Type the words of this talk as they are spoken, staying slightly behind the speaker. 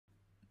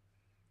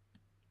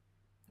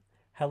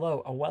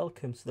Hello and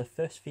welcome to the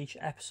first feature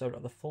episode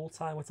of the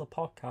Full-Time Whittle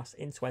Podcast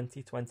in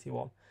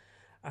 2021.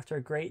 After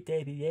a great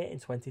debut year in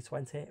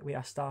 2020, we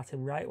are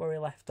starting right where we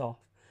left off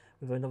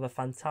with another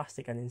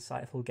fantastic and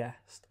insightful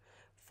guest.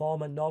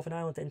 Former Northern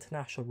Ireland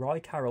international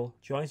Roy Carroll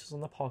joins us on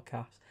the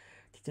podcast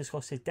to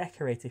discuss his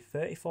decorated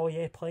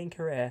 34-year playing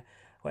career,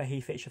 where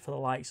he featured for the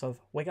likes of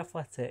Wigan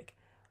Athletic,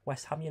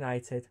 West Ham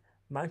United,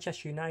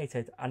 Manchester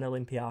United and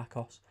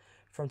Olympiacos.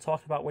 From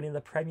talking about winning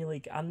the Premier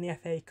League and the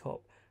FA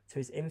Cup to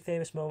his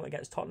infamous moment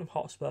against Tottenham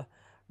Hotspur,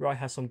 Roy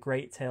has some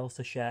great tales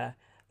to share.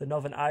 The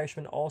Northern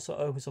Irishman also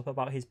opens up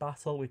about his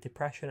battle with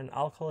depression and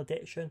alcohol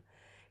addiction.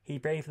 He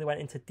bravely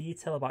went into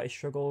detail about his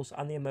struggles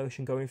and the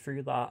emotion going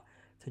through that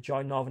to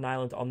join Northern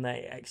Ireland on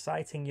their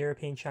exciting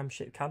European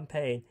Championship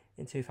campaign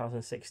in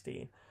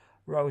 2016.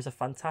 Roy is a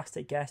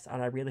fantastic guest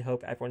and I really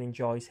hope everyone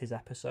enjoys his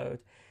episode.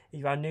 If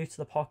you are new to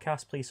the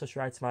podcast, please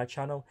subscribe to my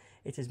channel.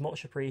 It is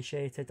much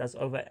appreciated as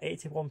over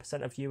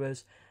 81% of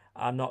viewers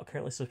are not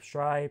currently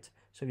subscribed.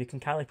 So if you can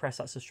kindly press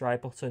that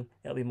subscribe button,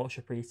 it'll be much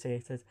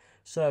appreciated.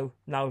 So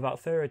now without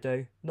further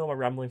ado, no more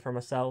rambling from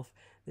myself.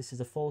 This is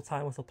the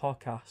Full-Time Whittle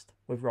Podcast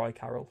with Roy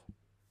Carroll.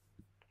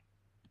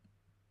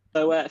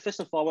 So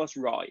first and foremost,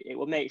 Roy, it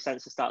would make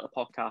sense to start the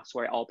podcast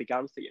where it all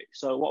began for you.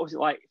 So what was it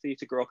like for you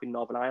to grow up in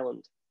Northern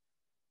Ireland?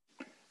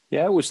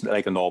 Yeah, it was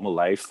like a normal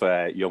life.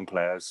 Young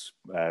players,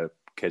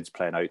 kids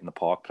playing out in the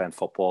park, playing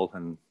football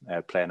and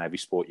playing every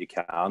sport you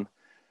can.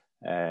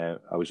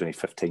 I was only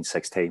 15,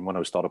 16 when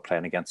I started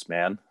playing against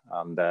men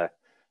and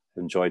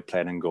enjoyed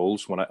playing in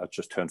goals. When I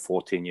just turned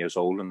 14 years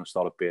old and I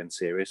started being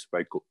serious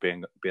about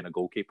being a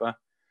goalkeeper.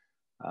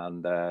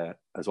 And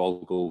as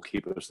all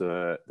goalkeepers,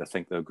 they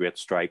think they're great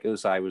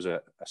strikers. I was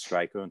a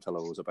striker until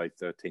I was about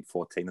 13,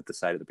 14 and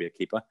decided to be a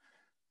keeper.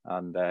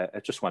 And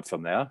it just went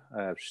from there.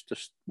 It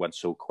just went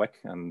so quick.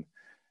 And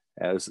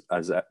as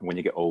when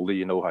you get older,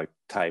 you know how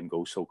time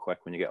goes so quick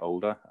when you get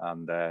older.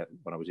 And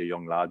when I was a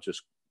young lad,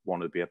 just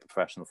wanted to be a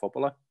professional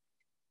footballer.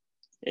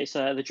 It's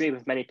the dream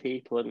of many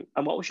people.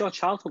 And what was your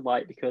childhood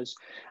like? Because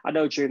I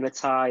know during the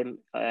time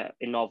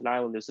in Northern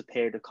Ireland, there was a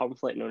period of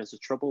conflict known as the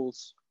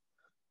Troubles.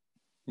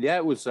 Yeah,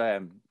 it was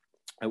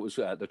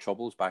the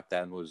Troubles back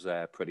then was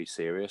pretty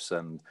serious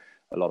and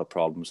a lot of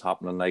problems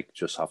happening. Like,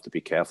 just have to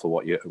be careful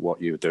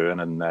what you're doing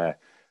and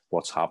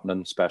what's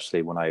happening,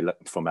 especially when I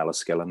from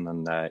Enniskillen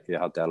and you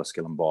had the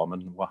Enniskillen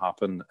bombing. What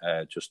happened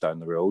just down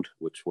the road,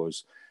 which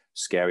was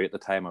scary at the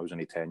time. I was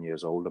only 10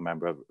 years old. I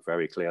remember it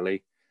very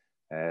clearly.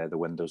 The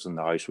windows in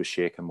the house was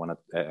shaking when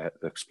the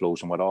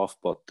explosion went off.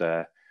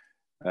 But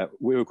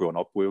we were growing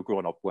up. We were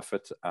growing up with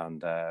it,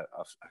 and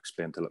I've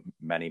explained to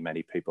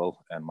many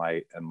people in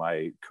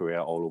my career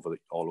all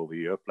over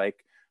Europe.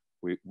 Like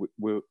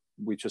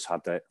we just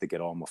had to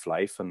get on with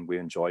life, and we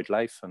enjoyed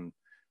life, and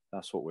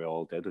that's what we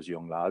all did as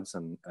young lads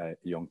and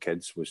young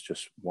kids. Was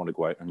just want to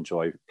go out and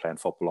enjoy playing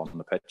football on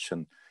the pitch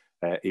and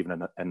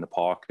even in the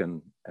park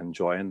and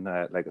enjoying,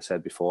 like I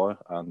said before.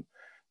 And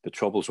the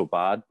Troubles were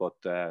bad, but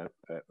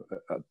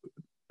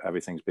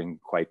everything's been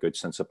quite good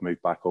since I've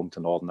moved back home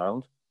to Northern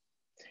Ireland.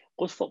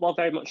 Was football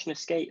very much an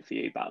escape for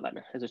you back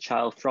then as a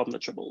child from the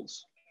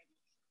Troubles?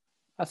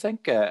 I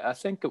think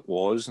it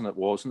was and it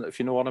wasn't, if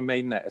you know what I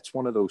mean. It's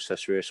one of those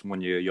situations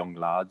when you're a young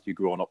lad, you're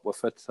growing up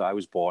with it. I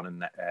was born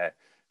in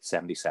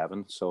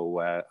 77, so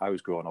I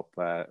was growing up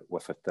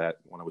with it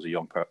when I was a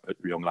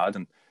young lad,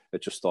 and I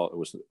just thought it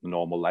was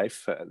normal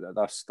life.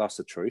 That's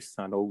the truth.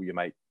 I know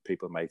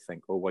people might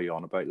think, oh, what are you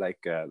on about,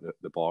 like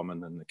the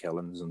bombing and the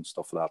killings and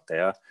stuff like that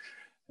there.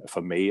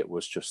 For me, it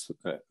was just,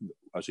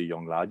 as a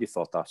young lad, you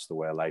thought that's the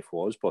way life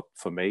was. But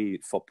for me,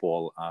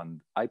 football, and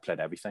I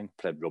played everything.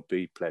 Played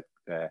rugby, played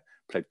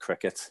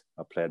cricket,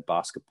 I played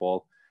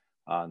basketball,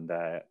 and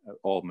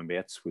all my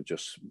mates would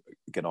just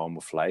get on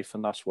with life.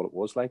 And that's what it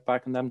was like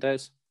back in them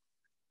days.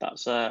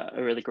 That's a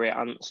really great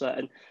answer.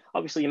 And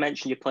obviously you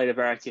mentioned you played a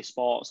variety of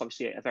sports,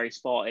 obviously a very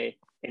sporty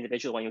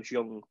individual when you was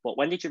young. But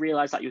when did you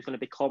realise that you were going to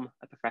become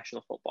a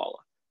professional footballer?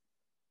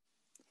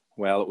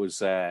 Well, it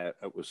was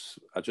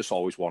I just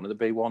always wanted to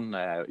be one.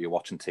 You're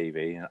watching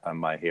TV and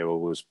my hero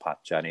was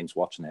Pat Jennings,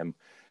 watching him,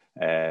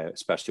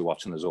 especially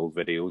watching his old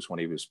videos when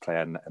he was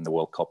playing in the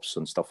World Cups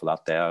and stuff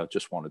like that there. I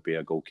just wanted to be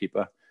a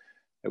goalkeeper.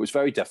 It was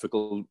very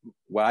difficult.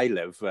 Where I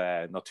live,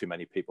 not too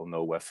many people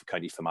know where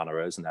County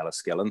Fermanagh is in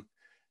Enniskillen.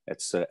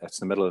 It's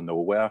the middle of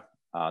nowhere,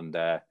 and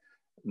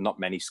not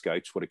many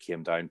scouts would have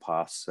came down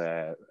past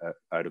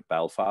out of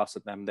Belfast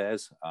at them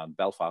days. And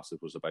Belfast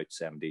was about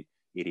 70,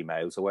 80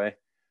 miles away.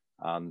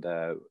 And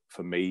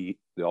for me,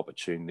 the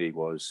opportunity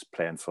was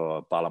playing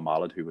for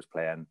Ballymallard, who was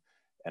playing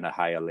in a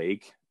higher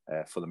league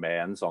for the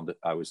men's.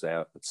 I was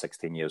there at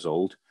 16 years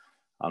old.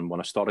 And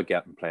when I started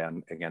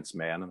playing against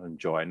men and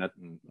enjoying it,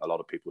 and a lot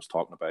of people was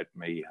talking about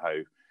me,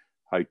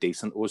 how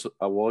decent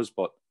I was,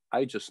 but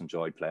I just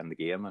enjoyed playing the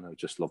game and I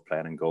just loved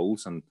playing in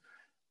goals. And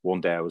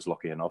one day I was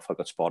lucky enough, I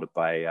got spotted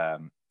by a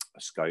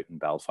scout in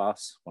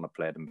Belfast when I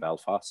played in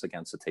Belfast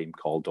against a team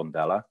called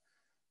Dundela.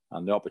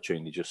 And the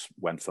opportunity just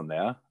went from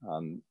there.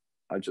 And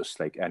I just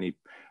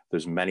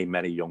there's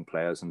many young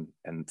players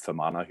in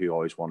Fermanagh who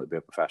always wanted to be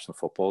a professional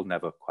football,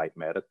 never quite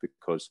made it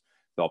because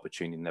the the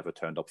opportunity never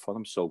turned up for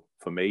them. So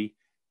for me,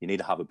 you need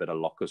to have a bit of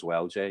luck as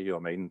well, Jay. You know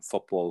what I mean?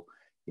 Football,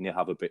 you need to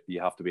have a bit.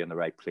 You have to be in the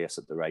right place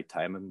at the right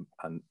time.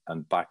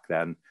 And back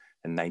then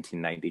in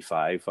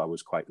 1995, I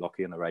was quite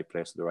lucky in the right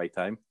place at the right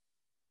time.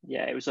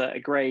 Yeah, it was a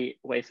great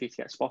way for you to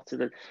get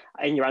spotted. And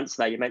in your answer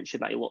there, you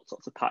mentioned that you looked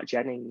up to Pat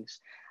Jennings.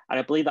 And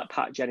I believe that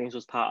Pat Jennings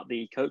was part of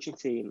the coaching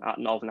team at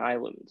Northern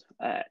Ireland.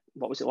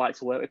 What was it like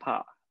to work with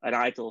Pat? An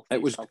idol for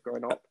yourself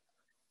growing up?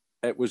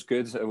 It was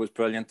good. It was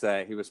brilliant.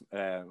 He was,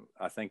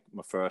 I think,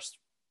 my first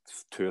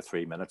 2 or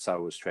 3 minutes I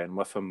was training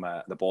with him.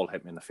 The ball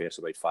hit me in the face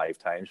about 5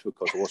 times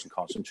because I wasn't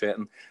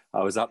concentrating.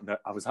 I was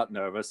that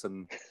nervous,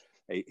 and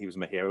he was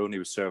my hero, and he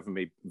was serving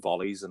me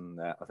volleys.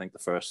 And I think the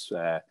first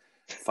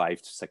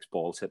 5 to 6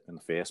 balls hit me in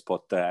the face.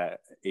 But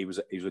he was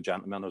a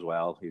gentleman as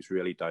well. He was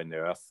really down to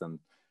earth, and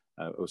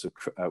I was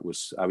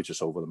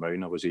just over the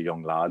moon. I was a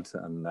young lad,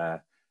 and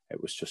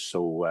it was just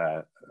so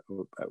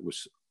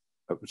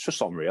it was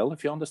just unreal,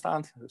 if you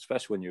understand,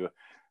 especially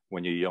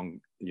when you're a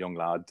young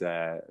lad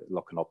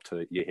looking up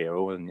to your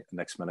hero, and the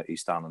next minute he's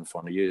standing in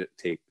front of you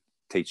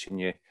teaching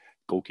you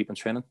goalkeeping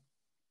training.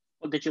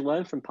 What did you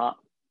learn from Pat?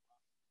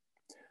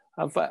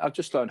 I've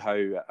just learned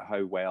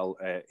how well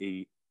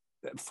he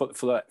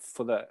for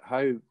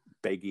how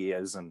big he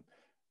is, and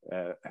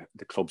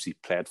the clubs he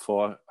played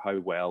for, how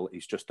well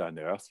he's just down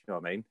to earth. You know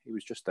what I mean? He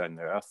was just down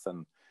to earth,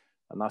 and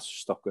that's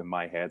stuck in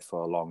my head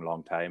for a long,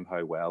 long time,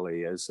 how well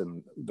he is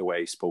and the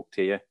way he spoke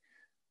to you.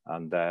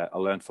 And I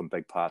learned from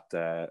Big Pat,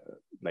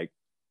 like,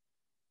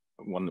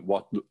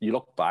 what you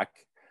look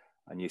back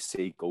and you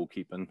see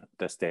goalkeeping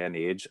this day and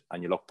age,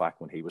 and you look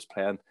back when he was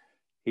playing,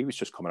 he was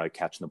just coming out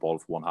catching the ball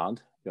with one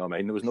hand. You know what I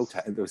mean? There was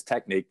there was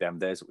technique them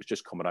days. It was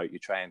just coming out. You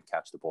try and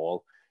catch the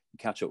ball, you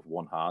catch it with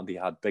one hand. He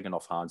had big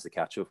enough hands to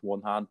catch it with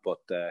one hand, but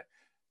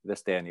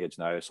this day and age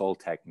now, it's all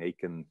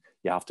technique, and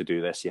you have to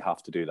do this, you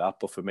have to do that.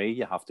 But for me,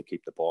 you have to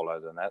keep the ball out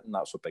of the net, and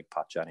that's what Big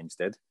Pat Jennings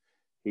did.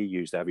 He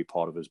used every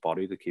part of his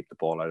body to keep the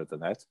ball out of the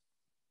net.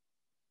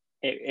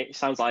 It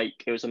sounds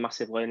like it was a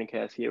massive learning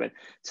curve for you. And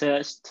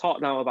to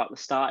talk now about the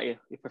start of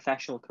your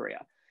professional career,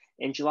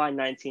 in July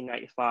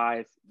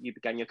 1995, you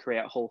began your career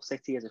at Hull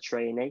City as a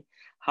trainee.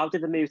 How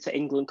did the move to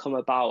England come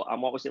about,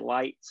 and what was it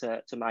like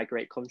to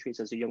migrate countries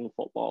as a young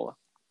footballer?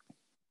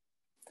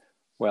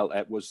 Well,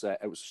 it was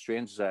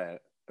strange.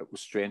 It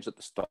was strange at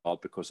the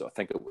start because I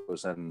think it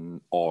was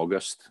in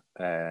August.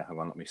 Hang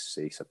on, let me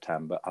see,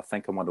 September. I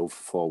think I went over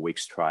for a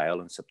week's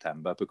trial in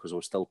September because I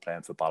was still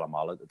playing for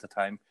Ballymallet at the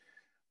time,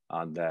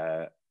 and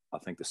I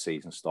think the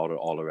season started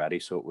already.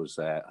 So it was,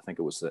 I think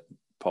it was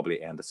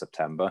probably end of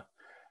September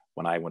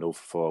when I went over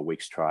for a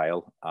week's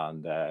trial,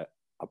 and I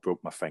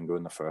broke my finger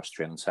in the first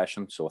training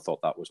session. So I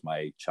thought that was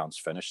my chance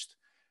finished.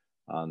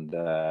 And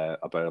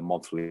about a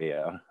month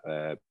later,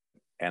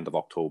 end of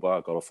October,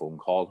 I got a phone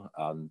call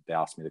and they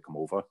asked me to come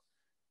over,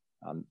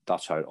 and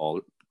that's how it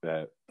all.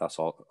 That's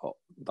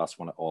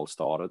when it all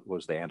started.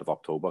 Was the end of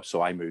October.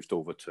 So I moved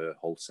over to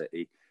Hull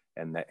City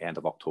in the end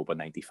of October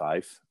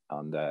 '95,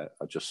 and I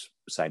just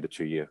signed a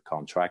 2-year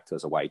contract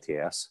as a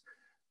YTS,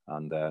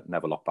 and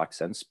never looked back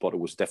since. But it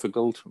was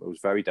difficult. It was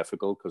very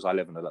difficult because I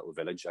live in a little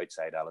village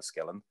outside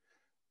Enniskillen,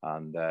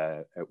 and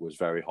it was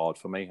very hard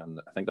for me. And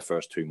I think the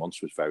first 2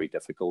 months was very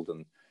difficult,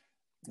 and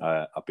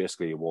I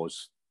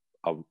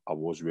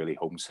was really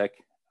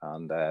homesick,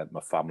 and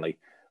my family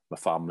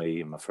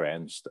and my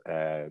friends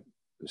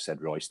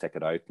said, Roy, stick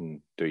it out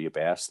and do your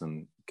best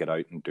and get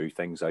out and do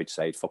things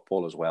outside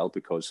football as well,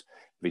 because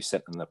if you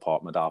sit in an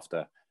apartment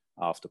after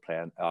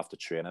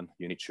training,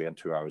 you only train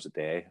 2 hours a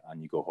day,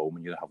 and you go home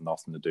and you have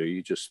nothing to do,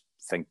 you just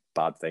think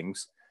bad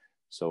things.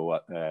 So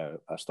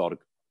I started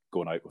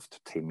going out with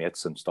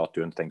teammates and start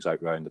doing things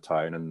out around the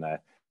town,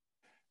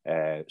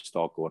 and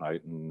start going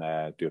out and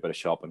do a bit of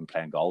shopping and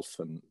playing golf.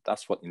 And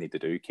that's what you need to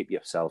do, keep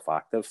yourself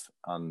active.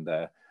 And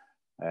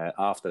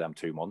after them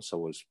 2 months, I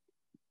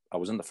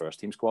was in the first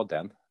team squad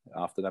then,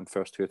 after them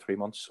first 2 or 3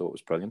 months. So it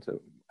was brilliant.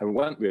 It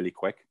went really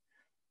quick.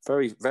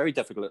 Very, very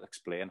difficult to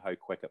explain how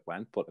quick it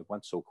went, but it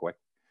went so quick.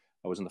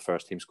 I was in the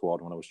first team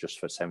squad when I was just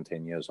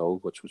 17 years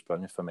old, which was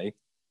brilliant for me.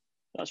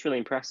 That's really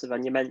impressive.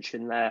 And you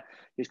mentioned there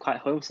you was quite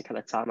homesick at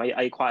the time.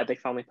 Are you quite a big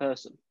family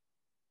person?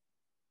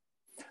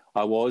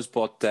 I was,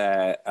 but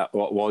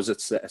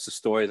it's a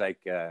story like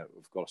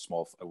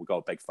we've got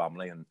a big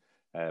family, and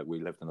we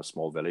lived in a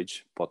small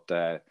village.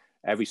 But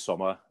every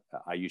summer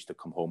I used to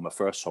come home. My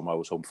first summer I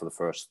was home for the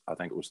first, I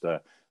think it was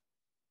the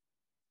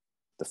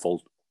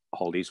full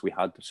holidays we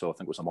had. So I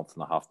think it was a month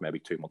and a half, maybe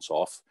 2 months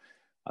off.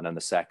 And then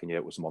the second year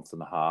it was a month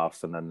and a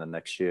half, and then the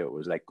next year it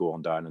was like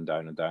going down and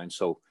down and down.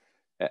 So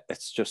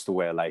it's just the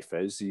way life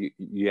is.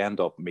 You end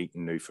up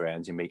meeting new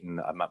friends. I met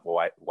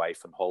my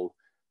wife in Hull,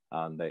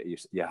 and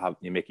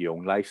you make your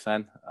own life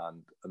then,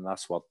 and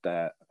that's what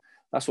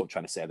I'm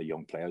trying to say to the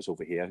young players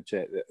over here.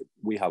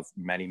 We have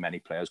many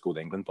players go to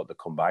England, but they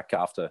come back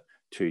after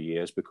 2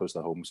 years because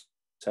they're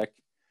homesick.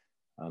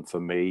 And for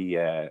me,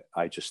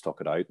 I just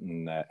stuck it out,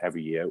 and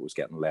every year it was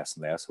getting less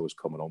and less. I was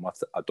coming home.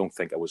 I don't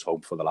think I was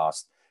home for the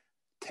last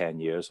 10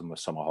 years in my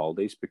summer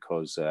holidays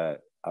because I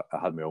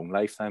had my own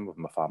life then with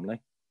my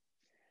family.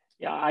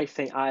 Yeah, I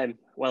think I'm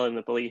well in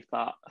the belief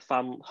that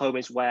home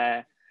is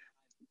where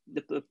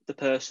the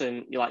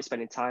person you like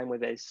spending time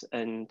with is.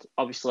 And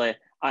obviously,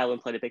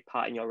 Ireland played a big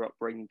part in your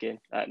upbringing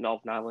at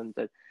Northern Ireland.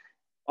 And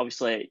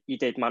obviously, you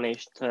did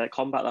manage to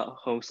combat that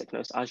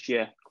homesickness as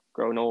you're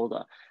growing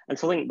older. And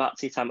to link back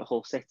to your time at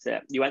Hull City,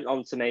 you went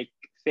on to make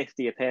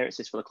 50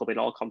 appearances for the club in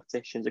all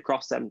competitions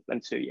across them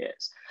 2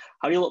 years.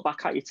 How do you look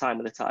back at your time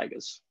with the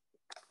Tigers?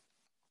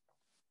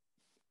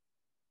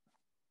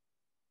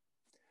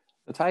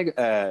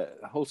 The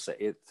Hull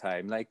City at the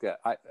time,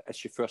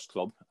 it's your first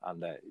club,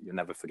 and you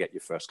never forget your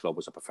first club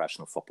as a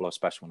professional footballer,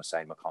 especially when I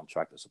signed my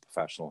contract as a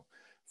professional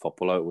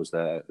footballer. It was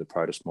the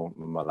proudest moment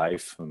of my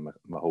life and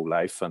my whole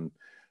life, and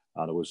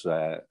it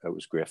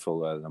was grateful.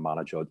 The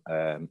manager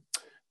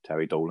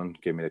Terry Dolan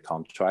gave me the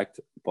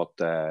contract, but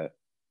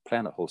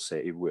playing at Hull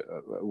City it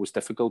was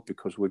difficult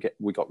because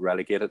we got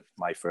relegated.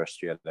 My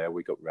first year there,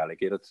 we got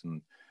relegated,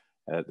 and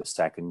the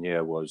second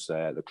year was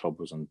the club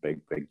was in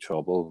big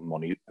trouble,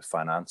 money,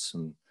 finance,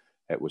 and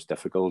it was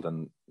difficult.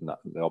 And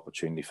the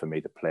opportunity for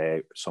me to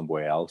play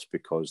somewhere else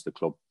because the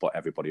club put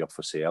everybody up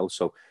for sale.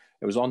 So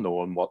it was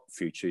unknown what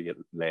future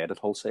you led at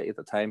Hull City at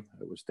the time.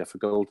 It was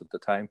difficult at the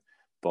time,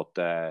 but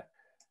the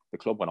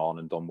club went on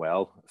and done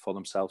well for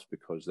themselves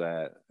because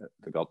they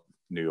got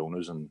new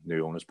owners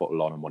put a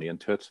lot of money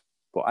into it.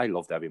 But I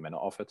loved every minute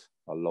of it.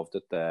 I loved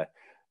it.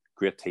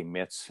 Great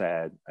teammates.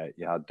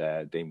 You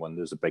had Dean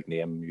Winders, a big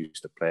name,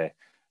 used to play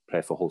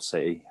for Hull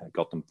City.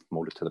 Got them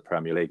promoted to the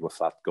Premier League with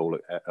that goal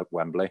at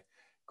Wembley.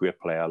 Great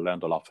player.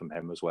 Learned a lot from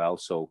him as well.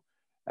 So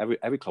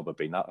every club I've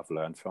been at, I've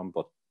learned from.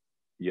 But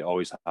you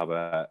always have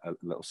a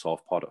little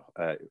soft spot,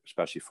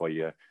 especially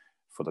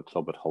for the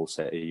club at Hull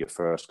City. Your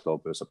first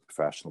club as a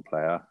professional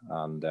player,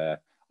 and I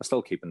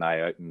still keep an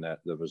eye out on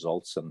the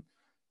results.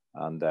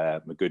 And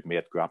my good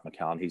mate Grant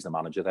McCann, he's the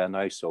manager there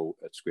now, so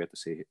it's great to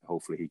see.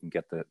 Hopefully, he can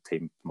get the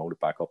team promoted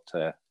back up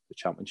to the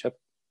Championship.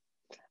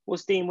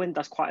 Was Dean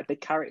Windass quite a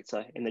big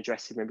character in the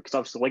dressing room? Because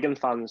obviously Wigan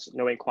fans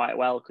know him quite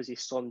well because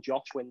his son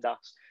Josh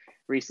Windass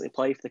recently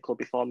played for the club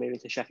before moving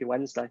to Sheffield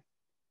Wednesday.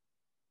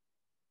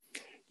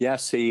 Yeah,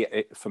 see,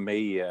 for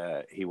me,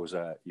 he was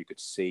you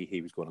could see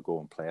he was going to go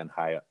and play in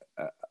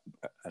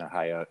a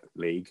higher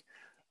league,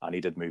 and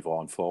he did move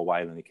on for a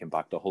while, and he came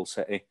back to Hull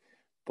City.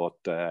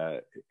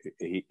 But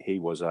he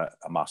was a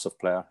massive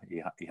player.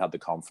 He had the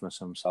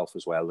confidence in himself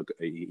as well.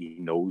 He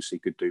knows he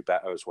could do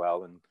better as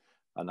well,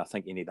 and I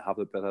think you need to have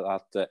a bit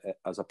of that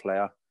as a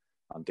player.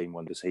 And Dean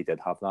Winders, he did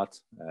have that.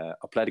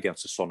 I played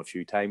against his son a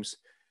few times,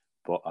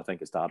 but I think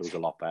his dad was a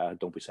lot better.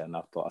 Don't be saying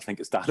that, but I think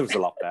his dad was a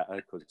lot better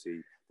because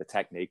the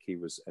technique he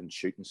was in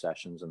shooting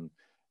sessions and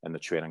in the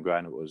training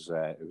ground, it was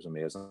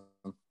amazing.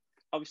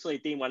 Obviously,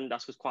 Dean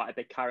Windass was quite a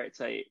big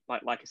character.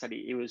 Like I said,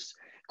 he was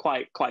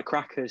quite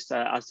crackers,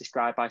 as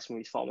described by some of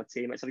his former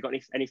teammates. Have you got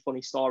any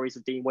funny stories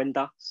of Dean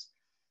Windass?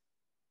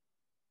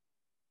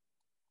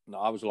 No,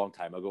 I was a long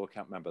time ago. I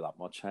can't remember that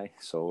much. Hey?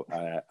 So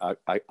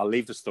I'll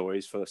leave the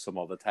stories for some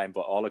other time.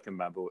 But all I can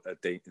remember,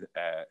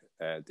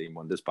 Dean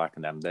Winders back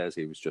in them days,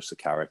 he was just a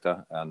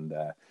character. And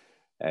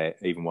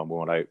even when we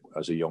went out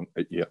as a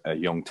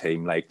young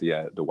team, like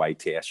the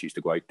YTS used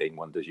to go out, Dean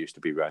Winders used to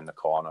be around the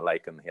corner,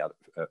 and he had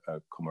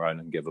come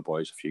around and give the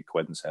boys a few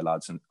quid and say,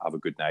 lads, and have a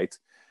good night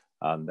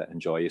and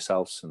enjoy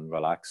yourselves and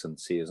relax and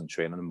see us in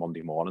training on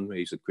Monday morning.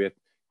 He's a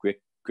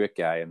great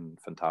guy and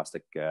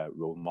fantastic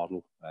role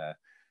model.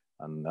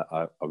 And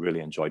I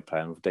really enjoyed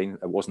playing with Dean.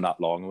 It wasn't that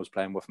long I was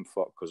playing with him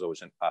because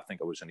I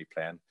think I was only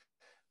playing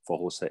for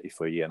Hull City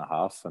for a year and a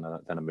half, and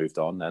then I moved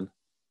on then.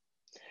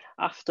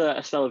 After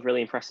a spell of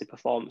really impressive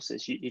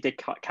performances, you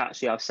did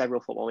catch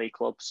several Football League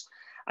clubs,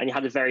 and you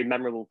had a very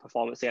memorable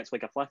performance against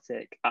Wigan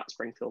Athletic at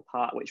Springfield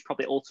Park, which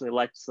probably ultimately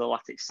led to the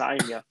Athletic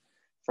signing you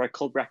for a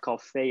club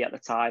record fee at the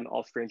time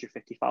of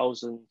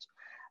 $350,000.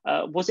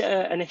 Was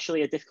it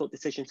initially a difficult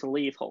decision to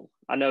leave Hull?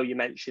 I know you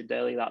mentioned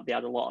earlier that they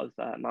had a lot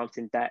of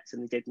mounting debts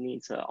and they did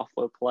need to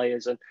offload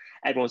players, and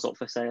everyone's up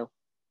for sale.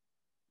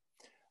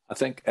 I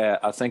think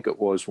it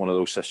was one of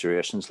those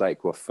situations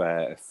like with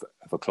if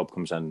a club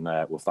comes in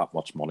with that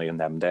much money in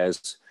them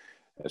days,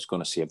 it's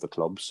going to save the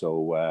club.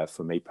 So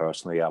for me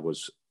personally, I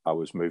was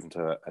moving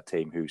to a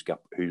team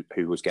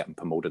who was getting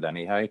promoted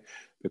anyhow,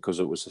 because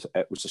it was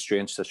a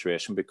strange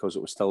situation because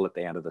it was still at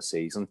the end of the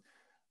season,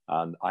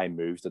 and I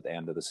moved at the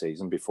end of the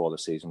season before the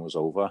season was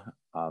over,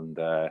 and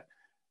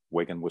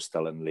Wigan was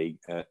still in league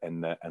in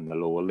the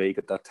lower league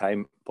at that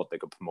time, but they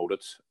got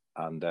promoted.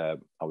 And I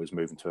was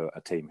moving to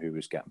a team who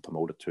was getting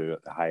promoted to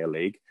a higher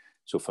league.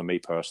 So for me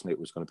personally, it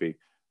was going to be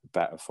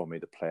better for me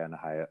to play in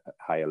a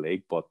higher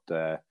league.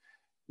 But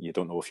you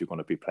don't know if you're going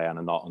to be playing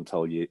or not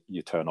until you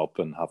turn up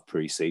and have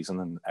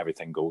pre-season and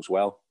everything goes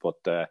well.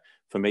 But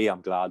for me,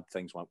 I'm glad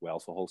things went well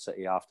for Hull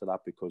City after that,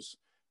 because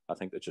I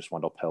think they just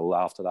went uphill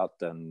after that.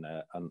 And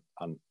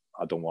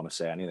I don't want to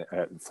say anything.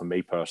 For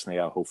me personally,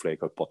 hopefully I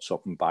could put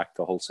something back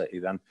to Hull City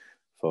then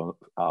for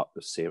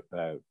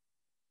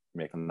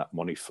making that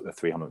money for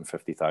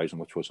 $350,000,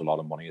 which was a lot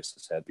of money, as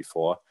I said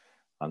before,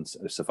 and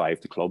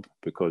survived the club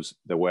because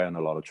they were in a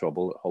lot of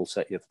trouble at Hull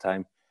City at the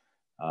time.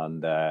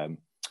 And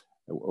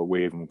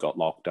We even got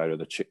locked out of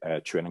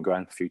the training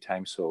ground a few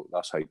times, so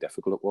that's how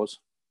difficult it was.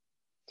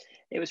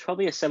 It was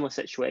probably a similar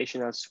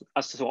situation as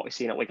to what we've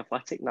seen at Wigan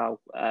Athletic now,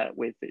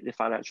 with the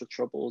financial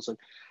troubles. And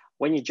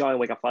when you joined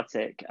Wigan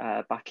Athletic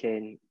back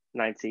in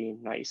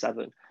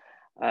 1997,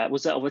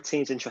 was there other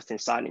teams interested in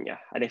signing you?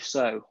 And if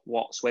so,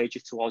 what swayed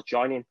you towards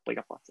joining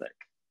Wigan Athletic?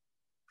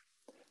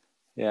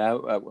 Yeah,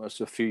 it was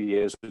a few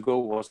years ago,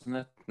 wasn't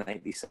it?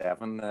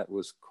 97. That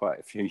was quite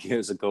a few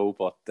years ago,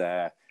 but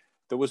there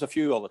was a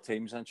few other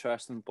teams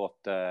interesting. But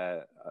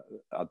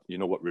you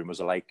know what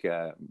rumours are like.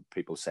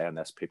 People saying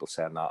this, people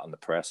saying that, and the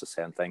press are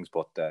saying things.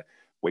 But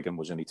Wigan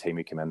was the only team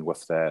who came in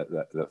with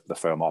the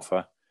firm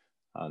offer,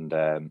 and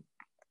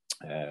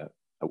it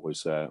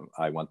was.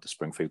 I went to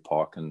Springfield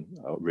Park, and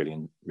I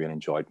really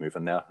enjoyed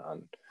moving there,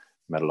 and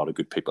met a lot of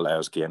good people there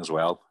again as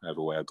well.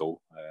 Everywhere I go.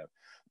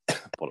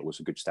 But it was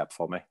a good step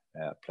for me.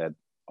 I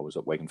was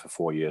at Wigan for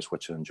 4 years,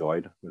 which I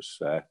enjoyed. It was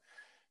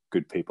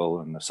good people,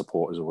 and the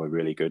supporters were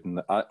really good.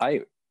 And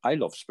I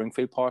loved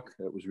Springfield Park.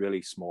 It was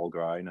really small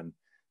ground, and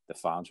the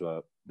fans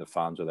were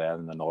there,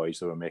 and the noise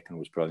they were making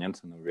was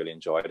brilliant, and I really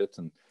enjoyed it.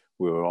 And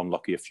we were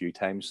unlucky a few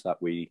times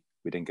that we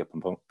didn't get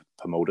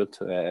promoted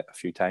a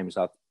few times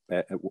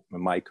in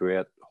my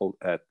career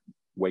at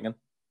Wigan.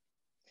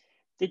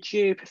 Did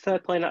you prefer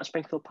playing at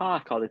Springfield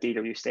Park or the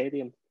DW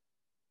Stadium?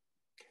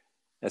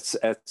 It's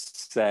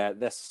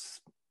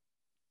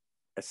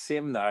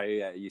same now.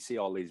 You see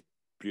all these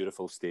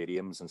beautiful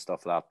stadiums and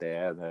stuff like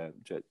that there.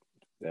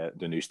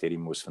 The new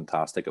stadium was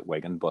fantastic at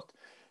Wigan, but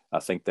I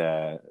think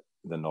the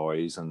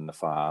noise and the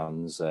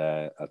fans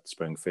at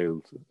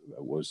Springfield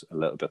was a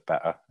little bit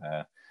better.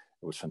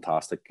 It was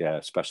fantastic,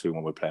 especially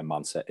when we were playing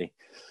Man City.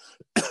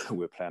 We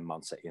were playing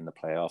Man City in the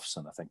playoffs,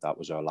 and I think that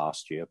was our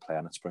last year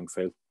playing at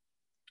Springfield.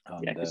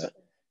 And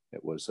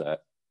it was,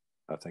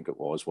 I think it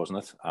was, wasn't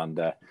it? And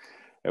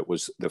it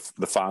was the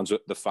fans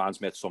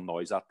made some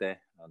noise that day,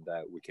 and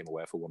we came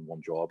away for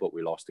 1-1 draw, but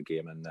we lost the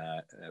game, and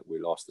we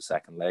lost the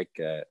second leg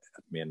at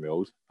Main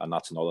Road. And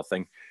that's another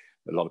thing.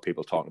 A lot of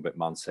people talking about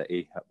Man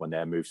City when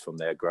they moved from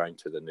their ground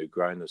to the new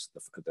ground. Is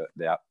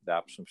the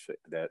absence,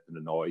 the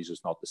noise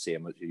is not the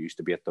same as it used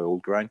to be at the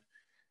old ground.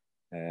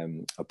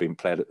 I've been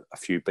played at a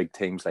few big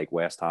teams like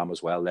West Ham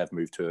as well. They've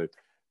moved to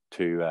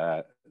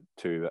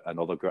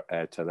another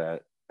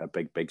a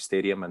big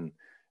stadium, and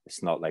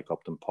it's not like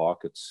Upton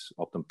Park. It's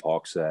Upton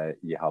Park's.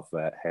 You have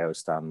hair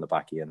stand in the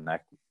back of your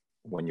neck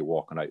when you're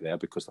walking out there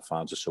because the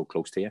fans are so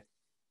close to you.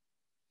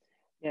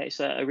 Yeah,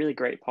 it's a really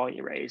great point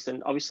you raised.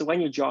 And obviously,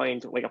 when you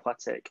joined Wigan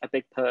Athletic, a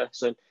big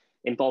person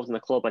involved in the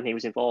club, and he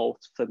was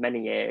involved for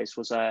many years,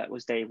 was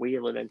Dave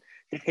Whelan. And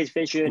did his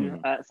vision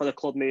for the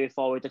club moving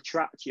forward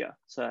attract you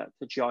to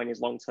join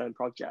his long-term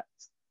project?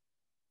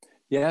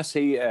 Yes,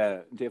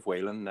 Dave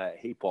Whelan,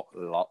 he put a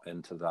lot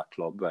into that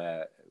club.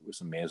 It was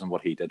amazing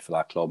what he did for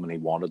that club, and he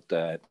wanted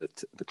the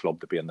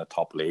club to be in the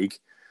top league.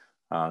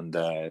 And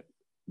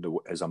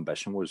his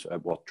ambition was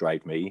what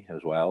drove me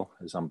as well.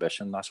 His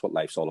ambition, that's what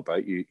life's all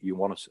about. You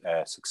want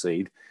to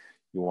succeed.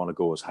 You want to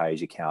go as high as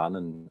you can,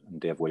 and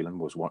Dave Whelan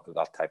was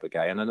that type of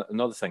guy. And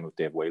another thing with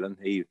Dave Whelan,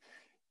 he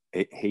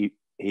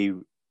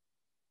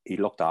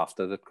looked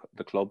after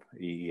the club.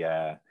 He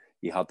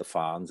had the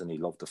fans, and he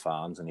loved the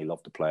fans, and he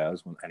loved the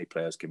players. When any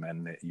players came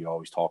in, you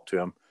always talk to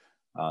him,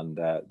 and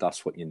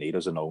that's what you need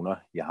as an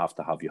owner. You have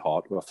to have your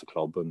heart with the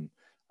club, and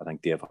I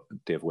think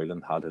Dave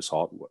Whelan had his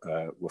heart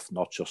with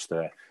not just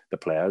the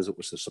players, it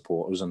was the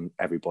supporters and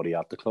everybody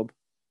at the club.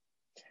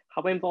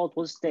 How involved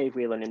was Dave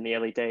Whelan in the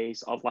early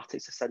days of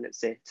Athletic's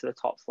ascendancy to the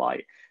top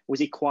flight? Was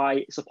he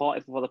quite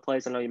supportive of other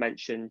players? I know you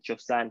mentioned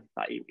just then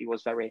that he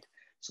was very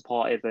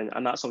supportive,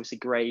 and that's obviously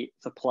great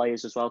for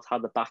players as well to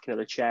have the backing of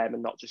the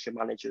chairman, not just your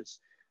managers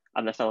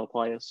and the fellow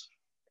players.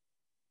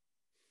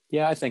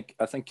 Yeah, I think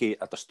he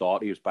at the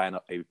start he was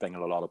bringing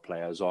a lot of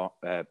players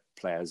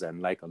in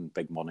like on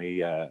big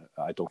money. I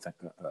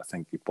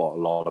think he bought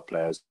a lot of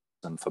players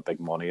in for big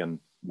money and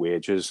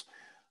wages,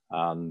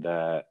 and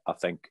I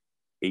think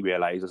he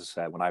realises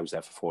when I was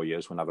there for 4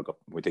 years,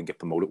 we didn't get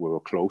promoted, we were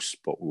close,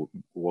 but we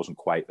wasn't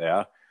quite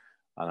there.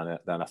 And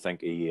then I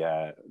think he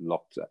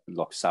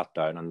sat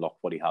down and looked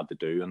what he had to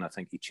do, and I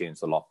think he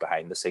changed a lot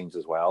behind the scenes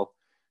as well,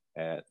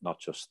 not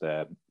just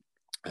the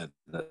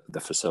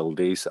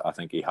facilities. I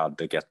think he had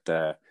to get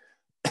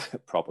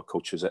proper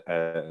coaches,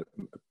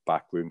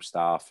 backroom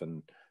staff,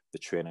 and the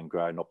training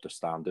ground up to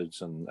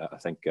standards, and I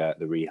think the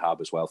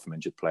rehab as well from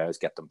injured players,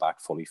 get them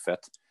back fully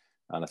fit.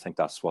 And I think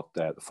that's what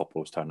the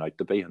football has turned out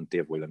to be. And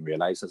Dave Whelan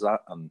realises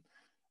that,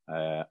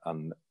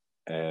 and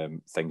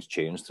things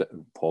changed.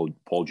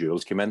 Paul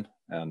Jules came in,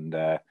 and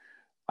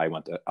I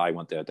went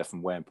there a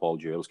different way. And Paul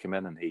Jules came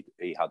in, and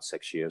he had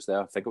 6 years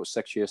there. I think it was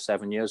 6 years,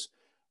 7 years,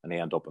 and he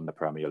ended up in the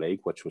Premier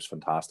League, which was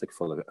fantastic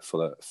for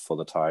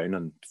the town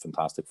and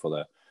fantastic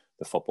for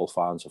the football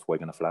fans of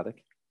Wigan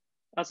Athletic.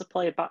 As a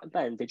player back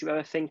then, did you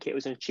ever think it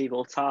was an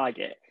achievable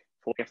target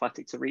for Wigan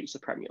Athletic to reach the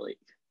Premier League?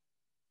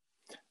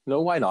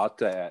 No, why not?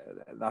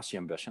 That's the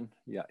ambition.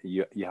 Yeah,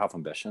 you have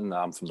ambition.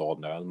 I'm from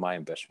Northern Ireland. My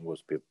ambition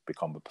was to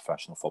become a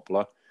professional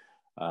footballer,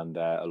 and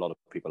a lot of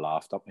people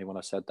laughed at me when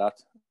I said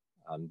that.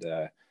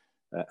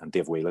 and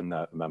Dave Whelan.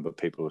 I remember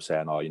people were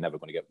saying, "Oh, you're never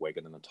going to get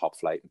Wigan in the top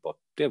flight," but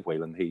Dave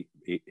Whelan, he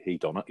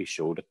done it. He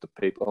showed it to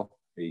people.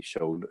 He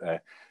showed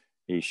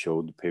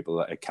people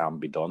that it can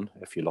be done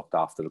if you looked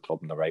after the club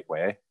in the right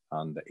way,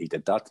 and he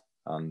did that.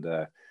 And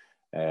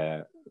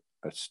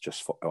it's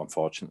just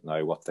unfortunate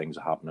now what things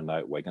are happening now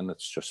at Wigan.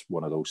 It's just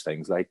one of those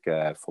things. Like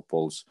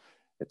football's,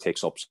 it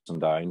takes ups and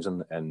downs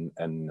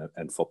in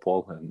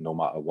football, and no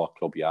matter what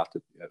club you're at,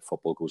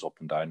 football goes up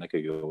and down like a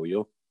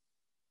yo-yo.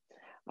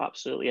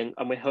 Absolutely,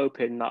 and we're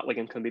hoping that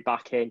Wigan can be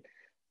back in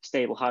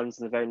stable hands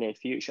in the very near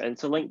future. And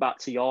to link back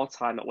to your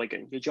time at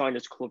Wigan, you joined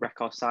as club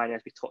record signing,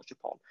 as we touched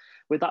upon.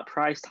 With that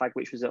price tag,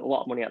 which was a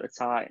lot of money at the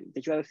time,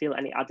 did you ever feel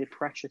any added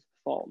pressure to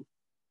perform?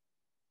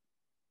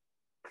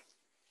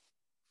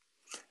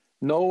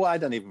 No, I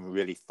didn't even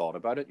really thought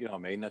about it. You know what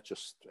I mean? It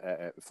just,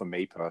 for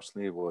me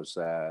personally, was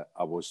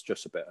I was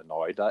just a bit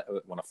annoyed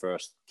when I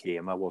first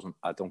came.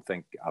 I don't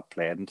think I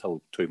played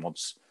until 2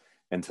 months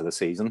into the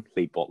season.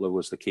 Lee Butler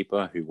was the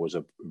keeper, who was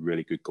a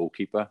really good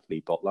goalkeeper.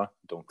 Lee Butler,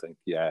 I don't think,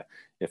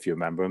 if you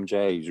remember him,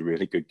 Jay, he's a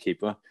really good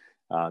keeper.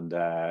 And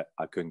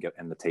I couldn't get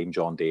in the team.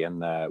 John Dean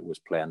was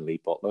playing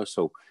Lee Butler,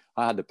 so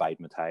I had to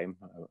bide my time.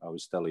 I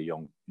was still a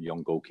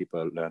young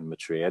goalkeeper learning my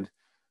trade.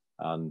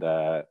 And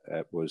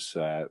it was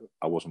I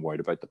wasn't worried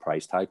about the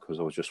price tag, because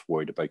I was just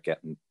worried about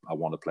I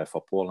wanted to play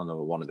football, and I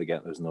wanted to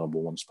get the number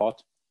one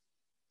spot.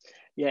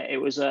 Yeah,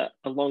 it was a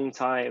long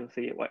time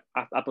for you.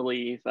 I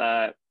believe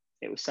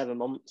it was 7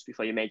 months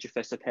before you made your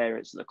first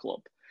appearance at the club.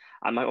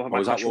 And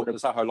is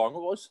that how long it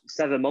was?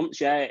 7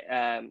 months,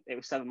 yeah. It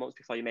was 7 months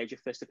before you made your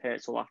first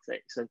appearance at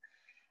Latics. And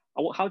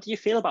how do you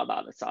feel about that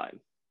at the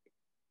time?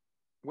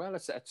 Well,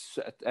 it's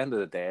at the end of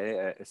the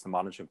day, it's the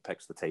manager who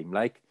picks the team.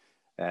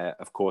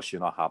 Of course, you're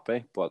not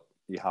happy, but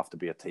you have to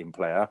be a team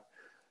player,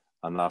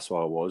 and that's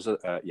what I was.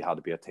 You had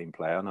to be a team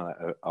player,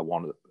 and I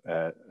wanted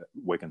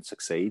Wigan to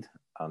succeed.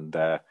 And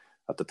at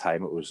the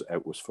time,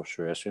 it was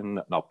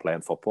frustration not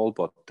playing football.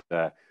 But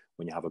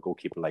when you have a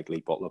goalkeeper like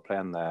Lee Butler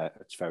playing,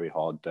 it's very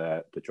hard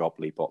to drop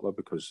Lee Butler,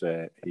 because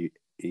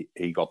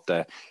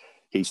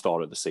he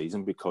started the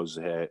season because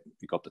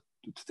he got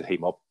the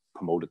team up,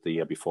 promoted the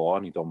year before,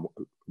 and he done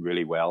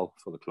really well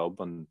for the club,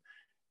 and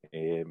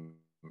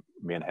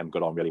me and him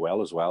got on really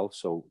well as well.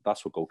 So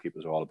that's what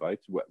goalkeepers are all about.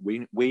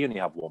 We only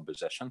have one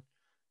position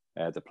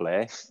to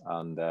play,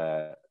 and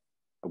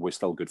we're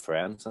still good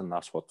friends, and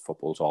that's what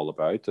football's all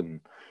about.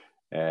 And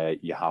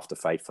you have to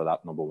fight for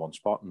that number one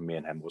spot, and me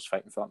and him was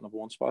fighting for that number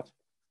one spot.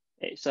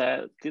 It's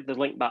the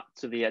link back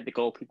to the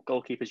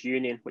goalkeepers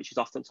union, which is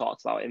often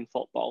talked about in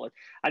football.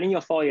 And in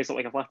your 4 years at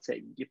Wigan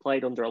Athletic, you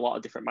played under a lot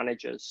of different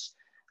managers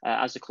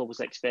as the club was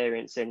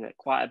experiencing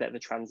quite a bit of a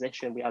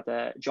transition. We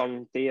had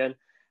John Dean,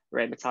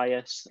 Ray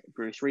Matthias,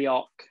 Bruce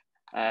Rioch,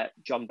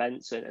 John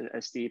Benson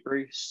and Steve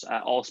Bruce,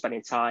 all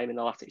spending time in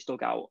the Latics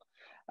dugout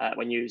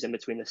when you was in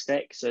between the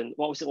sticks. And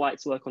what was it like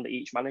to work under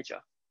each manager?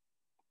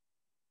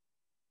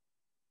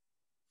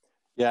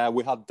 Yeah,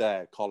 we had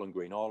Colin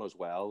Greenall as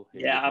well.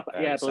 I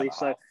believe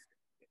so.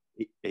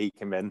 He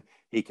came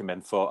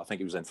in for, I think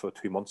he was in for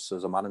 2 months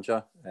as a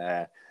manager.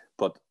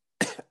 But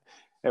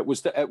it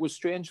was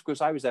strange,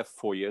 because I was there for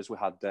 4 years. We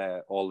had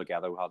all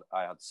together.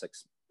 I had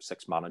six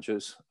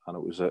managers, and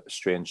it was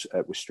strange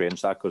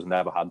that, because I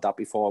never had that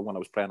before when I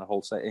was playing at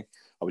Hull City.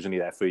 I was only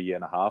there for a year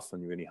and a half,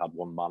 and you only had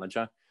one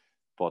manager.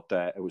 But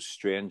it was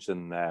strange,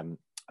 and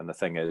the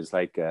thing is,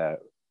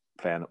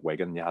 playing at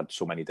Wigan, you had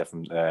so many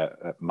different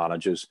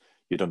managers.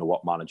 You don't know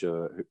what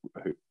manager,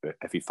 who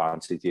if he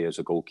fancied you as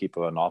a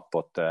goalkeeper or not.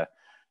 But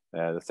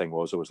the thing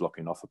was, I was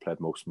lucky enough. I played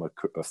most of my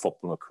football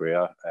in my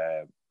career.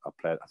 I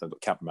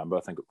can't remember.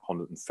 I think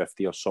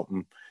 150 or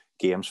something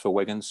games for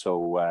Wigan.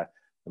 So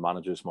the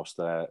managers must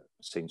have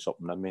seen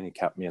something in me, and he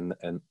kept me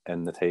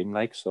in the team.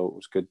 So it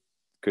was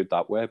good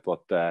that way.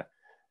 But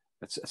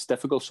it's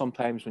difficult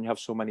sometimes when you have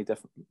so many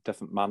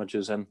different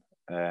managers in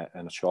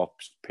a short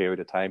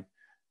period of time.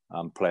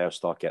 Players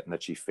start getting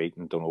itchy feet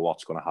and don't know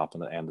what's going to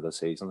happen at the end of the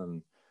season,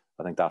 and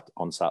I think that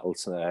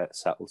unsettles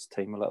settles the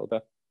team a little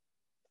bit.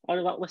 Out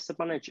of that list of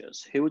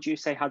managers, who would you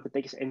say had the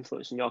biggest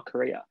influence in your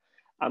career,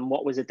 and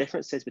what was the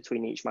differences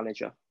between each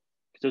manager?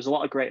 Because there's a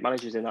lot of great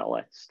managers in that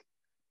list.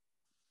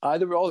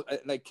 They were all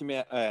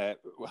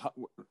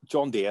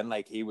John Dean.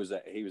 He was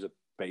a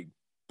big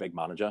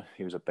manager.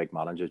 He was a big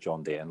manager,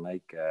 John Dean.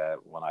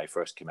 When I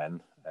first came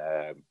in,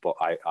 but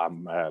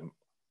I'm.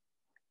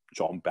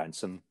 John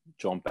Benson,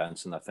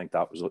 I think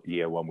that was a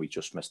year when we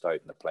just missed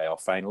out in the playoff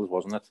finals,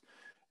 wasn't it?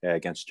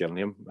 Against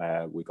Gillingham.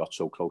 We got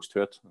so close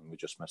to it, and we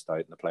just missed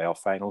out in the playoff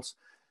finals.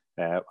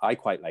 I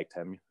quite liked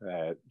him,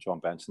 John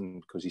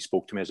Benson, because he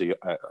spoke to me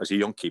as a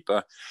young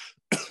keeper.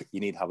 You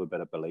need to have a bit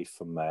of belief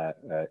from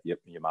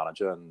your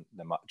manager, and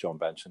John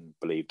Benson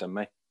believed in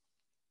me.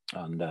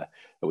 And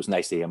it was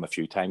nice to hear him a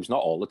few times,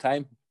 not all the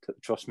time,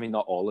 trust me,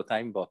 not all the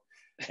time, but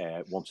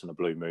once in a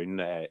blue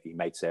moon, he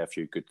might say a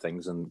few good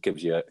things and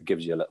gives you a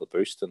little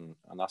boost, and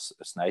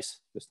it's nice.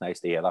 It's nice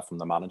to hear that from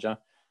the manager.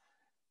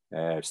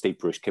 Steve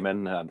Bruce came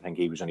in, and I think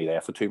he was only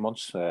there for 2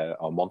 months, or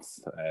a month.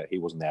 He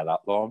wasn't there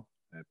that long,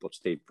 but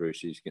Steve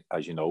Bruce,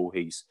 as you know,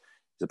 he's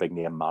a big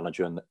name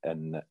manager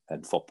in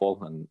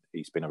football, and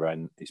he's been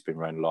around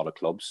a lot of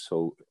clubs.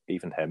 So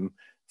even him,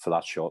 for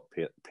that short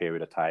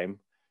period of time,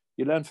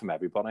 you learn from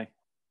everybody.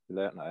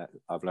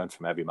 I've learned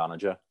from every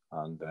manager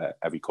and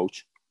every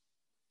coach.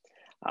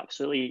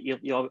 Absolutely.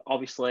 You're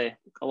obviously,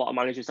 a lot of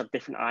managers have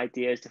different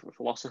ideas, different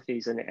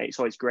philosophies, and it's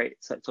always great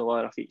to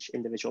learn off each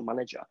individual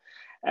manager.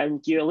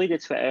 And you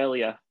alluded to it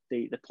earlier,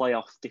 the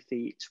playoff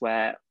defeats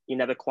where you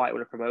never quite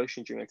won a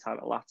promotion during your time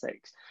at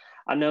Latics.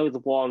 I know the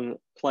one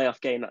playoff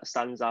game that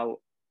stands out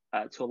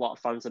to a lot of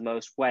fans the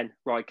most when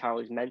Roy Carroll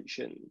is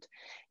mentioned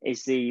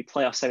is the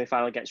playoff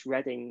semi-final against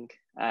Reading.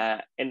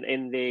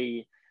 In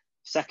the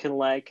second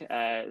leg,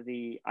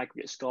 the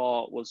aggregate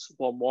score was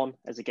 1-1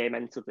 as the game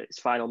entered its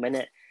final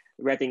minute.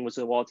 Reading was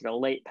awarded a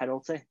late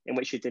penalty in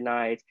which he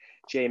denied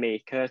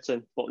Jamie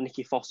Curtin, but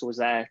Nicky Foster was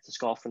there to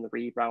score from the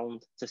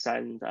rebound to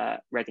send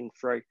Reading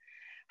through.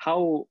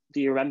 How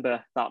do you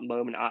remember that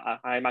moment?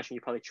 I imagine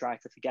you probably try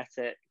to forget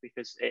it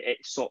because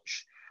it's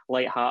such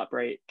late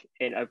heartbreak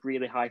in a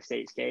really high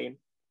stakes game.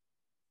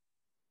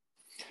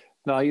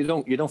 No, you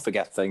don't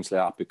forget things like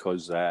that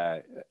because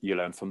you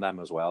learn from them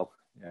as well.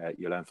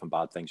 You learn from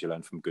bad things, you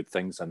learn from good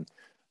things, and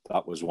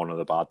that was one of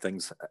the bad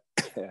things.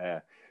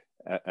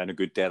 And a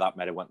good day that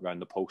might have went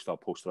round the post, or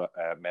poster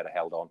might have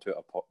held on to it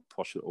or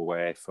pushed it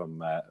away from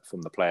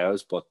the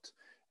players, but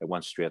it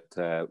went straight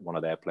to one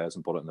of their players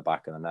and put it in the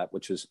back of the net,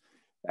 which is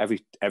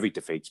every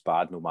defeat's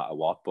bad no matter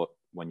what. But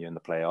when you're in the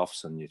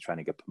playoffs and you're trying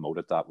to get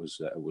promoted, it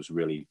was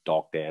really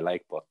dark day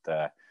like. But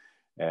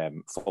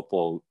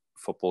football,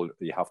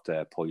 you have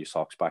to pull your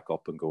socks back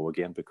up and go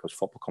again because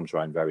football comes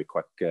around very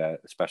quick,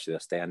 especially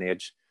this day and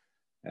age.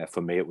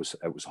 For me, it was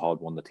a hard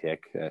one to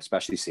take,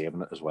 especially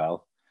saving it as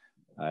well.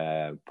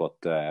 But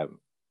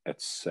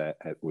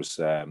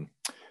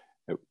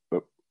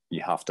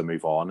you have to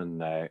move on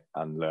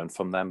and learn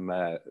from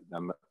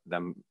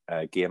them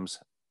games.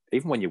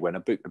 Even when you win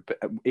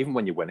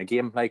a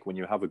game, like when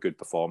you have a good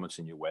performance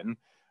and you win,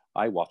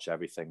 I watch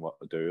everything what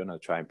they do and I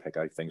try and pick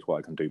out things what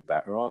I can do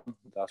better on.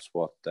 That's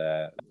what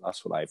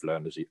I've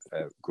learned as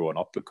growing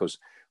up, because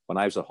when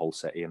I was at Hull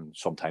City and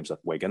sometimes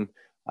at Wigan,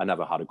 I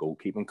never had a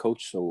goalkeeping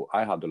coach, so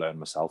I had to learn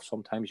myself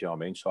sometimes. You know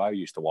what I mean? So I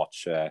used to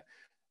watch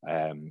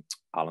Alan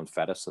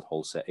Fettis at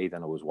Hull City.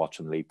 Then I was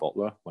watching Lee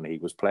Butler when he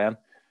was playing.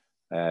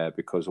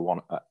 Because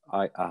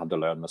I had to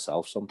learn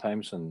myself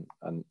sometimes, and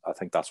I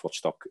think that's what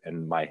stuck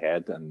in my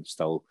head, and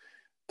still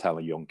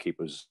telling young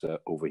keepers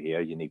over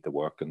here you need to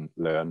work and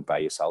learn by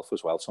yourself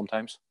as well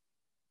sometimes.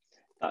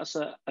 That's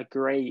a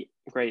great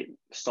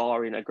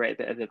story and a great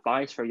bit of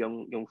advice for a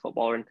young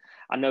footballer. And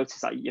I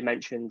noticed that you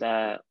mentioned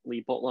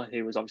Lee Butler,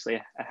 who was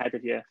obviously ahead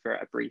of you for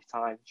a brief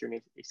time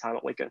during his time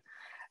at Wigan.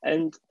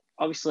 And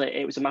obviously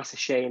it was a massive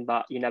shame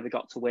that you never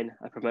got to win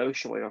a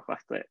promotion with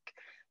Athletic.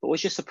 But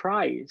was you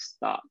surprised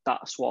that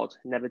squad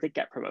never did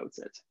get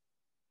promoted?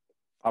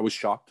 I was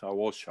shocked.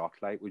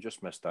 Like, we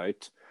just missed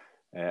out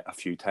a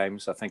few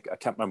times. I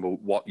can't remember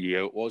what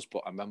year it was,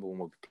 but I remember when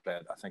we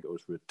played, I think it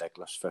was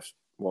ridiculous.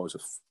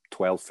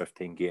 12,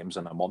 15 games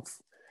in a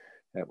month.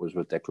 It was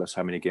ridiculous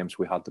how many games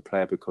we had to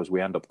play, because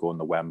we ended up going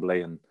to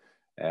Wembley and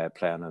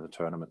playing in a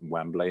tournament in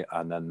Wembley,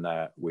 and then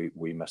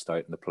we missed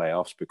out in the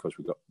playoffs because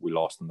we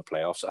lost in the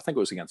playoffs. I think it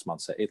was against Man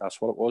City.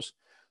 That's what it was,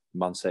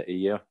 Man City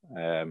year.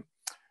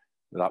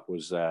 That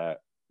was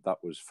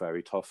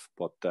very tough,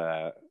 but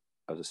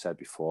as I said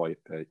before,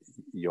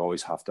 you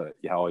always have to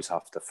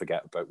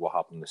forget about what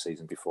happened the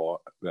season before,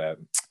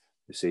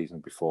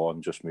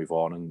 and just move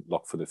on and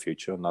look for the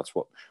future. And that's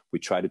what we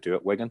try to do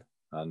at Wigan,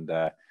 and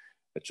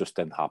it just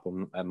didn't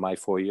happen in my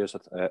 4 years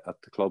at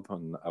the club.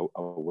 And I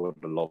would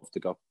have loved to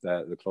get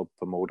the club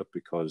promoted,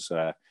 because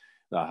I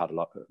had a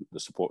lot. The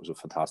supporters were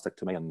fantastic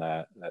to me, and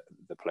the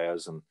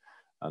players and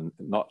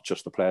not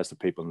just the players, the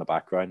people in the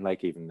background,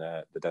 like even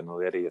the dinner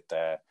lady at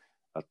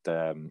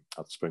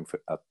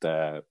Springfield at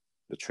the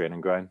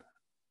training ground.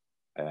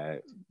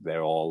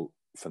 They're all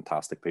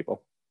fantastic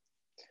people.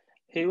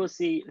 Who was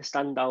the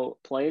standout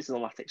players in the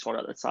Latics squad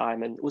at the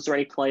time, and was there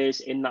any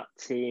players in that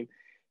team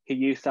who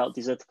you felt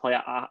deserved to play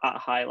at a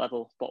high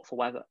level, but for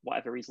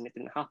whatever reason it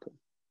didn't happen?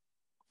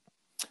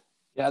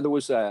 Yeah, there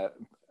was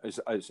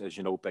as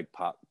you know, Big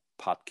Pat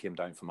came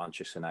down from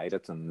Manchester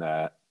United,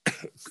 and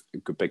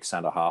big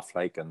centre half,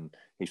 like, and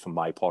he's from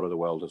my part of the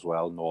world as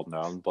well, Northern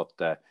Ireland. But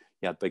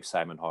you had Big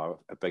Simon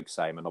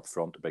up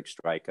front, a big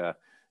striker,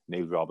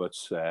 Neil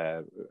Roberts.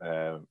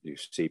 You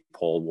see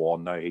Paul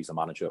Warne now; he's a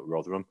manager at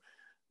Rotherham.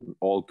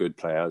 All good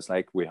players.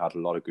 Like, we had a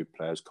lot of good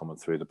players coming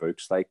through the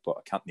books, like, but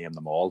I can't name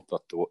them all.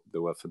 But they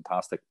were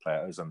fantastic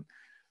players, and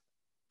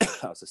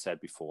as I said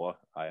before,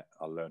 I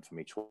learned from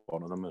each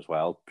one of them as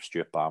well.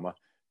 Stuart Barmer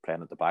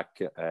playing at the back.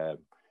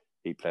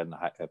 He played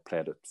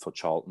for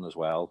Charlton as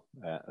well,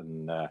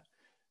 and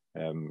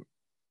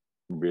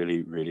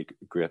really, really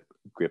great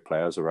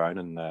players around.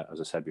 And as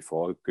I said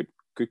before,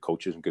 good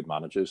coaches and good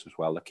managers as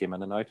well that came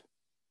in and out.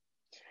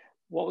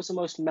 What was the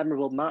most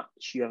memorable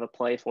match you ever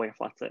played for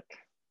Athletic?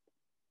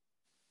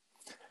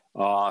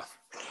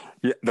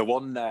 Yeah, the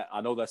one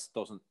I know this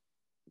doesn't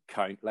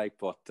count, like,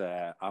 but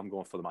I'm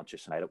going for the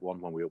Manchester United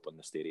one when we opened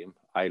the stadium.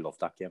 I loved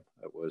that game.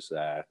 It was,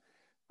 I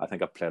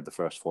think I played the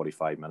first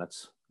 45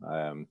 minutes,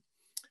 and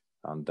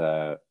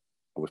I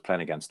was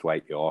playing against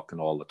Dwight York and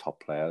all the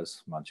top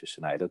players,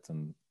 Manchester United,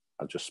 and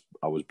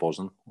I was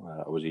buzzing.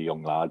 I was a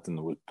young lad and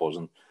I was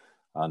buzzing,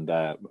 and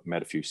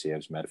made a few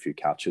saves, made a few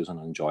catches,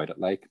 and enjoyed it.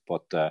 Like,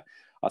 but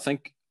I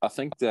think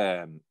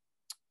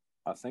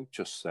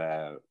just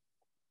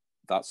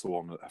that's the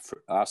one.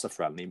 That's a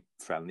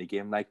friendly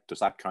game. Like, does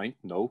that count?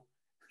 No.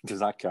 Does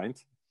that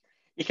count?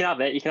 You can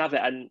have it. You can have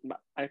it. And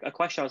a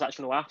question I was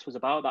actually going to ask was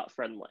about that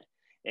friendly.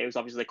 It was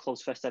obviously the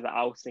club's first ever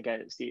outing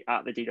against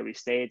at the DW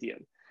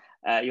Stadium.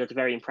 You had a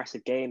very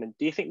impressive game. And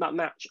do you think that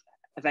match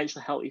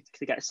eventually helped you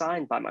to get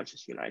signed by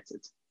Manchester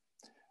United?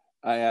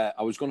 I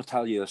was going to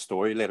tell you a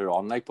story later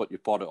on, like, but you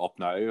brought it up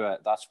now.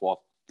 That's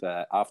what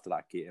after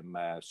that game,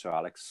 Sir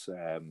Alex,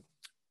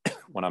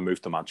 when I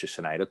moved to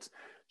Manchester United,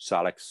 Sir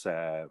Alex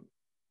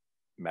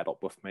met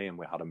up with me and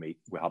we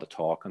had a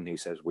talk, and he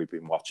says, we've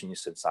been watching you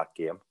since that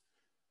game.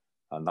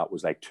 And that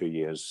was like 2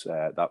 years.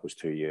 That was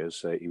 2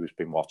 years. He was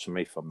been watching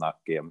me from that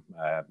game.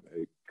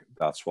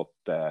 That's what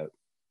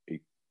he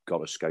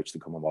got his scouts to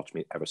come and watch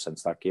me ever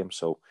since that game.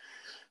 So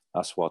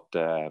that's what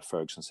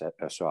Ferguson said.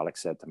 Sir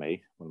Alex said to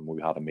me when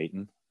we had a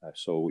meeting.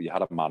 So you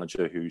had a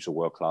manager who's a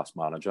world-class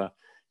manager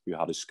who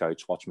had his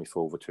scouts watch me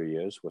for over 2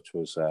 years, which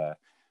was a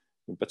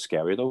bit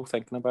scary though,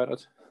 thinking about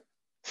it.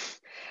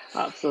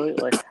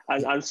 Absolutely.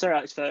 And Sir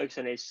Alex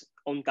Ferguson is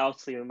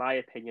undoubtedly, in my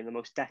opinion, the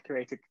most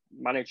decorated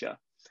manager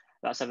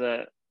that's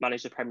ever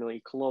managed a Premier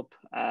League club,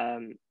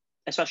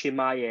 especially in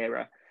my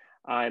era.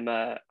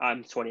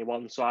 I'm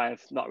 21, so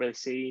I've not really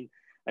seen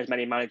as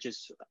many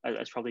managers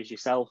as probably as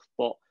yourself.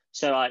 But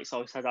Sir Alex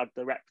always had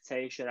the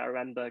reputation. I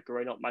remember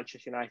growing up,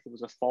 Manchester United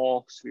was a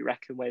force to be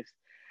reckoned with.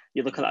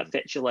 You look at that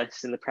fixture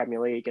list in the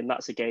Premier League, and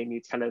that's a game you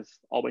kind of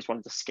always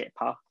wanted to skip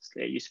past.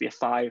 It used to be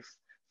a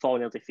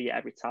 4-0 defeat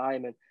every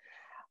time.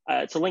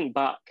 And to link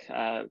back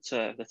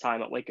to the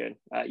time at Wigan,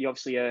 you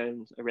obviously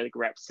earned a really good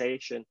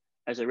reputation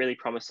as a really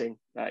promising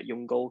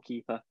young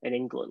goalkeeper in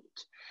England.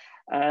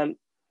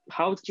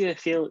 How did you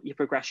feel your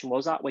progression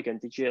was at Wigan?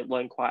 Did you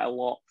learn quite a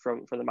lot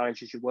from the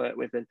managers you worked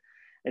with? And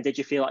did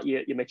you feel like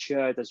you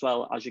matured as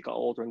well as you got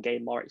older and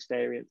gained more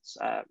experience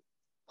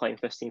playing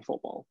first team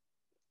football?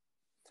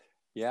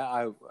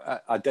 Yeah,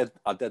 I did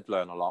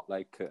learn a lot.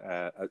 Like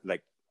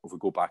if we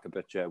go back a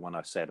bit, when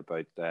I said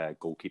about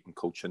goalkeeping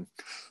coaching,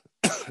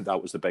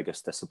 that was the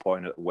biggest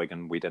disappointment at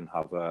Wigan. We didn't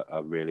have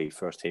a really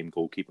first team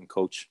goalkeeping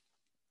coach.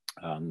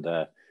 And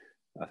I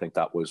think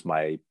that was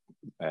my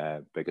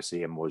biggest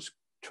aim, was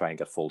try and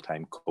get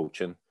full-time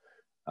coaching.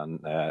 And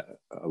that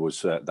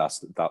was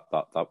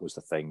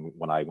the thing.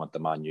 When I went to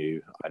Man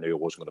U, I knew I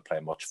wasn't going to play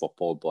much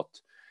football, but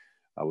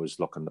I was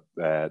looking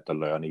to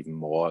learn even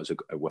more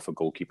with a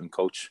goalkeeping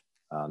coach.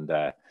 And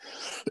that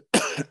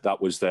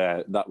was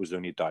the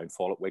only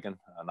downfall at Wigan.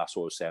 And that's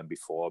what I was saying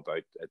before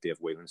about Dave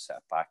Whelan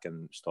set back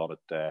and started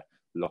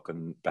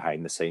looking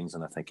behind the scenes.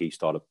 And I think he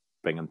started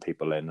bringing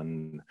people in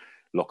and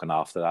looking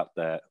after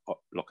that,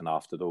 looking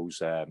after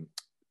those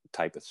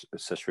type of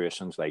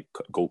situations, like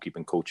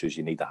goalkeeping coaches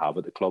you need to have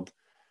at the club,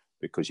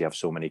 because you have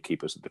so many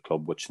keepers at the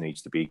club which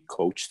needs to be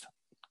coached.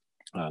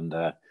 And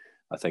I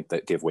think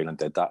that Dave Whelan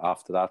did that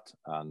after that.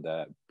 And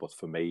but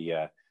for me,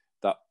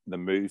 that the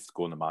move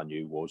going to Man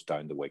U was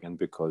down to Wigan,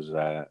 because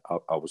I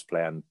was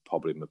playing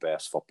probably my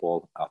best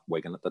football at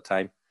Wigan at the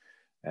time.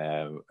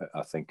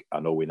 I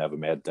know we never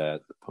made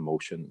the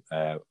promotion.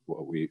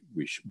 We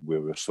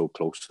were so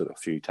close to a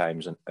few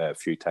times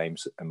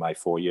in my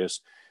 4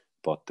 years,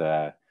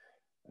 but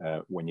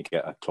when you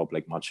get a club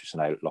like Manchester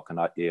United looking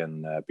at you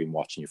and been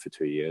watching you for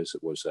 2 years,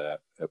 it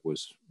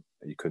was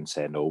you couldn't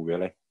say no,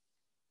 really.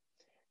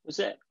 Was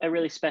it a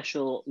really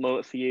special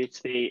moment for you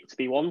to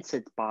be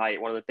wanted by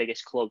one of the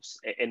biggest clubs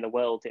in the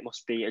world? It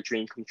must be a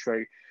dream come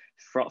true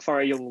for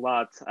a young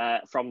lad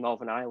from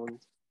Northern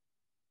Ireland.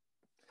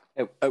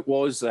 It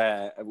was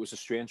a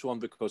strange one,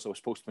 because I was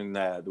supposed to be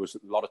there was a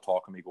lot of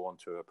talk of me going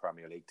to a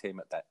Premier League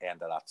team at the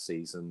end of that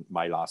season,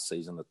 my last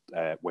season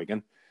at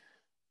Wigan.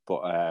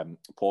 But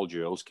Paul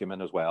Jules came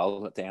in as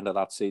well at the end of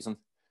that season.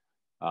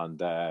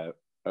 And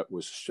it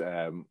was,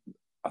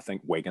 I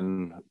think,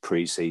 Wigan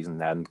pre-season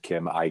then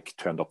came. I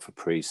turned up for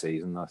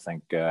pre-season. I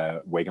think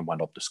Wigan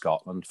went up to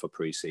Scotland for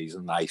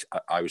pre-season.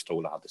 I was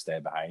told I had to stay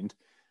behind.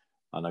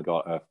 And I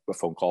got a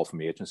phone call from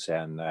the agent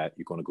saying,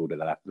 you're going to go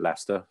to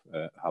Leicester,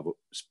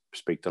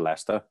 speak to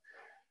Leicester.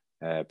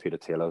 Peter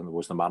Taylor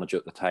was the manager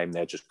at the time.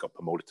 They just got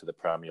promoted to the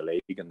Premier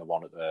League, and they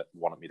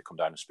wanted me to come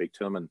down and speak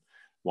to them and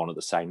wanted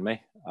to sign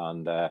me.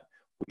 And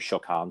we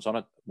shook hands on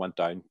it, went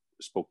down,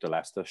 spoke to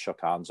Leicester,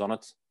 shook hands on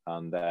it.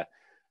 And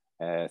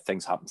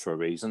things happened for a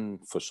reason.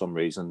 For some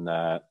reason,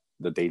 the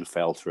deal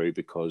fell through,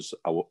 because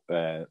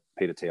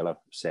Peter Taylor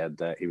said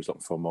that he was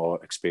looking for a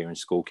more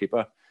experienced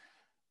goalkeeper.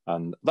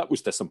 And that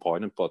was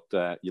disappointing, but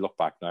you look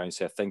back now and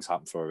say things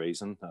happen for a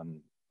reason.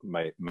 And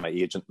my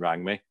agent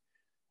rang me,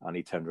 and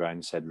he turned around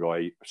and said,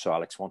 Roy, Sir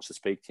Alex wants to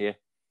speak to you.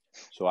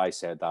 So I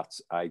said that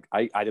I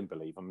didn't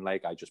believe him.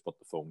 Like, I just put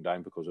the phone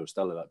down because I was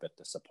still a little bit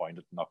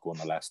disappointed not going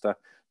to Leicester,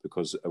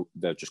 because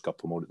they just got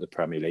promoted to the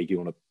Premier League. You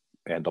want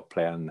to end up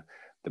playing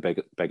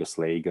the biggest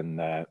league in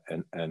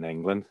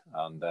England,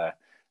 and that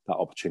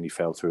opportunity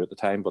fell through at the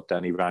time. But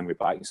then he rang me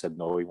back and said,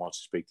 no, he wants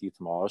to speak to you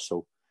tomorrow.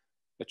 So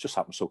it just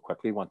happened so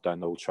quickly. Went down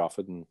to Old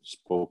Trafford and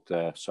spoke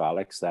to Sir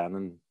Alex then,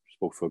 and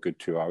spoke for a good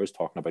 2 hours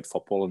talking about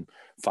football and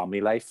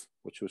family life,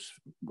 which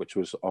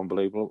was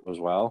unbelievable as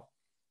well.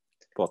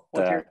 But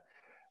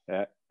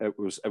it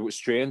was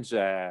strange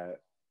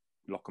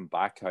looking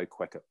back how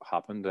quick it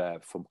happened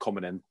from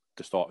coming in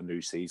to start a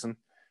new season.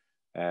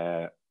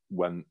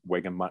 When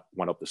Wigan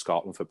went up to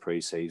Scotland for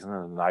pre-season,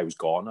 and I was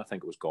gone. I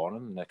think it was gone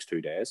in the next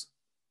 2 days.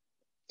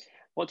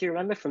 What do you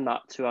remember from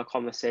that to our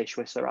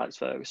conversation with Sir Alex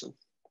Ferguson?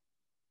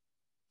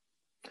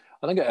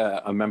 I think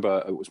I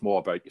remember it was more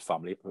about your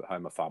family, how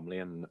my family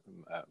and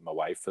my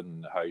wife,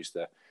 and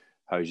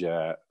how's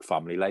your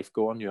family life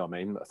going. You know what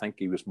I mean? I think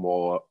he was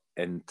more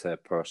into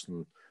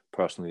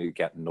personally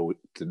getting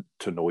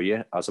to know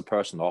you as a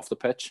person off the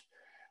pitch,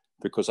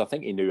 because I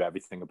think he knew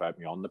everything about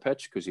me on the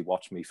pitch because he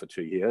watched me for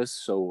 2 years.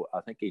 So I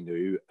think he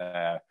knew,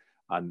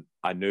 and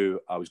I knew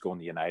I was going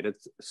to United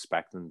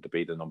expecting to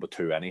be the number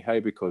 2 anyhow,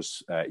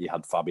 because you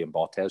had Fabien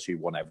Barthez, who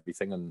won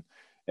everything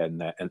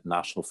in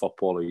international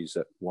football. He's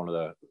one of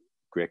the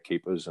great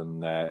keepers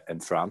in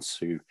France,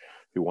 who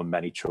won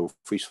many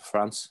trophies for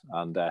France.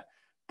 And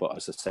but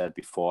as I said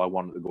before, I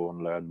wanted to go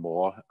and learn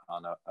more,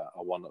 and I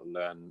wanted to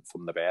learn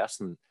from the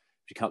best. And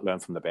if you can't learn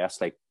from the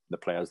best, like the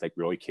players like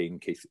Roy Keane,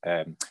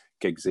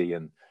 Giggsy,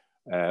 and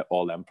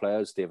all them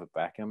players, David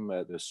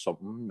Beckham, there's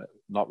something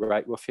not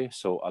right with you.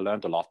 So I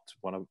learned a lot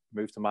when I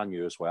moved to Man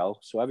U as well.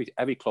 So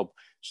every club,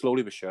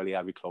 slowly but surely,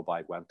 every club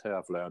I went to,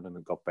 I've learned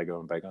and got bigger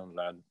and bigger,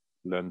 and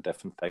learned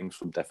different things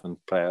from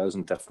different players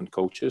and different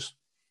coaches.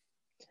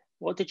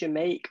 What did you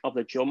make of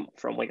the jump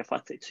from Wigan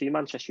Athletic to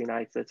Manchester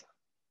United?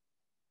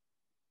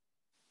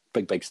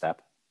 Big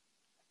step.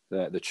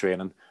 The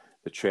training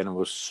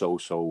was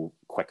so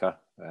quicker,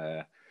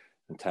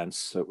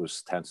 intense. It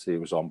was intensity.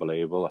 It was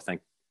unbelievable. I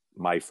think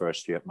my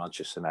first year at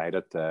Manchester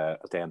United,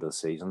 at the end of the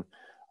season,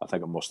 I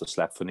think I must have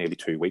slept for nearly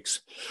 2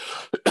 weeks.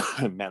 It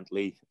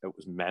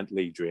was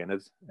mentally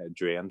drained.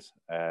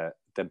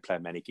 Didn't play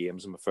many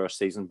games in my first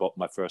season, but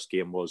my first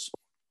game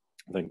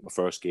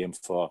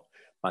for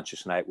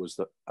Manchester United was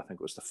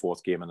the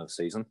 4th game in the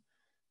season.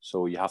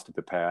 So you have to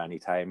prepare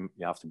anytime.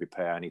 You have to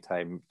prepare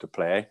anytime to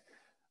play.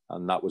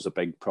 And that was a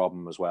big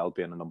problem as well,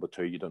 being a number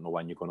 2. You don't know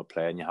when you're going to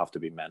play, and you have to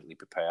be mentally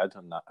prepared.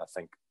 And I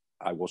think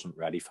I wasn't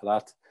ready for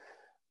that.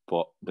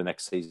 But the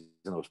next season,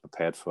 I was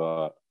prepared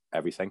for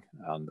everything,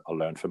 and I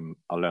learned from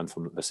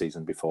the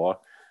season before.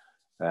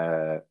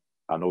 I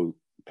know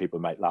people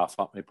might laugh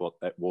at me, but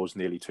it was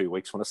nearly 2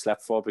 weeks when I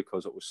slept for,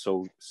 because it was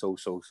so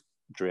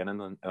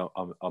draining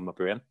on my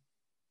brain.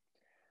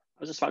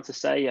 I was just about to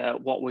say,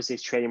 what was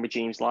his training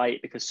regimes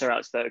like? Because Sir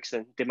Alex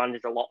Ferguson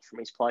demanded a lot from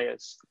his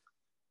players.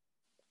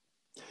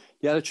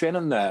 Yeah, the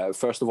training,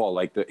 first of all,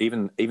 like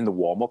even the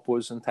warm up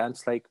was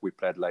intense. Like, we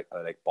played like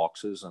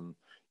boxes, and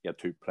you had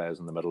 2 players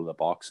in the middle of the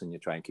box, and you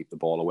try and keep the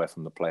ball away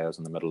from the players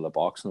in the middle of the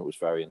box, and it was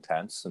very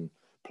intense. And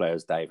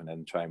players diving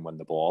in, trying to win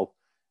the ball.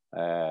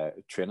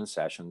 Training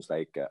sessions,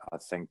 like I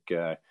think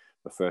the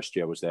first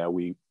year I was there,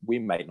 we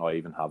might not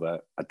even have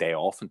a day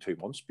off in 2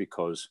 months,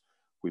 because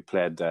we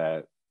played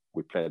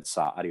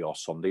Saturday or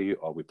Sunday,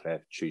 or we played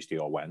Tuesday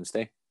or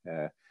Wednesday,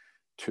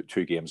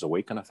 2 games a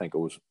week. And I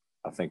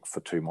think for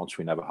 2 months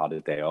we never had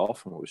a day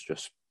off, and it was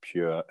just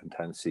pure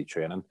intensity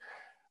training.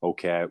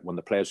 Okay, when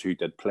the players who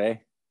did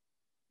play,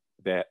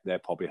 they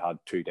probably had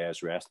 2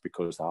 days rest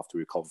because they have to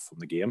recover from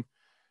the game,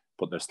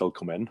 but they still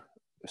come in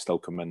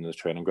the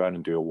training ground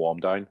and do a warm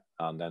down,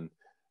 and then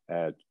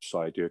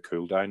do a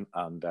cool down,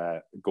 and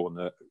go in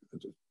the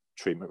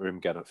treatment room,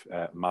 get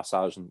a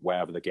massage and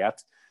wherever they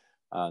get.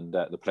 And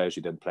the players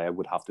who didn't play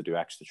would have to do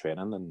extra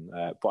training,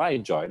 but I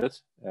enjoyed it.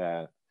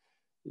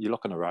 You're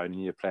looking around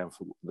and you're playing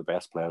for the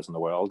best players in the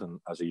world. And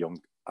as a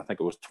young, I think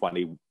it was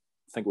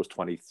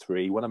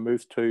 23 when I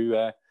moved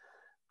to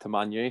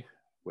Man U,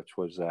 which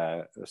was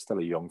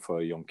still for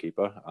a young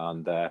keeper,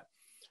 and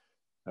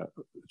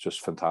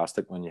just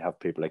fantastic when you have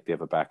people like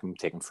David Beckham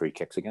taking free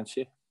kicks against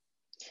you.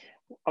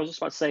 I was just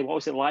about to say, what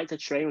was it like to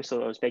train with some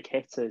of those big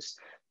hitters?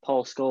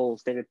 Paul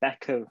Scholes, David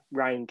Beckham,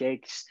 Ryan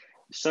Giggs,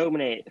 so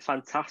many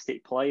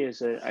fantastic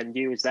players, and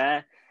you was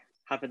there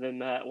having them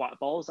whack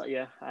balls at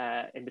you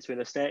in between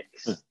the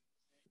sticks.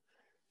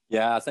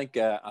 Yeah, I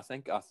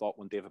thought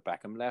when David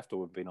Beckham left, it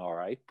would have been all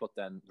right, but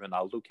then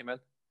Ronaldo came in.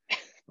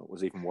 It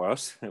was even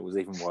worse. It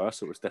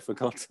was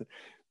difficult.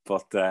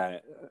 But I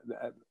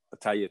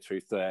tell you the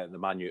truth,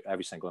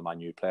 every single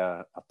Man U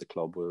player at the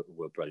club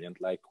were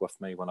brilliant, like, with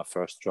me when I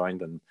first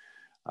joined, and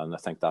I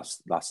think that's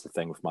the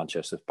thing with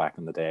Manchester back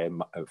in the day.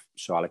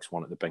 Sir Alex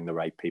wanted to bring the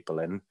right people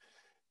in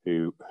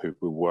who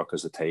work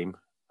as a team,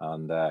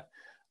 and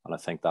I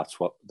think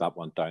that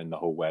went down the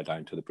whole way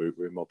down to the boot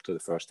room up to the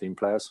first team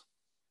players.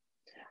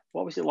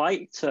 What was it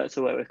like to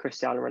work with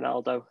Cristiano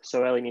Ronaldo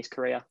so early in his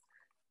career?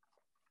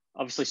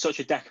 Obviously, such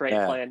a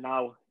decorated player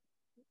now.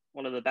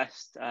 one of the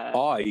best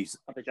He's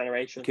of the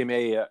generation. give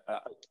me.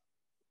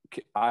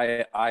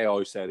 I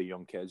always say to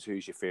young kids,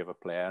 "Who's your favorite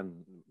player?"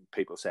 And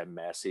people say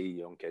Messi.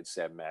 Young kids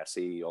say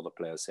Messi. Other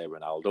players say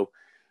Ronaldo.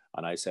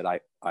 And I said I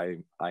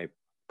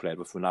played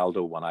with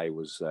Ronaldo when I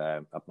was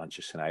at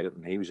Manchester United,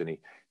 and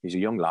he's a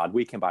young lad.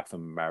 We came back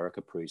from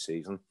America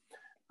pre-season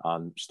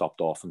and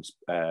stopped off in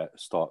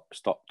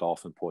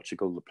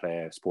Portugal to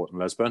play Sporting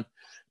Lisbon.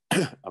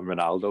 And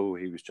Ronaldo,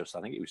 I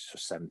think he was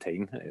just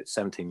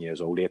 17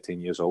 years old,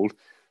 18 years old,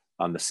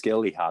 and the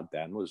skill he had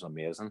then was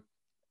amazing.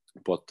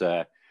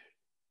 But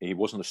he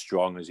wasn't as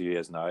strong as he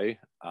is now,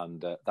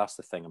 and that's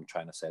the thing I'm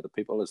trying to say to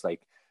people is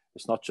like,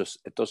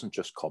 it doesn't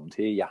just come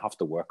to you. You have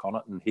to work on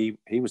it. And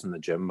he was in the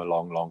gym a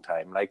long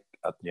time, like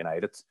at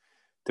United,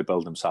 to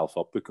build himself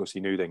up because he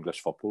knew the English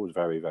football was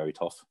very, very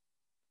tough.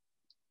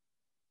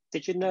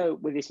 Did you know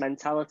with his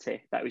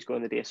mentality that he was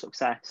going to be a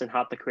success and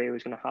had the career he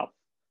was going to have?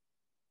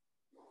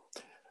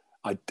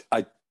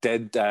 I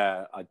did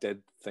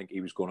think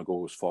he was going to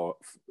go for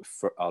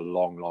a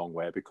long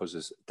way because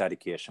his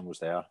dedication was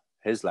there.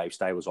 His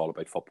lifestyle was all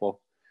about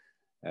football.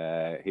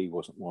 He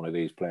wasn't one of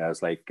these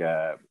players like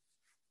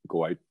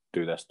go out,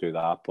 do this, do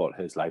that, but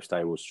his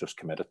lifestyle was just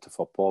committed to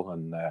football,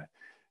 and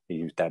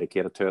he was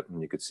dedicated to it,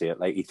 and you could see it.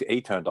 Like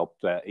he turned up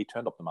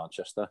to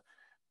Manchester,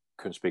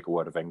 couldn't speak a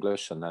word of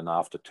English, and then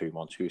after 2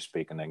 months he was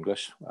speaking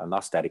English, and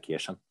that's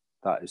dedication.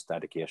 That is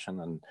dedication.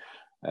 And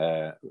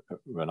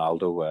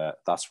Ronaldo,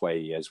 that's why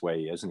he is where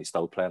he is, and he's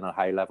still playing at a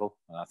high level.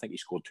 And I think he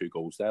scored 2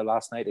 goals there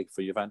last night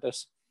for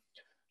Juventus.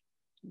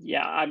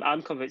 Yeah,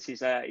 I'm convinced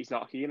he's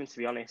not human, to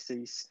be honest.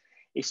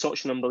 He's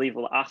such an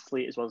unbelievable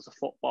athlete as well as a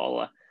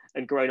footballer.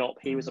 And growing up,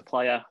 he was a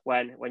player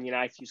when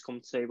United used to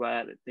come to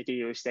the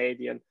Diego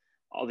Stadium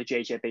or the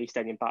JJB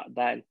Stadium back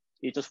then.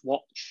 You just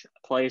watch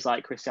players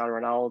like Cristiano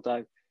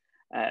Ronaldo,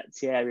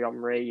 Thierry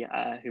Henry,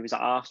 who was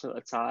at Arsenal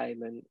at the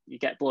time, and you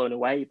get blown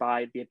away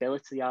by the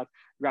ability he had.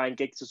 Ryan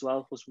Giggs as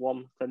well was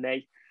one for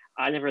me.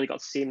 I never really got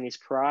to see him in his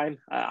prime.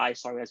 I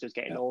saw him as he was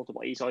getting older,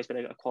 but he's always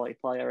been a quality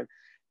player. And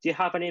do you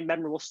have any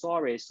memorable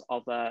stories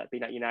of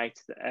being at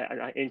United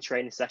in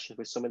training sessions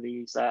with some of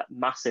these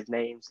massive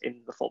names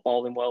in the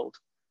footballing world?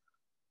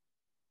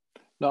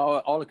 No,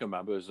 all I can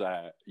remember is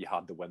you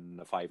had to win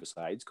the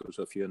 5-a-sides, because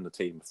if you're in the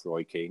team with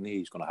Roy Keane,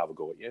 he's going to have a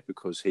go at you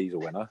because he's a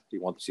winner. He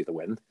wants you to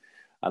win.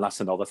 And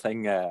that's another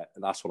thing.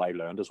 That's what I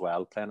learned as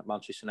well playing at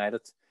Manchester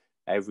United.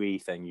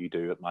 Everything you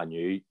do at Man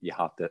U, you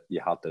had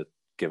to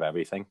give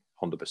everything,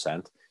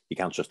 100%. You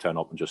can't just turn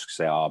up and just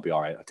say, I'll be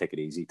all right, I'll take it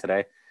easy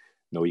today.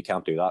 No, you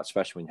can't do that,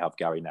 especially when you have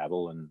Gary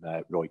Neville and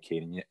Roy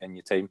Keane in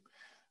your team.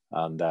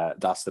 And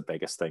that's the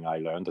biggest thing I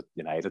learned at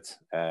United.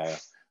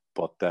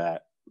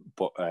 But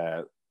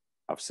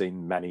I've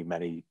seen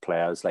many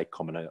players like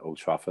coming in at Old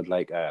Trafford,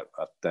 like at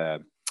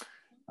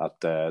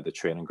the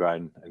training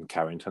ground in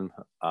Carrington,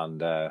 and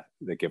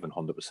they're given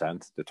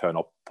 100%. They turn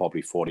up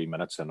probably 40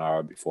 minutes, an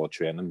hour before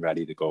training,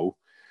 ready to go,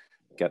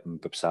 getting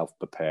themselves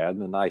prepared.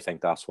 And I think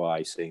that's why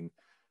I seen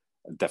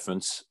a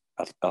difference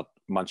at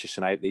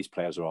Manchester United. These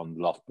players are on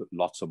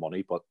lots of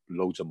money, but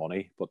loads of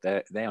money, but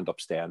they end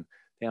up staying.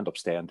 They end up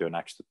staying, doing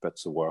extra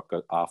bits of work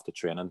after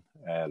training.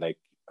 Like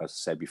as I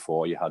said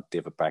before, you had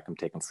David Beckham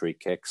taking free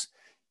kicks.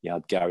 You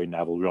had Gary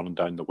Neville running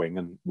down the wing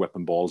and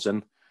whipping balls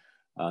in.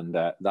 And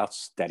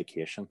that's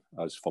dedication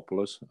as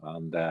footballers.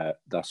 And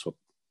that's what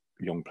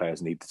young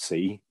players need to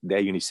see.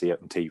 They only see it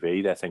on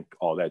TV. They think,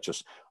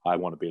 I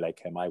want to be like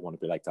him, I want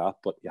to be like that.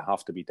 But you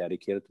have to be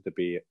dedicated to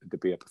be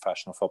a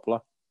professional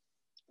footballer.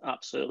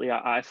 Absolutely,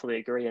 I fully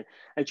agree.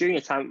 And during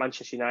your time at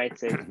Manchester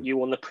United, you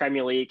won the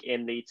Premier League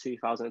in the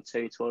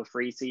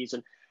 2002-2003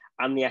 season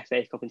and the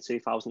FA Cup in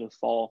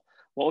 2004.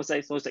 What was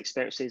those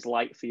experiences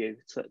like for you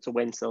to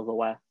win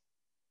silverware?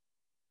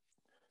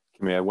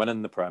 Yeah,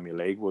 winning the Premier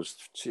League was,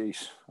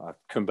 I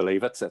couldn't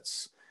believe it.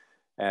 It's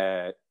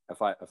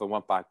if I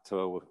went back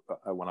to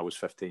when I was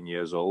 15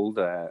 years old,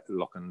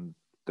 looking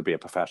to be a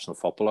professional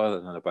footballer,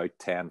 and then about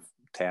 10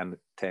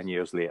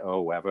 years later,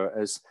 or whatever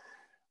it is,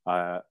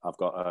 I've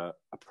got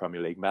a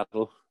Premier League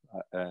medal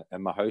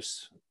in my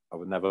house. I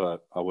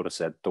would have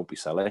said, don't be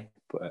silly,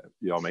 but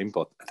you know what I mean?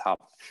 But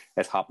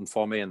it happened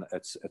for me, and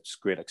it's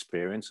great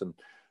experience, and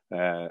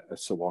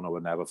it's the one I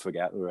would never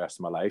forget the rest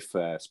of my life,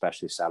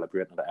 especially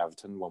celebrating at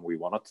Everton when we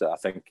won it. I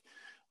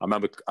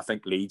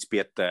think Leeds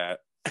beat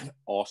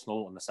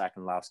Arsenal in the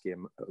second last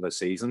game of the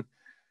season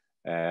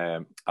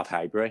at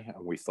Highbury,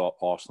 and we thought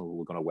Arsenal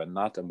were going to win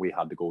that, and we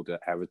had to go to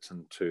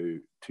Everton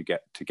to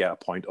get a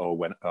point or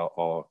win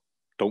or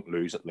don't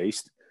lose at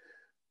least.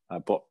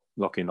 But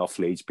lucky enough,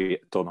 Leeds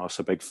done us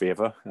a big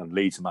favour, and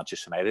Leeds and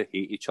Manchester United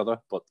hate each other,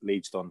 but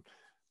Leeds done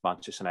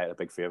Manchester United a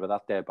big favour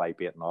that day by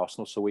beating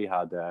Arsenal. So we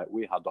had the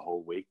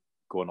whole week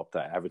going up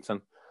to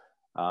Everton,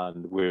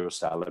 and we were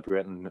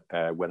celebrating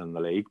winning the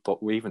league.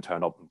 But we even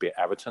turned up and beat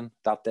Everton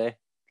that day,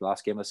 the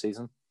last game of the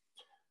season.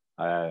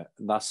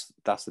 That's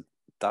the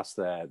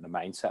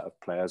mindset of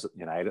players at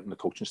United and the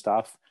coaching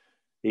staff.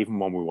 Even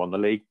when we won the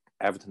league,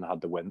 Everton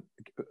had to win.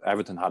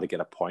 Everton had to get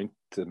a point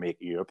to make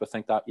Europe, I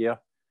think, that year,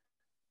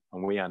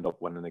 and we end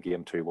up winning the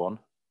game 2-1.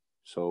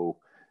 So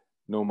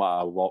no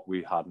matter what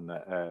we had,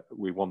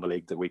 we won the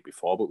league the week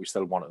before, but we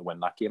still wanted to win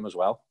that game as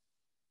well.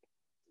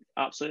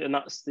 Absolutely, and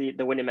that's the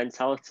winning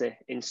mentality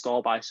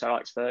installed by Sir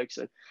Alex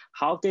Ferguson.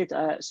 How did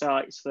Sir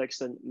Alex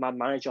Ferguson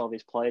manage all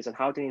these players, and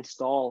how did he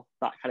install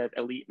that kind of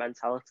elite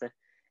mentality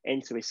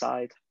into his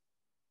side?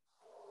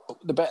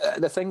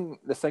 The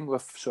thing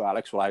with Sir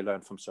Alex, what I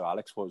learned from Sir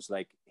Alex was,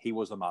 like, he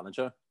was the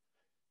manager.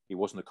 He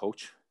wasn't the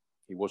coach.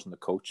 He wasn't the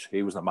coach.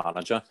 He was the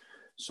manager.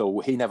 So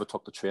he never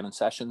took the training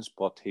sessions,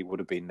 but he would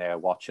have been there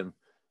watching,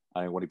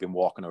 and he would have been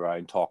walking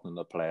around talking to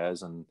the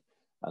players and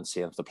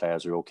seeing if the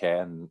players are okay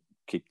and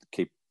keep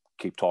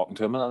talking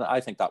to them. And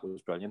I think that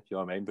was brilliant, you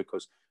know what I mean?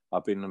 Because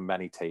I've been in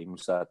many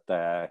teams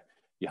that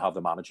you have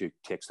the manager who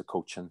takes the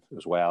coaching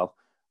as well,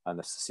 and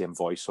it's the same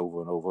voice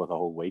over and over the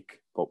whole week.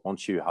 But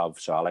once you have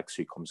Sir Alex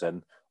who comes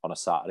in on a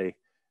Saturday,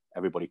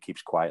 everybody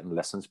keeps quiet and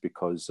listens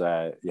because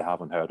you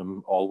haven't heard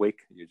him all week.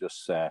 You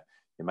just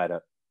you might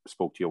have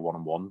spoke to your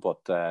one-on-one,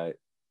 but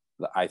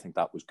I think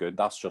that was good.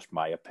 That's just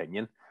my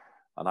opinion,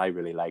 and I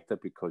really liked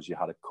it because you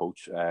had a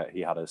coach.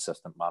 He had an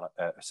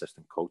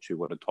assistant coach who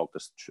would have taught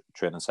us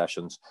training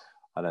sessions,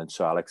 and then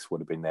Sir Alex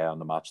would have been there on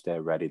the match day,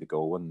 ready to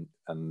go. And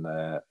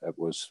it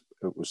was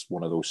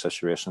one of those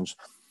situations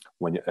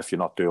when if you're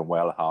not doing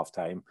well at half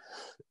time,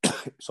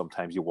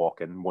 sometimes you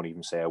walk in and won't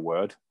even say a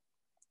word,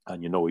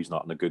 and you know he's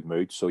not in a good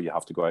mood, so you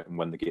have to go out and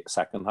win the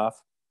second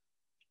half.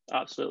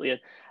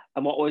 Absolutely.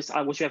 And was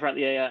you ever at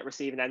the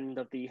receiving end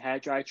of the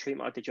hairdryer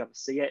treatment, or did you ever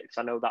see it? Because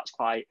I know that's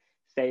quite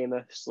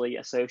famously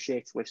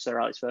associated with Sir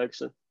Alex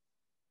Ferguson.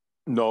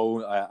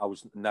 No, I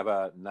was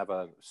never.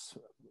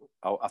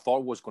 I thought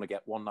I was going to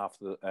get one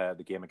after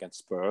the game against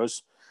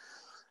Spurs,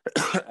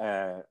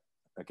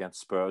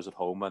 against Spurs at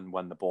home, and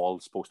when the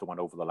ball's supposed to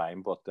went over the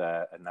line, but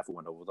it never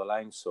went over the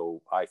line.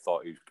 So I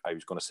thought I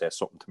was going to say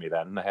something to me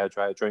then in the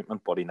hairdryer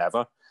treatment, but he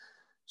never.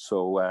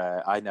 So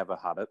I never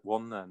had it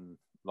one, and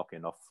lucky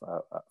enough,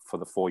 for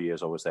the 4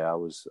 years I was there, I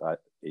was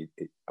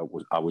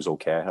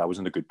okay. I was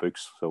in the good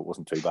books, so it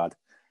wasn't too bad.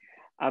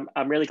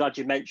 I'm really glad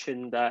you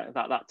mentioned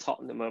that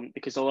Tottenham moment,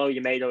 because although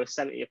you made over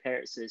 70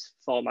 appearances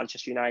for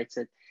Manchester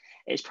United,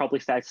 it's probably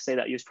fair to say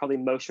that you was probably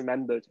most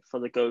remembered for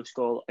the ghost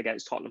goal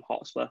against Tottenham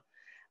Hotspur,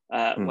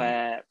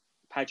 where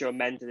Pedro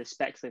Mendes'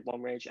 speculative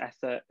one-range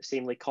effort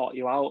seemingly caught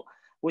you out.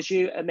 Was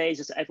you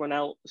amazed as everyone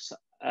else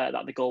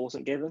that the goal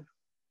wasn't given?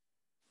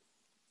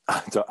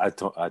 I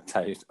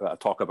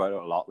talk about it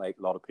a lot. Like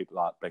a lot of people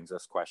that brings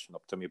this question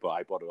up to me, but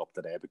I brought it up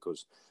today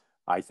because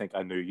I think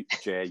I knew,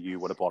 Jay, you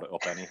would have brought it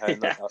up anyhow in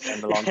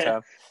the long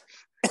term.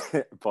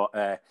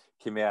 But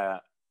Kimia,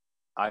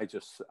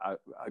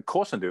 of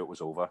course I knew it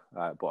was over,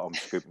 but I'm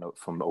scooping it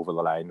from over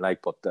the line.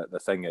 Like, but the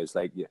thing is,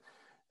 like,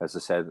 as I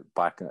said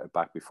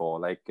back before,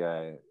 like,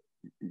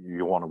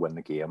 you want to win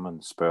the game,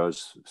 and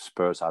Spurs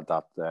had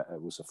that.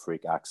 It was a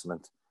freak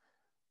accident,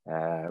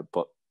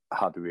 but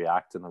had to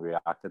react, and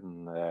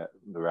the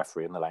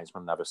referee and the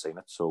linesman never seen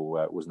it, so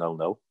it was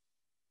 0-0.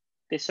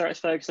 Did Sir Alex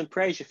Ferguson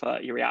praise you for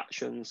your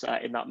reactions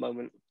in that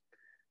moment?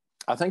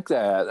 I think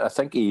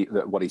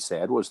what he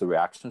said was the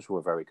reactions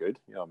were very good.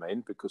 You know what I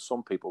mean? Because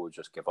some people would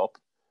just give up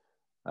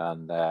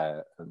and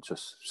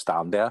just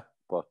stand there.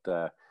 But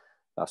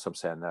that's what I'm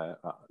saying.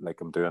 Like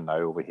I'm doing now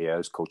over here,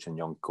 is coaching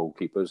young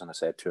goalkeepers, and I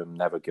said to him,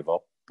 never give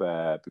up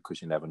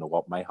because you never know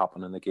what might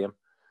happen in the game.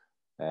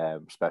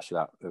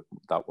 Especially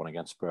that one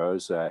against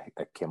Spurs,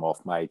 it came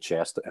off my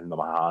chest into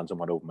my hands and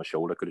went over my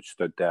shoulder. Could have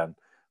stood there, and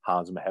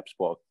hands on my hips,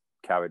 but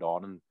carried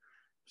on and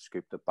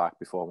scooped it back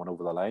before I went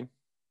over the line.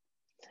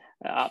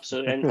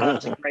 Absolutely, and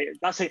that's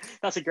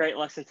a great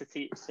lesson to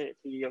teach to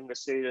younger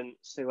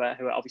students who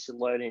are obviously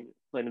learning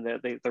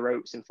the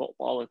ropes in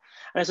football. And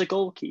as a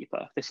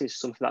goalkeeper, this is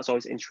something that's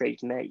always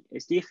intrigued me.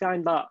 Do you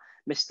find that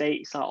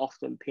mistakes are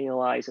often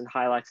penalised and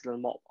highlighted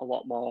a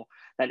lot more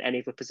than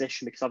any other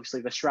position? Because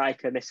obviously, if a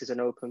striker misses an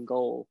open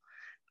goal,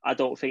 I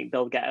don't think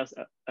they'll get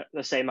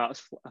the same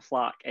amount of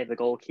flack if a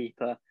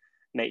goalkeeper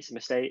makes a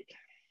mistake.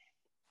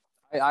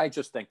 I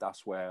just think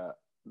that's where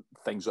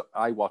things.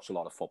 I watch a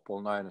lot of football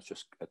now, and it's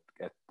just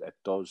it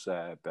does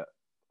bit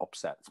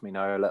upsets me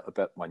now a little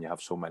bit when you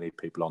have so many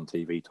people on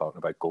TV talking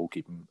about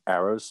goalkeeping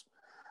errors,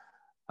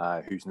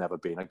 who's never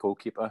been a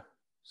goalkeeper,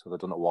 so they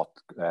don't know what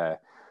they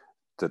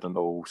don't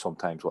know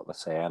sometimes what they're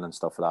saying and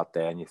stuff like that.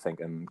 Then you're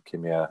thinking, give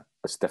me a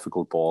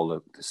difficult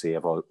ball to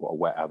save or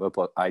whatever.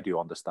 But I do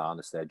understand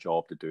it's their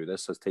job to do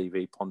this as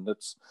TV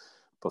pundits.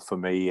 But for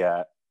me,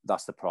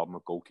 that's the problem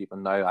with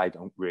goalkeeping now. I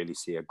don't really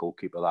see a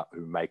goalkeeper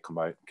who might come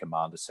out and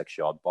command a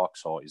 6-yard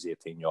box or his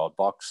 18-yard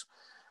box.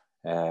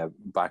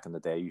 Back in the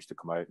day, you used to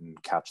come out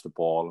and catch the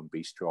ball and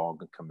be strong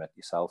and commit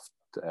yourself.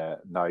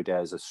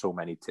 Nowadays, there's so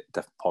many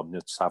different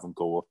pundits having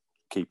go at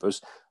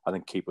keepers. I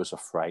think keepers are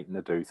frightened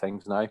to do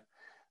things now.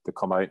 They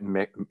come out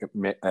and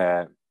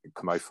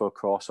come out for a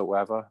cross or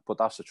whatever. But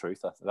that's the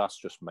truth. That's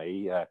just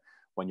me.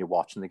 When you're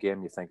watching the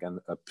game, you're thinking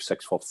a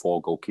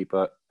 6'4"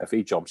 goalkeeper, if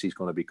he jumps, he's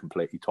going to be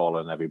completely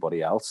taller than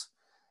everybody else,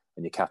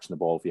 and you're catching the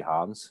ball with your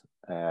hands.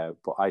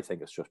 But I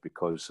think it's just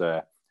because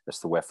it's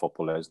the way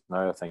football is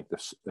now. I think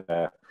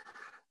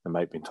they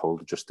might have been told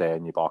to just stay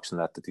in your box and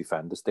let the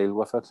defenders deal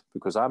with it.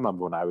 Because I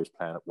remember when I was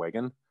playing at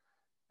Wigan,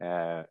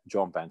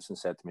 John Benson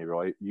said to me,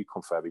 Roy, you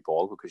come for every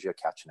ball because you're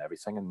catching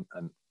everything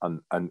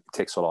and it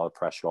takes a lot of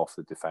pressure off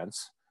the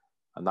defence.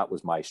 And that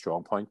was my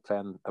strong point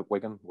playing at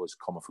Wigan, was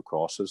coming for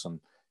crosses and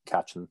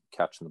catching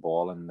the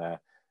ball and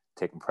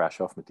taking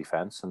pressure off my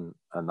defence. And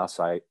that's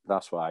why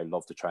I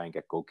love to try and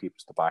get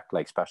goalkeepers to back,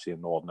 like especially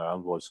in Northern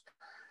Ireland,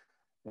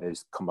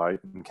 is come out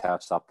and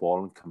catch that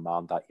ball and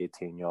command that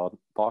 18-yard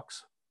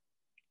box.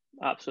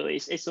 Absolutely.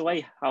 It's the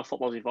way how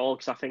football's evolved,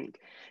 because I think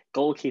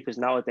goalkeepers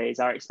nowadays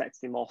are expected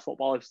to be more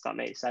footballers, if that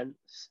makes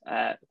sense.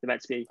 They're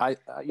meant to be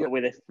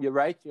with it. You're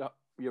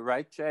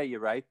right, Jay, you're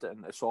right.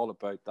 And it's all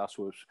about,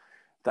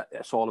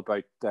 it's all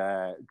about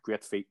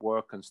great feet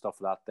work and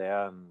stuff like that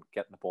there, and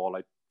getting the ball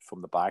out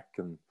from the back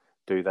and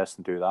do this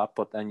and do that.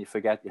 But then you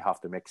forget you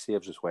have to make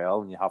saves as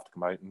well, and you have to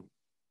come out and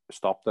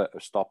stop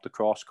the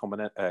cross coming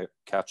in,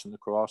 catching the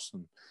cross,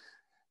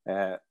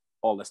 and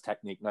all this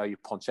technique. Now you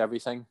punch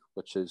everything,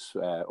 which is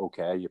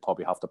okay. You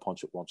probably have to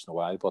punch it once in a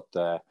while, but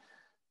a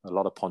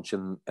lot of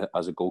punching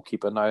as a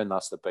goalkeeper now, and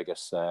that's the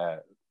biggest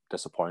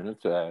disappointment.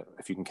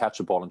 If you can catch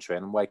a ball in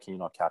training, why can you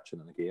not catch it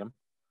in the game?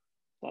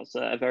 That's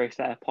a very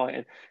fair point.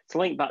 And to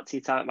link back to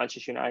your time at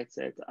Manchester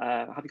United,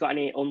 have you got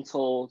any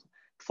untold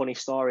funny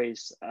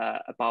stories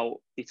about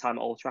your time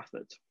at Old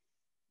Trafford?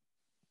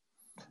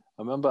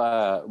 I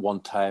remember one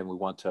time we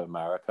went to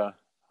America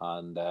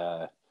and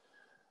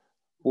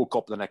woke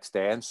up the next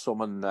day and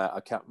someone, I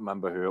can't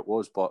remember who it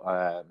was, but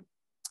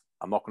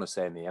I'm not going to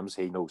say names,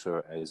 he knows who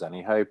it is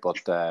anyhow,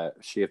 but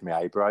shaved my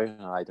eyebrow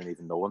and I didn't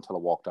even know until I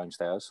walked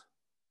downstairs.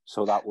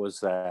 So that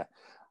was, it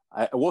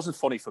wasn't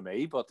funny for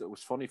me, but it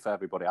was funny for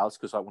everybody else,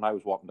 because when I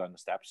was walking down the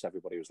steps,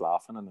 everybody was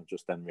laughing and I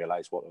just didn't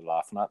realise what they were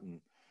laughing at,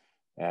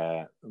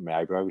 and my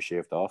eyebrow was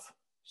shaved off.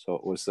 So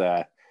it was,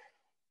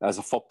 as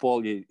a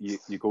football, you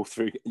go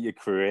through your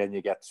career and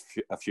you get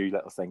a few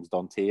little things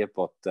done to you,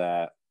 but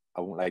I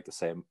won't like to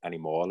say them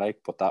anymore,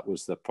 but that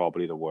was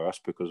probably the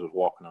worst, because I was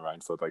walking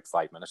around for about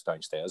 5 minutes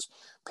downstairs,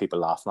 people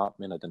laughing at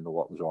me, and I didn't know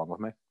what was wrong with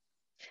me.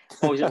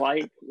 What was it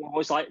like?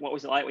 What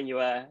was it like when you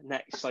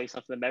next saw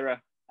yourself in the mirror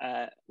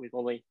with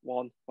only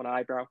one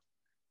eyebrow?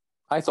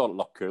 I thought it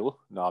looked cool.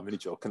 No, I'm really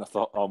joking. I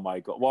thought, oh my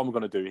God, what am I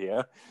going to do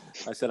here?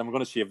 I said, I'm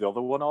going to shave the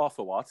other one off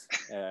or what?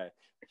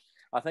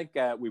 I think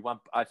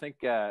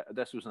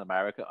this was in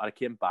America. I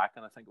came back,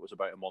 and I think it was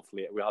about a month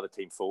later. We had a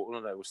team photo,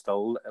 and it was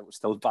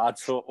still bad.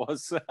 So it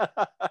was.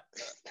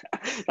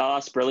 No,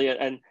 that's brilliant.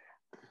 And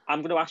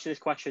I'm going to ask you this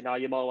question now.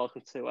 You're more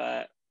welcome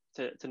to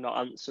not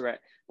answer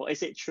it. But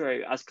is it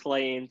true, as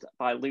claimed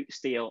by Luke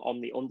Steele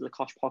on the Under the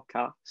Cosh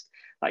podcast,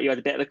 that you had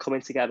a bit of a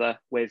coming together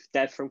with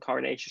Dev from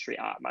Coronation Street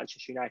at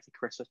Manchester United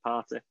Christmas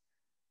party?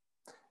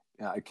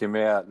 Yeah, I came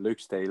here, Luke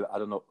Steele. I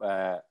don't know.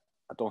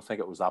 I don't think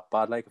it was that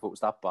bad. If it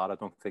was that bad, I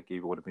don't think he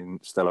would have been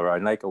still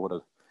around. I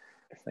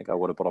think I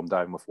would have put him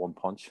down with one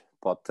punch.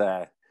 But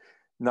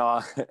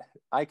no,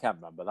 I can't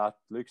remember that.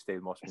 Luke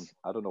Steele must have been,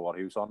 I don't know what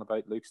he was on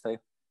about, Luke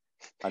Steele.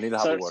 I need to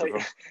have a word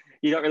with him.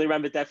 You don't really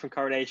remember Dev from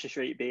Coronation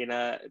Street being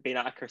at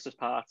a Christmas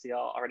party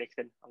or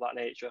anything of that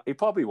nature? He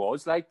probably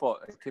was, but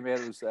it came here,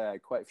 there was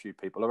quite a few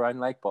people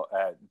around, but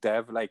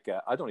Dev,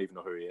 I don't even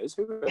know who he is.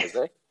 Who is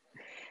he?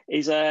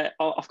 He's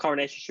off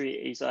Coronation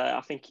Street. He's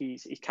I think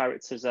his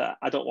character's.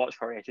 I don't watch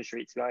Coronation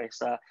Street, to be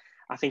honest.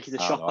 I think he's a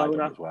shop owner. I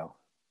don't as well.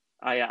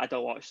 I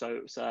don't watch,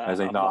 so it's. I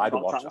don't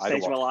watch.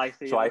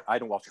 So I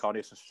don't watch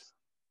Coronation.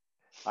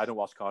 I don't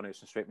watch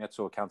Coronation Street yet,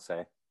 so I can't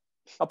say.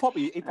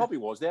 He probably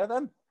was there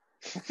then.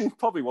 He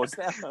probably was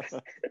there.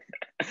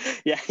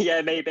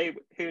 yeah, maybe.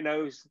 Who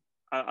knows?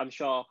 I'm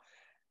sure.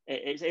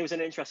 It was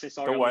an interesting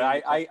story. Don't worry,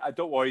 I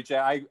don't worry,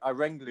 Jay. I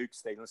ring Luke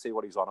Steele and see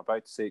what he's on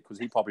about, to see, because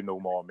he probably know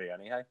more than me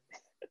anyhow.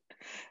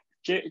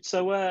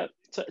 So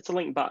to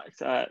link back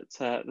to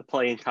the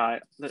playing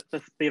time,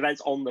 the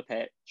events on the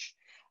pitch,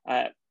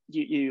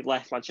 you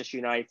left Manchester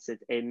United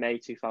in May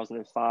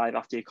 2005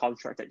 after your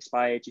contract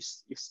expired.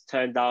 You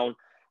turned down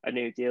a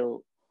new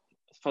deal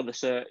for the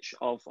search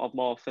of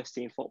more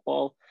first-team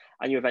football,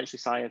 and you eventually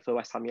signed for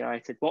West Ham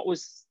United. What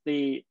was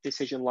the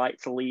decision like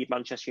to leave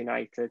Manchester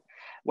United?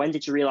 When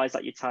did you realise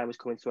that your time was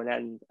coming to an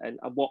end? And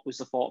what was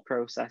the thought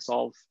process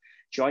of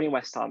joining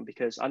West Ham?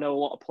 Because I know a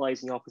lot of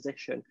players in your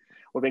position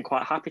would have been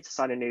quite happy to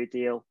sign a new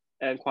deal,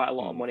 earn quite a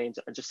lot of money,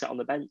 and just sit on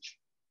the bench.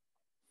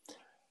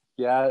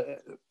 Yeah,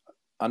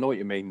 I know what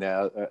you mean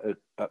there.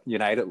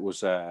 United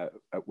was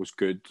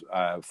good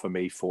for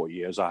me 4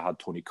 years. I had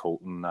Tony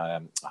Colton.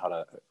 I had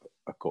a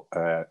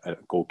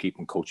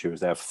goalkeeping coach who was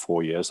there for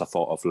 4 years. I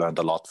thought I've learned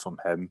a lot from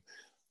him.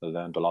 I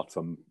learned a lot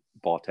from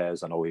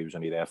Barthez. I know he was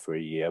only there for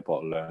a year, but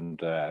I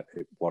learned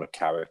what a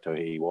character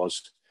he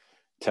was.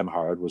 Tim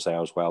Howard was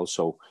there as well.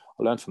 So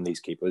I learned from these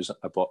keepers.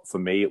 But for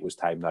me, it was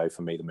time now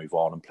for me to move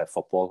on and play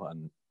football.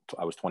 And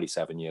I was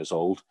 27 years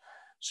old.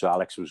 So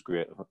Alex was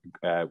great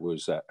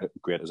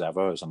as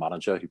ever as a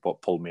manager. He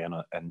pulled me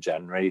in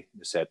January.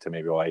 He said to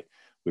me, Roy,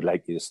 we'd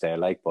like you to stay,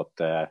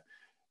 but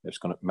it's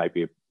going to might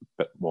be a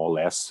bit more or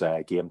less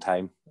game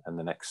time in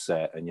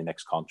your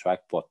next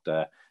contract.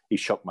 But he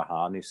shook my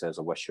hand. He says,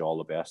 I wish you all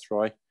the best,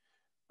 Roy.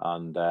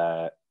 And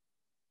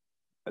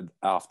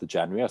after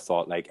January, I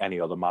thought like any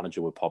other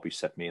manager would probably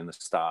sit me in the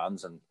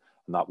stands, and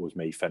that was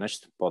me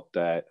finished. But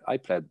I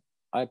played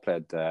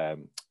the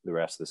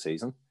rest of the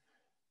season,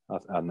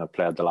 and I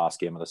played the last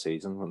game of the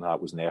season, and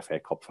that was in the FA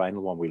Cup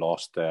final when we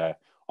lost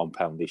on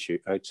penalty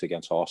shootouts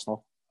against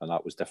Arsenal, and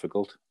that was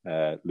difficult,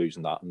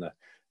 losing that in the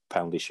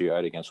penalty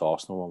shootout against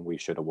Arsenal when we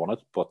should have won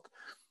it. But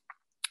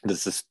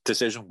this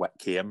decision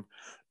came.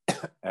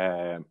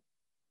 I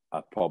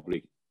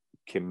probably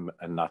came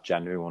in that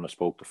January when I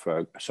spoke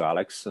to Sir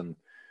Alex, and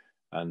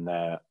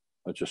I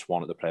just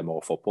wanted to play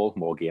more football,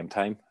 more game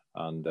time,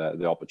 and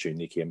the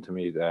opportunity came to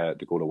me to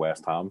go to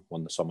West Ham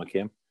when the summer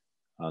came,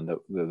 and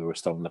they were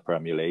still in the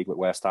Premier League with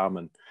West Ham,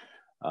 and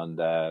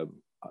I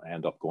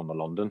ended up going to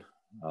London,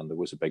 and there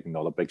was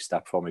another big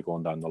step for me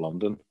going down to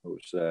London. It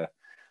was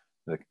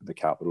the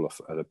capital of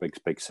a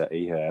big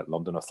city,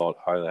 London. I thought,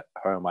 how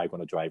am I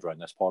going to drive around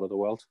this part of the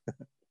world?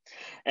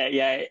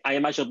 Yeah, I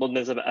imagine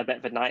London's a bit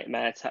of a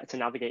nightmare to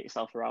navigate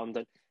yourself around.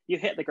 And you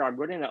hit the ground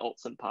running at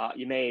Upton Park.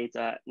 You made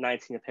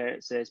 19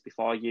 appearances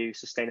before you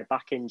sustained a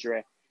back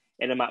injury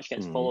in a match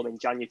against Fulham in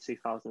January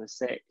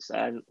 2006,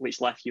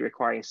 which left you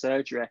requiring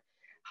surgery.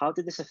 How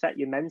did this affect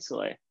you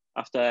mentally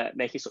after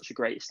making such a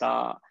great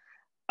start,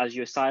 as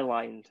you were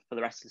sidelined for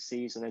the rest of the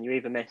season, and you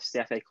even missed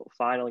the FA Cup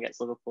final against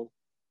Liverpool?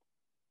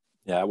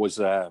 Yeah, it was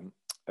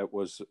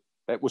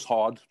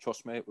hard.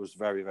 Trust me, it was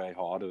very, very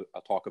hard. I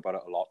talk about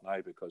it a lot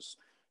now because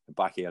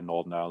back here in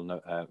Northern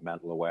Ireland,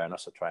 mental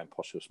awareness, I try and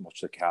push as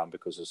much as I can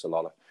because there's a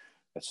lot of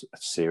it's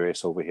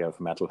serious over here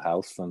for mental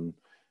health, and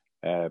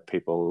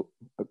people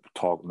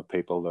talking to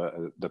people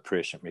that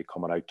appreciate me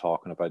coming out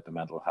talking about the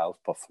mental health.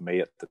 But for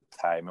me at the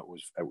time, it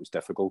was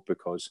difficult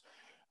because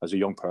as a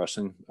young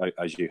person,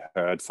 as you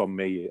heard from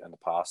me in the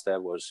past, I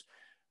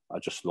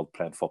just loved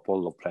playing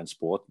football, loved playing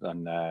sport,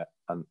 and I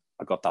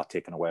got that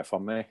taken away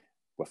from me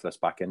with this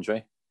back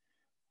injury,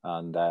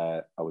 and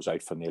I was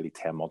out for nearly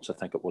 10 months. I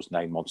think it was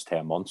 9 months,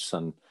 10 months,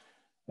 and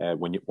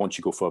once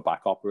you go for a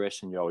back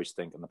operation, you always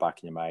think in the back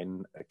of your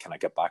mind, can I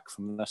get back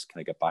from this? Can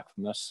I get back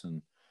from this?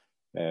 And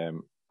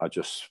I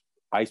just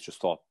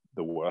thought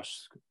the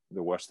worst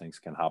things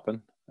can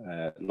happen.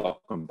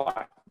 Looking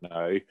back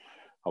now,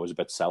 I was a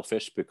bit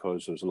selfish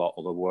because there was a lot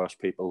of the worse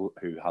people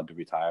who had to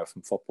retire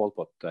from football,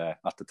 but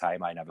at the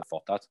time I never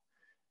thought that.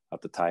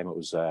 At the time it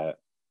was a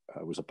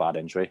bad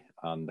injury,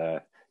 and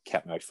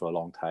kept me out for a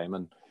long time,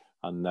 and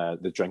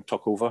the drink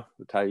took over.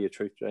 To tell you the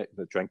truth, Jay,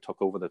 the drink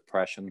took over. The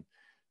depression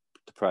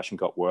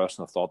got worse,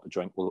 and I thought the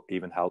drink will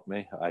even help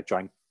me. I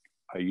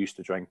used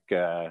to drink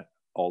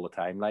all the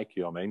time, like,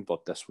 you know what I mean,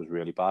 but this was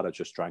really bad. I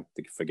just drank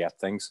to forget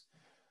things,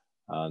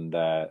 and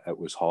it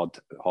was hard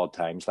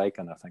times, like,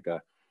 and I think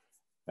I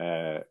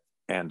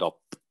end up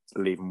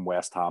leaving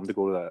West Ham to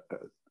go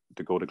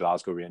to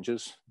Glasgow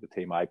Rangers, the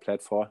team I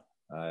played for,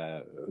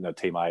 the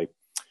team I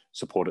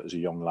supported as a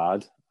young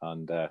lad,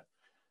 and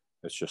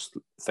it's just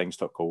things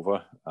took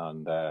over,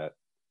 and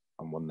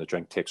when the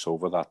drink takes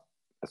over, that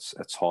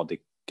it's hard to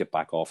get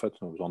back off it.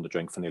 I was on the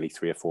drink for nearly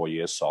 3 or 4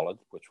 years solid,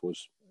 which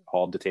was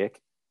hard to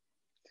take.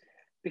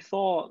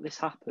 Before this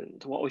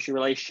happened, what was your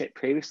relationship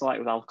previously like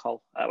with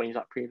alcohol when you was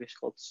at previous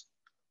clubs?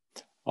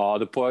 Oh,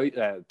 the boys,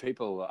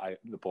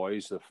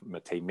 my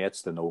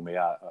teammates, they know me.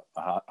 I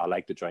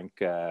like to drink,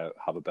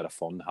 have a bit of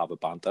fun, have a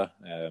banter.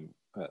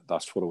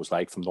 That's what it was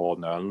like from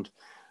Northern Ireland.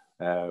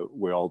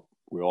 We all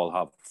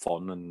have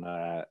fun, and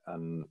I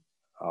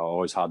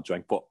always had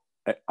drink, but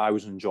I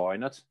was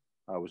enjoying it.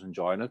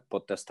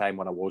 But this time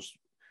when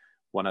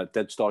I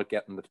did start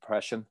getting the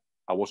depression,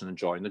 I wasn't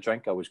enjoying the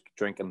drink. I was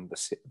drinking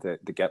to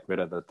get rid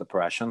of the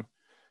depression,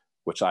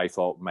 which I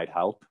thought might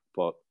help,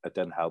 but it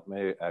didn't help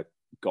me. It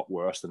got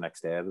worse the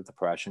next day. The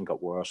depression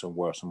got worse and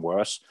worse and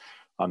worse,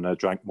 and I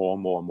drank more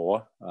and more and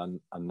more, and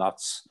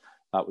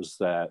that was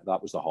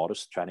the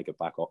hardest, trying to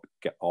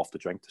get off the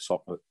drink to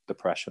sort the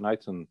depression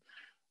out. And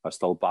I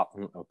still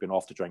battling. I've been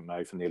off the drink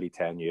now for nearly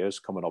 10 years.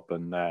 Coming up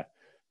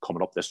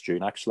this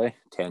June, actually,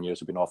 10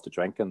 years I've been off the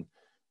drink, and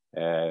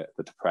the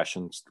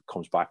depression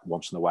comes back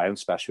once in a while,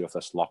 especially with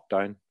this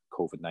lockdown,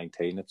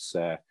 COVID-19. It's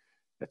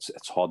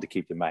hard to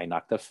keep your mind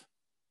active.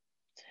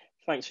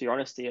 Thanks for your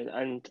honesty.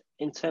 And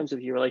in terms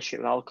of your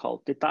relationship with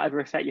alcohol, did that ever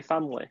affect your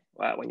family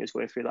when you was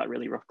going through that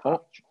really rough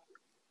patch?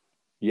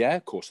 Yeah,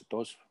 of course it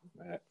does.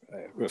 It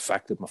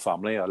affected my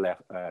family. I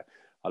left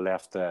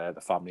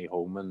the family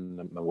home,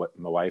 and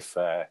my wife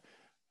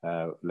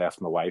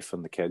left my wife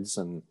and the kids,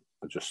 and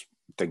I just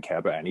didn't care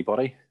about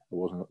anybody. I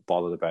wasn't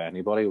bothered about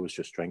anybody. I was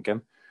just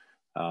drinking,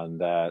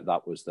 and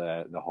that was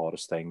the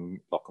hardest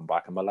thing looking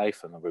back in my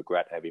life, and I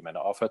regret every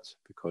minute of it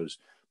because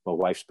my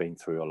wife's been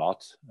through a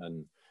lot,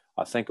 and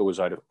I think I was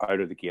out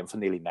of the game for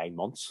nearly 9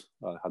 months.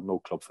 I had no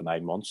club for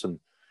 9 months, and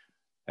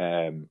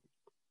I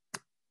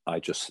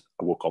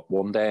woke up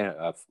one day.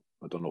 I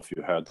don't know if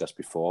you heard this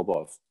before,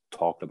 but I've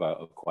talked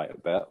about it quite a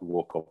bit. I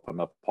woke up in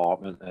an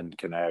apartment in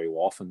Canary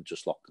Wharf and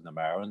just looked in the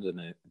mirror and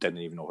didn't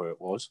even know who it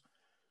was.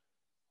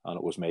 And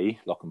it was me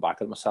looking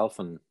back at myself.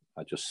 And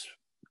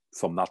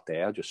from that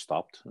day, I just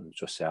stopped and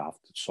just said I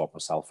have to sort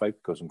myself out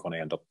because I'm going to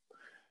end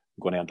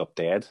up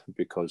dead,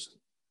 because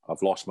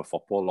I've lost my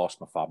football,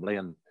 lost my family,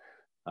 and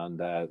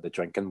the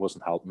drinking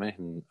wasn't helping me,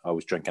 and I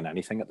was drinking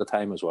anything at the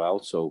time as well.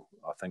 So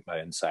I think my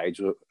insides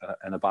were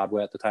in a bad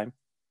way at the time.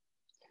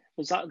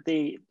 Was that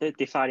the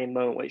defining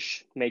moment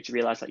which made you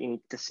realise that you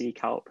need to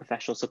seek out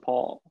professional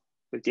support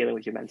with dealing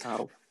with your mental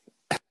health?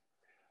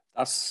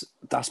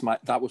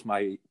 That was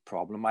my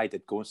problem. I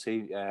did go and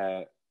see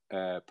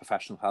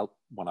professional help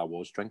when I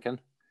was drinking.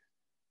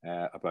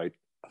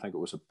 I think it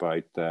was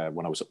about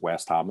when I was at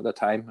West Ham at the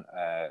time.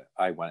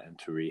 I went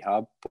into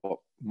rehab, but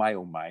my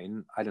own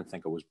mind, I didn't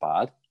think it was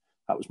bad.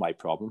 That was my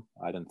problem.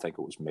 I didn't think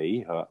it was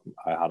me.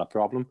 I had a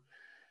problem.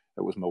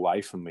 It was my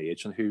wife and my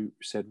agent who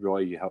said, "Roy,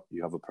 you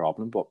have a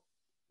problem," but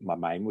my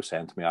mind was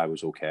saying to me I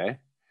was okay.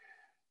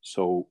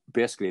 So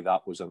basically,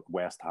 that was at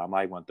West Ham.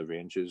 I went to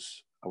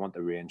Rangers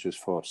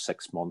for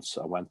 6 months.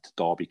 I went to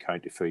Derby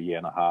County for a year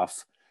and a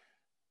half,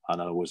 and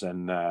I was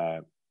in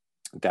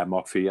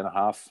Denmark for a year and a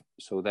half.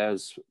 So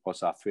there's,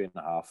 what's that,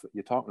 3.5?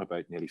 You're talking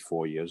about nearly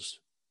 4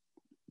 years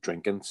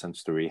drinking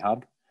since the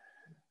rehab.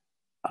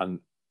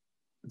 And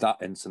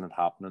that incident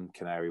happened in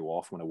Canary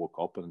Wharf when I woke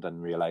up and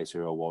didn't realise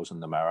who I was in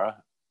the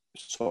mirror.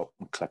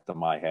 Something clicked in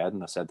my head,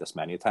 and I said this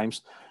many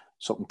times.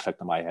 Something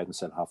clicked in my head and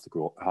said, I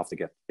have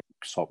to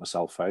sort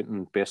myself out.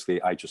 And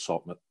basically, I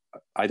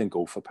didn't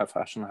go for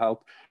professional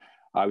help.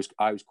 I was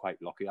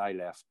quite lucky. I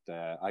left.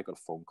 I got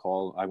a phone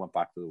call. I went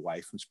back to the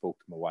wife and spoke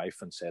to my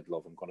wife and said,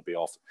 "Love, I'm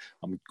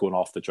going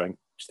off the drink,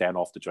 staying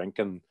off the drink."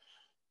 And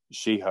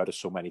she heard it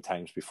so many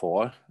times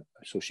before,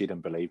 so she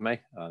didn't believe me.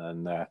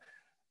 And then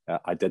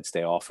I did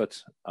stay off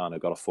it. And I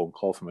got a phone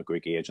call from a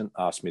Greek agent,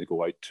 asked me to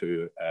go out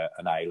to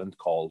an island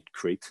called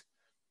Crete.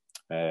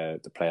 They're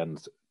playing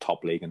the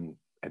top league in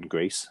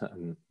Greece.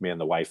 And me and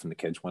the wife and the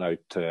kids went out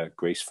to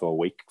Greece for a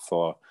week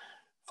for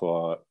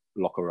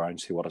look around,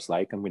 see what it's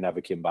like, and we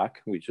never came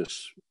back.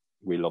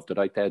 We loved it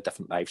out there,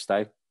 different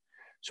lifestyle.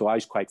 So I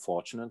was quite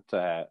fortunate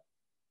to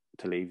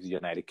leave the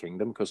United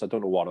Kingdom, because I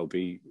don't know what it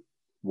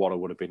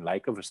would have been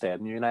like if I stayed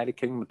in the United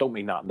Kingdom. I don't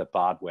mean that in a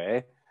bad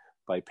way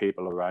by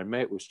people around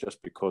me. It was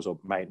just because I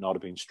might not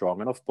have been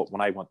strong enough. But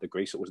when I went to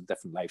Greece, it was a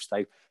different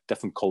lifestyle,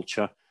 different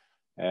culture.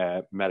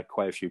 Met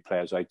quite a few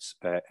players out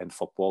in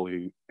football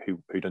who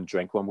didn't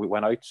drink when we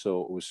went out.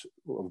 So it was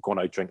going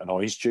out drinking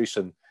orange juice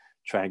and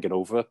try and get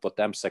over it. But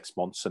them 6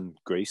 months in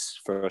Greece,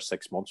 first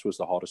 6 months, was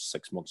the hottest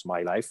 6 months of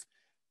my life,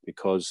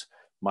 because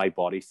my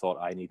body thought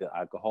I needed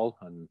alcohol,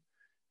 and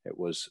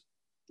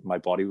my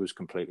body was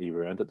completely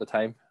ruined at the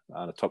time,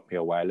 and it took me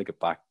a while to get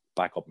back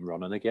up and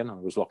running again. I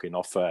was lucky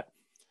enough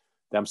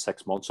them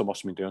 6 months I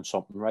must have been doing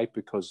something right,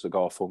 because I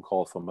got a phone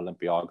call from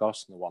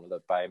Olympiacos and they wanted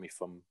to buy me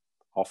from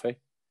Hoffi.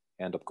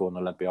 I ended up going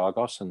to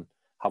Olympiacos and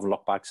haven't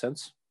looked back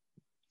since.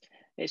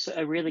 It's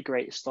a really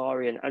great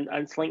story, and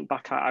to link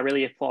back, I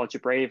really applaud your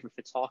bravery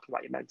for talking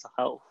about your mental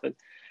health. And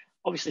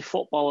obviously,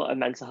 football and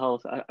mental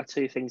health are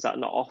two things that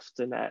not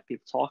often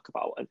people talk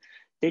about. And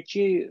did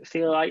you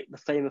feel like the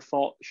fame of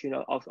fortune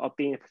of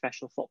being a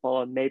professional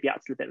footballer maybe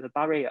acted a bit of a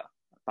barrier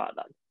back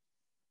then?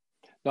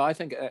 No, I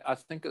think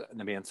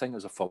the main thing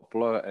as a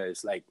footballer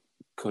is, like,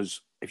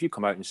 because if you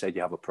come out and say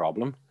you have a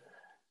problem,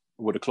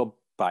 would a club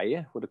buy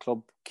you? Would a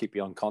club keep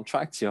you on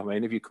contract? You know what I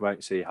mean? If you come out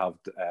and say you have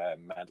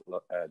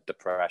mental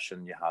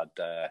depression, you had,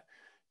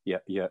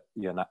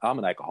 I'm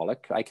an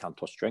alcoholic. I can't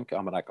touch drink.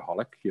 I'm an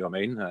alcoholic. You know what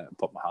I mean?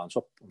 Put my hands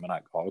up. I'm an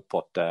alcoholic.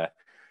 But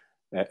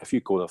if you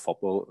go to a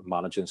football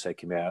manager and say,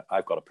 "Come here,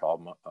 I've got a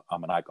problem.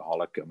 I'm an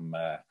alcoholic.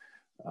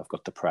 I've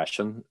got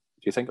depression,"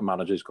 do you think a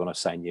manager is going to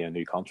sign you a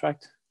new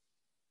contract?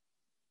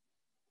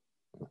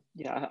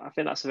 Yeah, I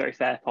think that's a very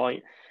fair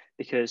point,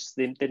 because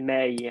they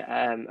may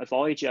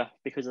avoid you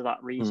because of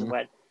that reason.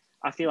 When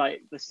I feel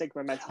like the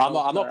stigma mental health,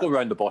 I'm not going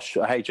around the bush.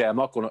 Hey Jay, I'm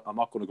not going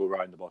to go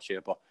around the bush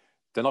here, but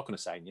they're not going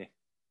to sign you.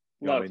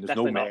 You know what I mean? There's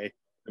no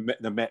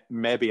may.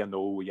 Maybe a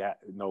no. Yeah,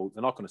 no,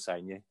 they're not going to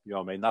sign you. You know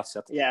what I mean? That's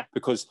it. Yeah.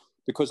 Because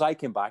I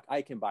came back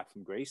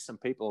from Greece, and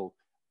people,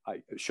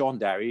 Sean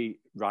Derry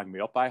rang me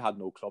up. I had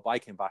no club. I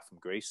came back from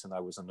Greece, and I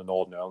was in the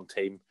Northern Ireland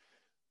team,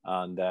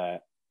 and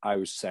I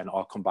was saying,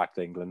 "I'll come back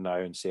to England now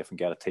and see if I can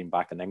get a team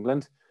back in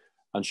England."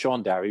 And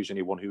Sean Derry was the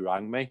only one who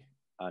rang me,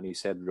 and he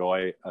said,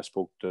 "Roy, I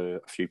spoke to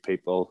a few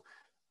people,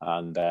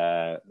 and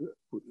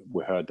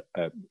we heard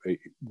we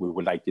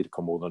would like you to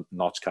come over to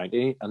Notts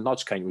County." And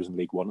Notts County was in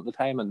League One at the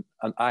time, and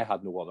I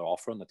had no other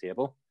offer on the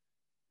table.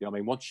 You know what I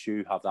mean? Once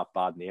you have that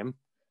bad name,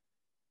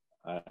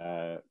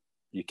 no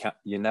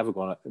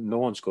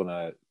one's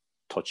gonna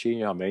touch you. You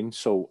know what I mean?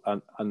 So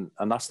and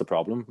that's the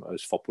problem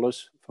as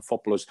footballers. For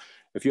footballers,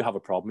 if you have a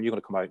problem, you're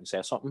gonna come out and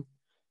say something,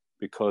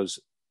 because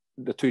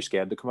they're too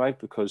scared to come out,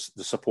 because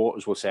the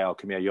supporters will say, "Oh,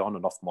 come here, you're on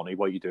enough money.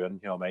 What are you doing?"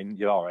 You know what I mean?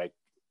 You're all right.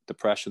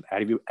 Depression.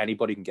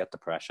 Anybody can get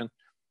depression.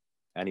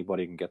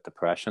 Anybody can get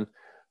depression.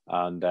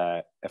 And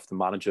if the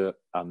manager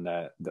and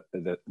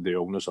the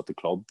owners of the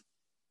club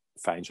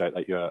finds out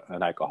that you're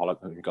an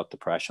alcoholic and you've got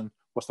depression,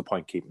 what's the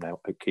point keeping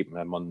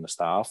them on the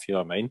staff? You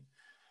know what I mean?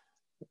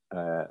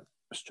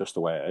 It's just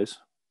the way it is.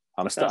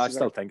 And I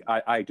still think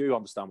I do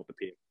understand what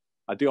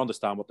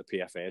the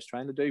PFA is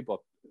trying to do,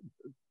 but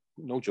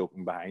no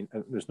joking behind.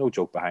 There's no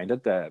joke behind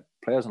it. The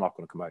players are not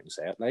going to come out and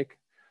say it. Like,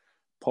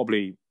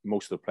 probably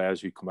most of the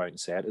players who come out and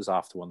say it is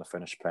after when they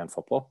finish playing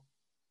football.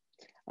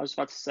 I was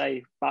about to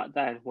say, back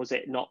then, was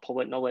it not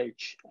public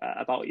knowledge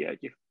about your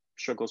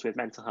struggles with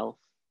mental health?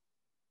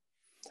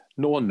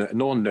 No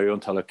one knew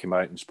until I came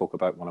out and spoke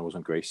about when I was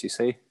in Greece, you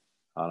see,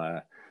 and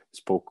I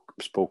spoke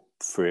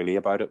freely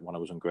about it when I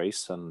was in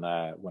Greece, and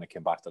when I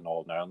came back to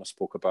Northern Ireland, I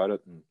spoke about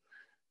it,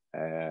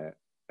 and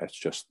it's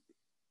just,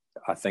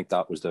 I think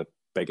that was the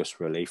biggest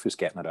relief, is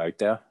getting it out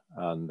there,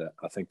 and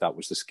I think that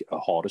was the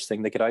hardest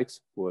thing to get out,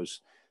 was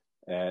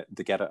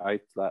to get it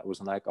out that I was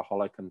an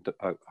alcoholic and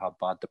had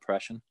bad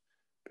depression,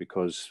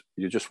 because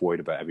you're just worried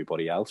about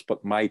everybody else.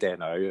 But my day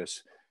now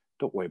is,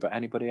 don't worry about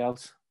anybody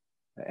else.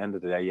 At the end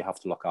of the day, you have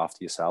to look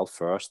after yourself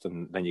first,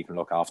 and then you can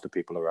look after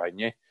people around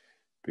you.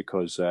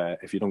 Because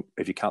if you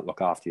can't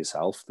look after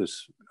yourself,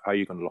 how are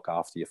you going to look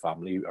after your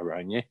family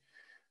around you?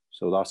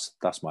 So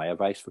that's my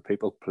advice for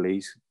people.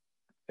 Please,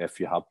 if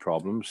you have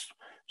problems,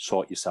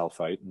 sort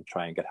yourself out and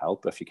try and get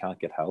help. If you can't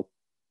get help,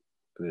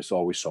 there's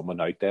always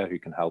someone out there who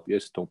can help you.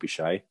 So don't be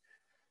shy.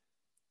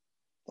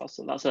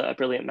 That's a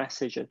brilliant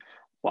message. And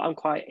what I'm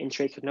quite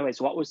intrigued to know is,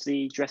 what was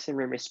the dressing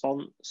room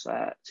response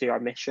to your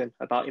admission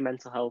about your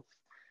mental health?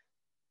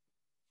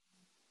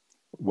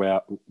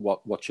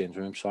 What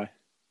changing room, sorry?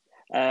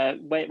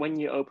 When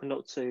you opened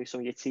up to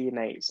some of your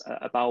teammates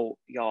about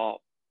your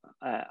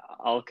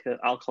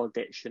alcohol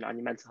addiction and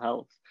your mental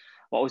health,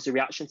 what was the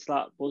reaction to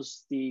that?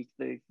 Was the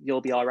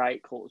 "you'll be all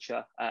right"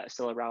 culture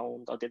still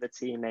around, or did the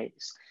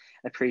teammates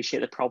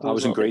appreciate the problems? I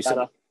was in Greece.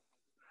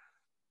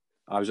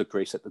 I was at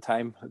Greece at the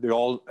time. They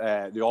all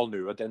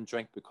knew I didn't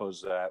drink,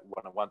 because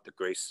when I went to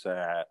Greece,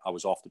 I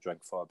was off the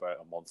drink for about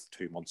a month,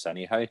 2 months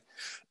anyhow.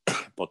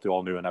 But they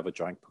all knew I never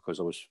drank, because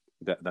I was.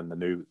 Then they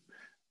knew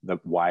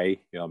why. You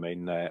know what I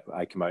mean?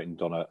 I came out and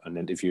done an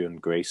interview in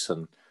Greece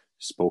and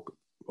spoke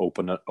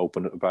openly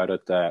about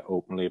it,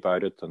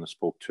 and I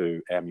spoke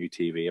to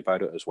MUTV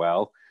about it as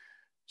well.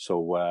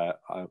 So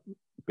I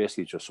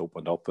basically just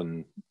opened up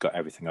and got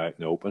everything out in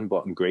the open.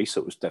 But in Greece,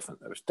 it was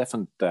different. It was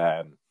different.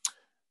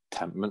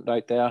 Temperament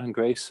out there in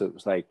Greece. It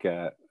was like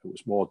it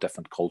was more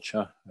different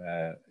culture.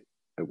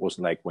 It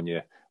wasn't like when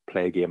you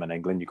play a game in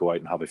England, you go out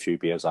and have a few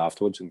beers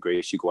afterwards. In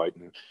Greece, you go out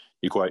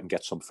and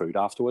get some food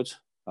afterwards.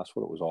 That's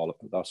what it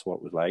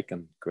was like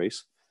in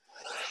Greece.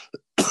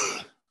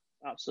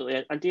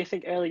 Absolutely. And do you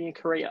think early in your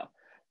career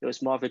there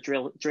was more of a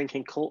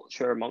drinking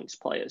culture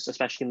amongst players,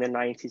 especially in the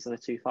 90s and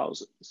the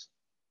 2000s?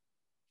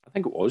 I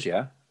think it was,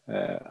 yeah.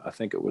 I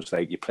think it was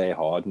like you play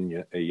hard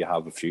and you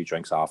have a few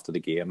drinks after the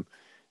game.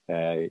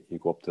 You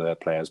go up to the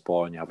players'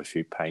 bar and you have a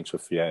few pints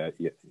with your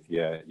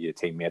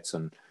teammates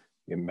and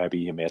maybe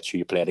your mates who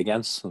you played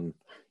against, and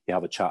you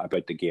have a chat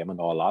about the game and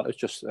all that. It's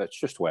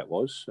just the way it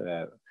was,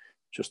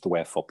 just the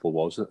way football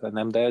was in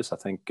them days. I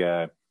think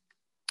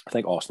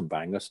Arsene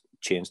Wenger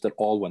changed it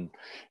all when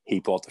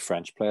he brought the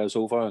French players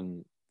over,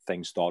 and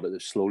things started to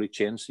slowly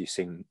change. You've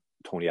seen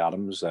Tony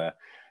Adams.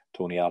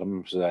 Tony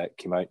Adams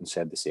came out and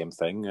said the same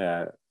thing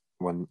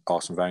when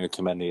Arsene Wenger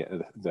came in.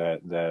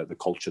 The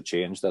culture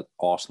changed at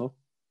Arsenal.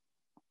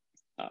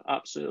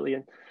 Absolutely.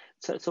 And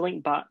to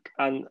link back,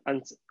 and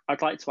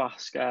I'd like to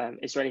ask,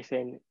 is there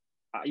anything,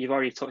 you've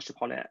already touched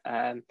upon it,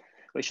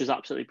 which was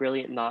absolutely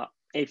brilliant, that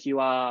if you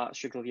are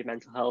struggling with your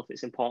mental health,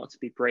 it's important to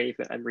be brave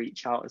and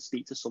reach out and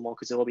speak to someone,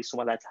 because there will be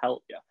someone there to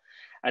help you.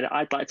 And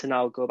I'd like to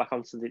now go back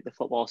onto the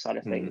football side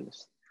of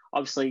things.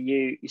 Obviously,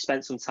 you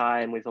spent some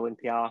time with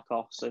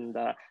Olympiacos, and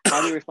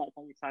how do you reflect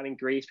on your time in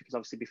Greece? Because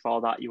obviously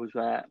before that you was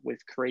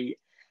with Crete,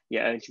 you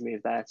earned your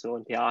move there to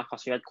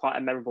Olympiacos. You had quite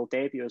a memorable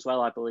debut as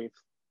well, I believe.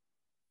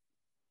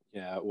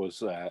 Yeah, it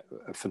was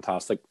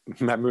fantastic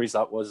memories.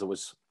 That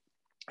was.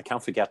 I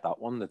can't forget that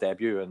one. The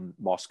debut in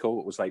Moscow.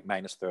 It was like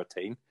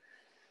 -13.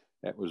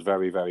 It was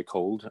very, very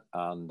cold,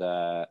 and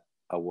I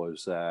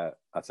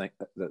think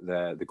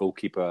the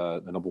goalkeeper,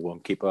 the number one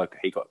keeper,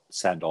 he got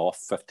sent off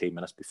 15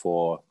 minutes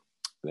before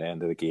the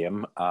end of the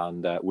game,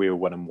 and we were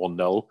winning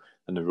 1-0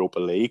 in the Europa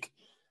League.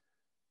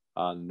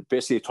 And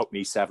basically, it took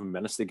me 7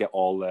 minutes to get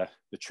all the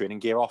training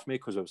gear off me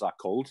because it was that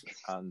cold,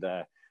 and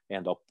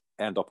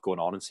end up going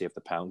on and save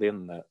the penalty.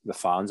 And the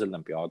fans at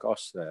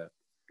Olympiacos,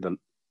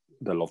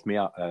 they loved me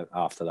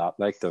after that.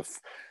 Like the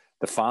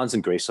fans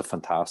in Greece are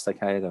fantastic.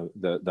 Hey,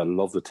 they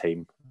love the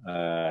team,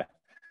 and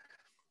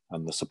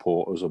the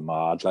supporters are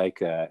mad,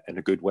 like in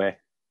a good way.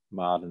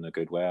 Mad in a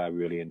good way. I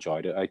really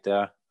enjoyed it out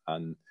there.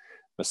 And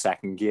my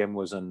second game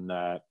was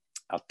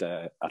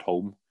at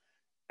home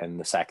in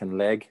the second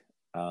leg,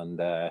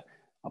 and I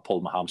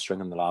pulled my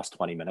hamstring in the last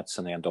 20 minutes,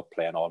 and I ended up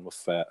playing on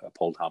with a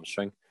pulled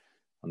hamstring.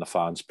 And the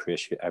fans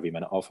appreciate every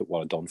minute of it,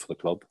 what I've done for the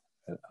club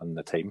and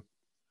the team,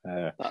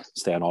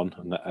 staying on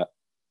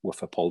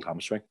with a pulled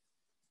hamstring.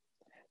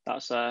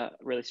 That's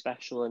really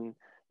special. And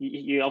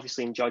you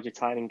obviously enjoyed your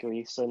time in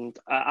Greece. And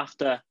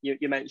after,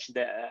 you mentioned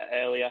it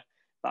earlier,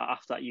 that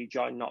after that you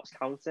joined Notts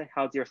County.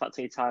 How do you reflect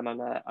on your time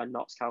on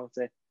Notts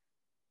County?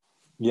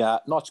 Yeah,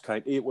 Notts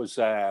County, it was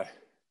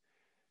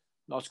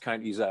Notts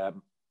County's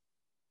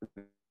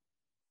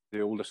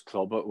the oldest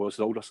club. It was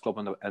the oldest club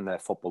in the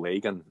football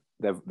league, and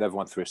they've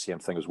went through the same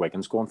thing as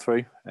Wigan's going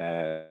through.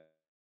 They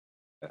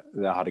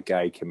had a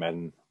guy come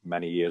in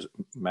many years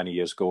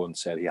ago and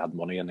said he had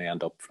money, and they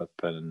end up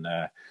flipping.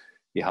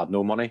 He had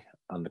no money,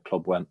 and the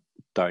club went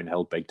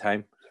downhill big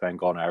time.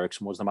 Sven-Goran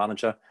Eriksson was the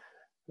manager.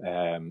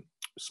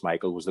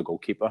 Schmeichel was the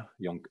goalkeeper.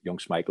 Young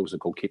Schmeichel was the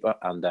goalkeeper,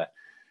 and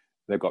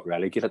they got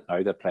relegated.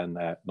 Now they're playing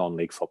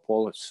non-league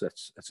football. It's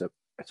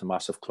a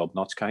massive club,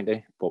 Notts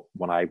County. But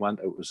when I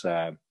went, it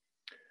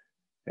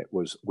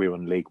was we were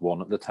in League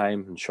One at the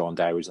time, and Sean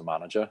Dyer was the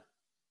manager.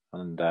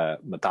 And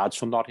my dad's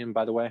from Nottingham,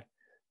 by the way,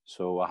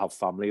 so I have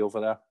family over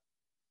there.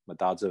 My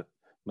dad's a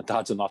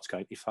Notts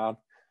County fan,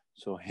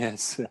 so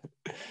yes. That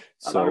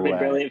would have been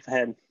brilliant for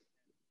him.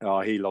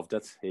 Oh, he loved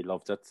it. He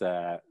loved it.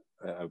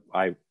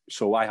 I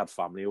had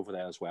family over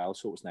there as well,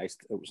 so it was nice.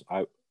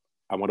 I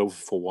went over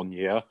for 1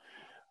 year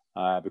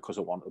because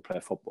I wanted to play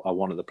football. I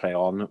wanted to play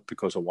on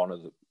because I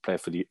wanted to play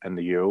in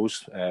the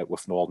Euros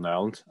with Northern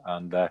Ireland,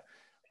 and I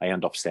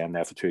ended up staying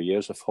there for 2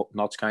 years with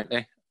Notts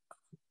County,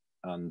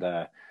 and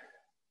I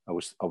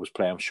was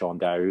playing with Sean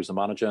Dyer, who's the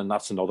manager, and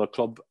that's another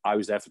club. I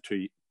was there for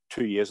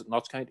two years at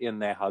Notts County,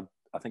 and I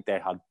think they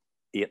had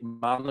 8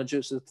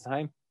 managers at the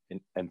time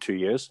in 2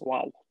 years.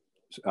 Wow.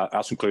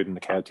 That's including the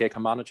caretaker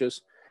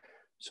managers.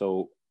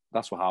 So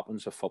that's what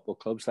happens with football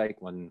clubs, like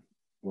when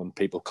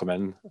people come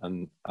in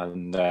and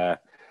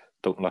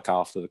don't look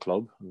after the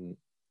club. And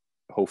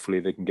hopefully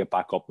they can get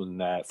back up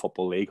in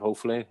Football League,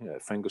 hopefully.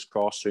 Fingers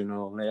crossed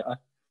sooner or later.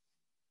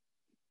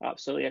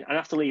 Absolutely. And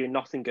after leaving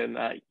Nottingham,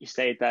 you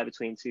stayed there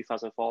between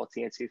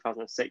 2014 and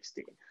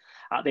 2016.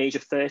 At the age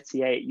of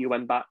 38, you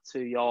went back to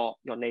your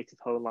native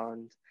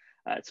homeland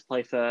to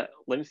play for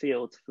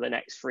Linfield for the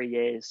next 3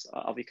 years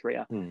of your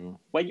career. Mm.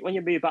 When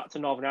you moved back to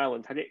Northern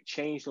Ireland, had it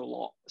changed a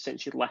lot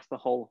since you'd left the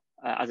Hull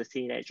as a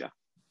teenager?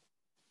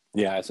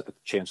 Yeah, it's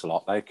changed a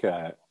lot. Like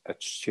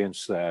it's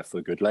changed for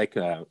the good. Like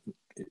you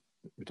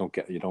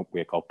don't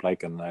wake up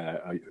like and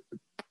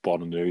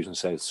born on the news and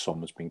says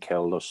someone's been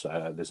killed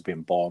or there's been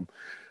a bomb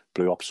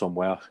blew up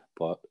somewhere.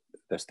 But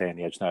this day and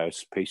age now,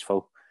 it's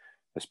peaceful.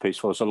 It's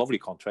peaceful. It's a lovely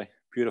country,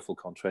 beautiful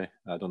country.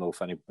 I don't know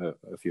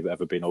if you've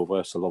ever been over.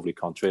 It's a lovely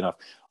country, and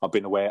I've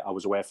been away. I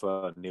was away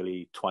for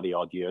nearly 20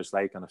 odd years,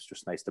 like, and it's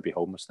just nice to be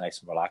home. It's nice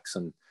and relaxed,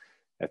 and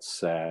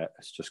it's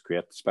just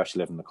great, especially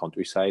living in the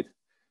countryside.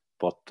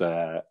 But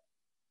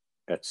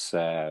it's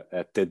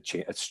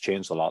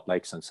changed a lot,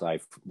 like, since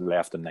I've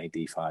left in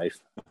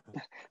 '95.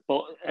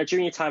 But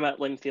during your time at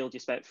Linfield, you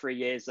spent 3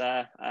 years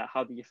there.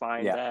 How did you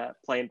find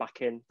playing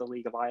back in the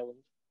League of Ireland?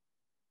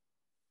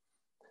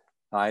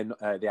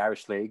 The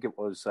Irish League. It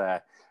was.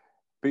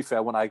 Be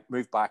fair, when I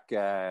moved back,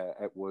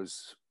 it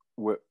was.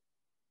 I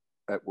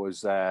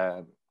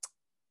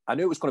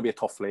knew it was going to be a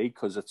tough league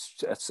because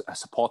it's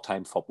a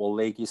part-time football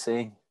league, you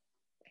see,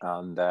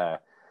 and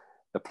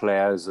the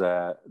players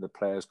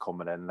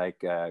coming in,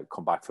 like,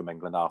 come back from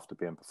England after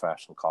being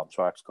professional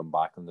contracts, come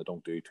back and they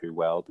don't do too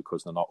well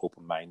because they're not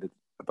open-minded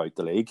about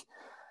the league.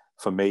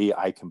 For me,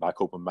 I came back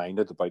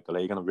open-minded about the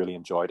league and I really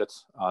enjoyed it.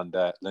 And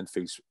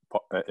Linfield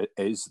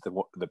is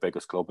the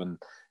biggest club in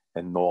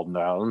Northern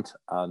Ireland,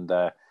 and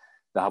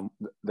they have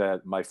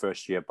my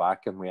first year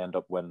back, and we end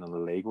up winning the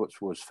league, which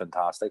was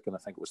fantastic. And I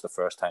think it was the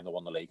first time they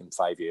won the league in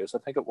 5 years. I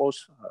think it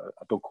was.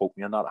 Don't quote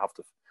me on that. I have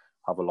to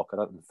have a look at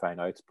it and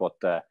find out.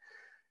 But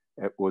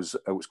it was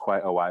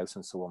quite a while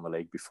since they won the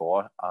league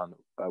before, and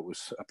it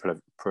was a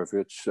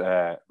privilege,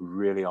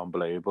 really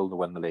unbelievable to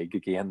win the league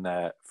again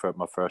for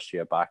my first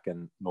year back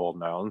in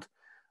Northern Ireland.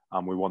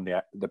 And we won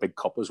the big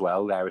cup as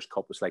well. The Irish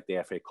Cup was like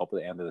the FA Cup at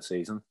the end of the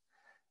season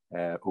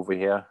over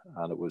here,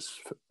 and it was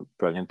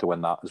brilliant to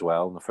win that as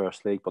well in the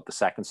first league. But the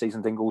second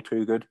season didn't go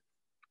too good.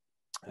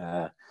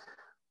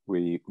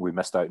 We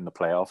missed out in the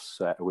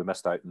playoffs. We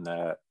missed out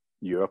in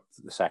Europe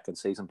the second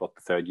season, but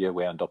the third year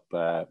we ended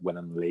up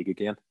winning the league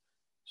again.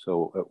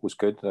 So it was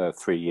good,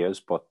 3 years,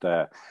 but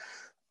I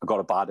got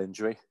a bad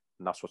injury,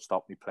 and that's what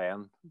stopped me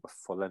playing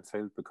for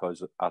Linfield,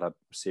 because I had a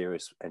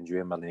serious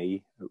injury in my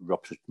knee. It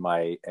ruptured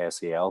my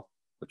ACL,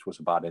 which was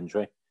a bad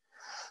injury.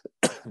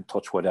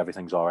 Touch wood,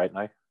 everything's all right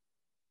now.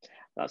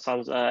 That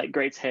sounds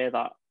great to hear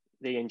that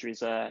the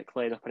injury's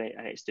cleared up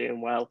and it's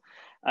doing well.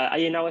 Are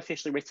you now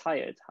officially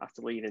retired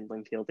after leaving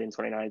Linfield in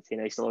 2019?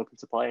 Are you still open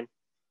to playing?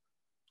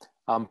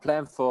 I'm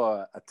playing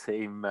for a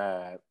team,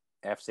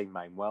 FC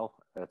Minewell.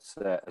 It's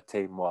a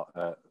team what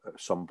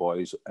some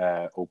boys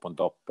opened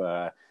up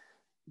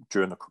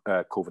during the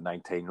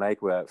COVID-19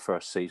 league. Where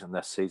first season,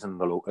 this season,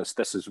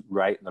 this is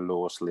right in the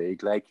lowest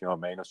league. Like, you know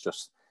what I mean? It's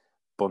just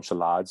a bunch of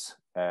lads.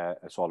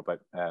 It's all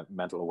about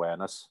mental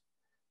awareness.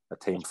 A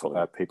team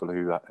for people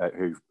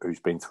who's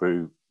been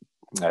through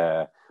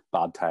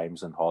bad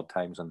times and hard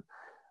times, and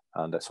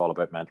it's all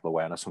about mental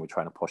awareness, and we're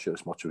trying to push it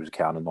as much as we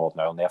can in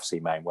Northern Ireland. The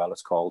FC Minewell,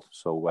 it's called.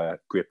 So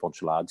great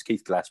bunch of lads.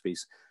 Keith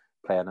Gillespie's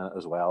playing in it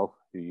as well,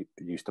 who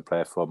used to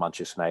play for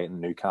Manchester United and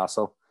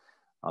Newcastle,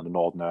 and the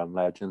Northern Ireland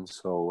legend.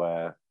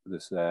 So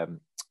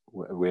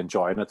we're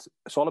enjoying it.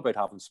 It's all about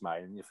having a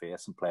smile on your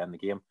face and playing the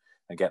game.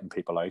 and getting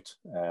people out.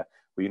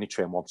 We only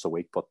train once a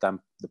week, but the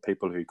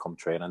people who come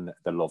training,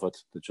 they love it.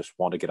 They just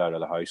want to get out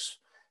of the house,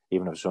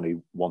 even if it's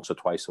only once or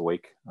twice a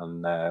week,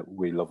 and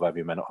we love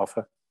every minute of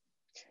it.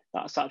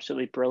 That's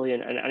absolutely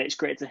brilliant, and it's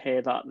great to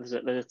hear that there's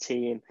a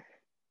team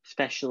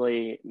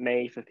especially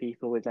made for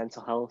people with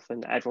mental health,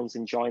 and everyone's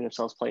enjoying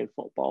themselves playing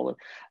football.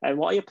 And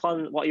what are your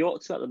plans? What are you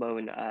up to at the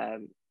moment?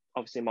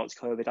 Obviously, amongst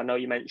COVID, I know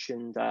you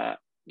mentioned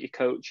your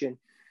coaching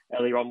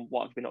earlier on.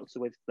 What have you been up to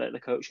with the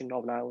coaching in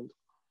Northern Ireland?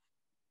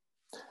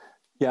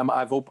 Yeah,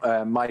 I've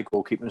opened my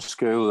goalkeeping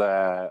school.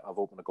 I've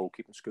opened a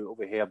goalkeeping school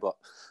over here, but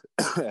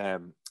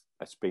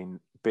it's been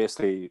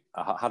basically,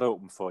 I had it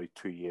open for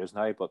 2 years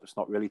now, but it's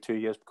not really 2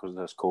 years because of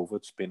this COVID.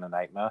 It's been a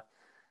nightmare.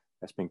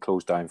 It's been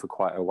closed down for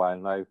quite a while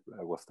now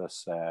with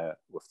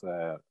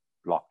the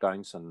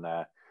lockdowns,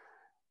 and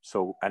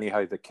so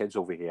anyhow, the kids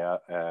over here,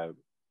 I'm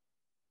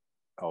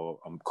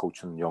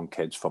coaching young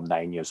kids from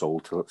 9 years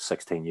old to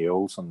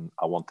 16-year-olds, and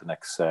I want the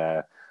next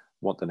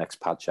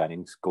Pat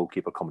Jennings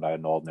goalkeeper coming out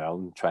of Northern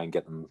Ireland, try and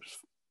get them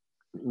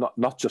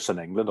not just in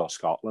England or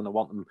Scotland. I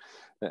want them.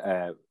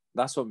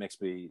 That's what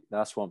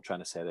I'm trying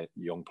to say to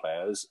young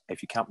players.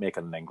 If you can't make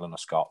it in England or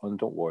Scotland,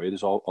 don't worry.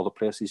 There's all other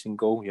places you can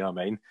go. You know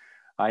what I mean?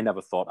 I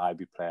never thought I'd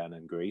be playing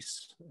in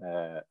Greece.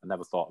 I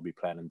never thought I'd be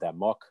playing in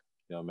Denmark.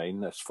 You know what I mean?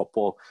 There's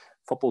football.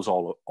 Football's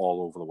all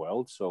over the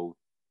world. So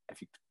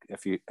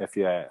if you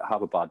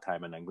have a bad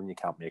time in England, you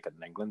can't make it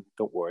in England.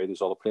 Don't worry.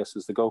 There's other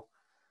places to go.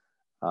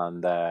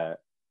 And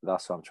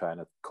that's what I'm trying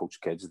to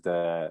coach kids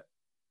to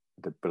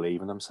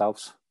believe in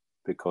themselves,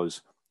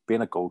 because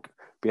being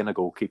a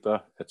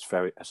goalkeeper,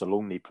 it's a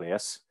lonely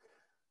place,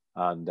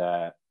 and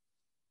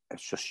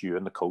it's just you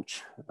and the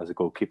coach as a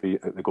goalkeeper,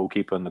 the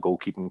goalkeeper and the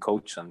goalkeeping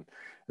coach, and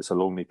it's a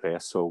lonely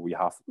place. So you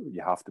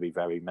have to be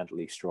very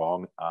mentally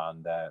strong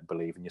and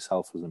believe in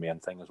yourself is the main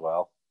thing as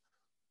well.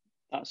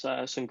 That's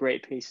some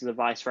great pieces of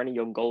advice for any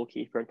young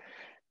goalkeeper. And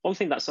one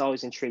thing that's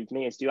always intrigued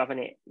me is, do you have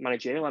any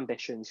managerial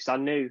ambitions? Because I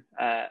knew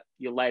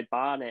you led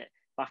Barnet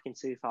back in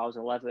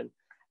 2011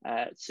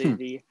 to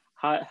the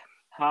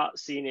Hart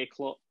Senior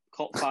Cup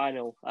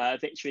final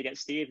victory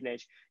against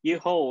Stevenage. You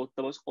hold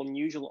the most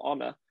unusual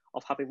honour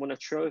of having won a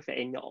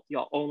trophy in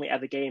your only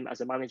ever game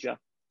as a manager.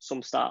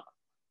 Some start.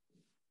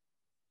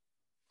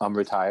 I'm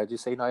retired, you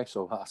see now,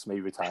 so that's me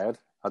retired.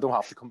 I don't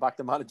have to come back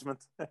to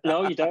management.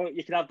 No, you don't.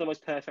 You can have the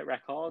most perfect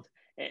record.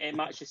 It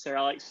matches Sir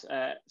Alex.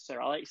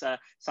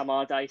 Sam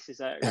Allardyce's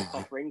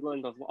record for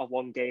England of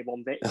 1 game,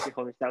 1 victory,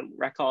 100%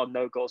 record,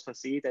 no goals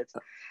conceded.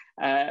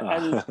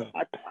 And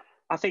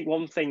I think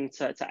one thing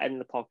to end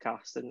the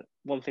podcast, and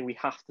one thing we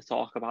have to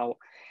talk about,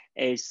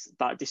 is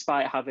that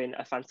despite having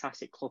a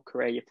fantastic club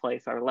career, you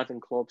played for 11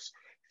 clubs,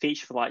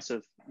 featured for the likes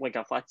of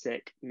Wigan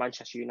Athletic,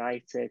 Manchester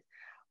United,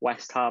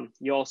 West Ham.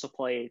 You also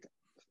played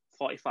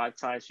 45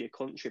 times for your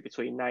country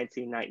between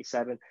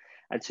 1997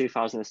 and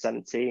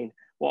 2017.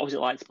 What was it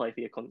like to play for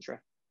your country?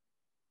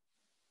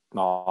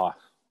 A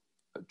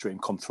dream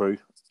come true.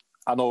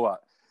 I know a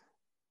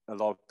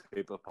lot of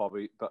people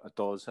probably, but it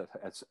does.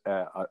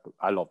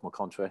 I love my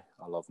country.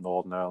 I love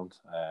Northern Ireland.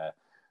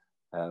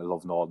 I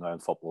love Northern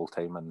Ireland football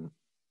team, and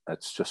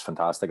it's just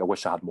fantastic. I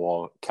wish I had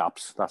more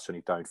caps. That's the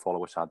only downfall. I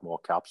wish I had more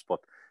caps, but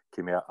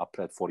came here. I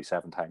played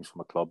 47 times for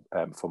my club,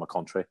 for my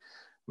country.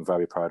 I'm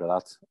very proud of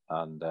that.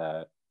 And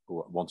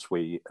once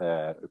we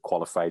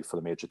qualified for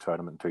the major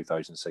tournament in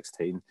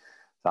 2016,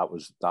 that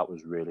was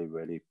really,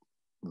 really,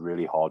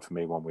 really hard for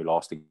me when we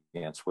lost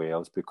against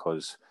Wales,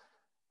 because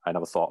I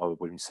never thought I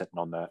would be sitting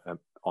on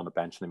the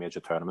bench in the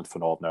major tournament for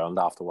Northern Ireland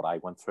after what I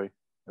went through.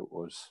 It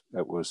was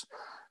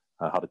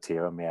I had a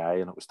tear in my eye,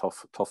 and it was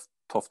tough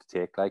to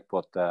take,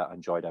 but I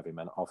enjoyed every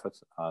minute of it.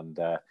 And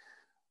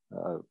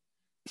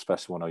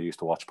especially when I used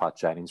to watch Pat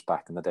Jennings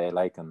back in the day,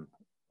 and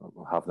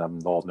have them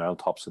Northern Ireland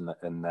tops in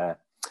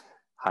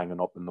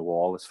hanging up in the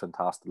wall. It's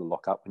fantastic to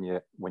look at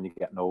when you're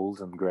getting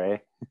old and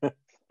grey.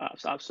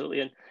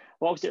 Absolutely. And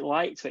what was it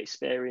like to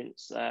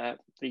experience the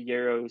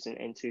Euros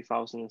in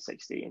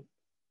 2016?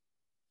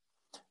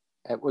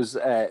 It was,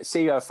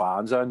 see, our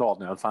fans, our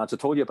Northern Ireland fans, I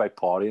told you about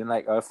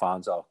partying, our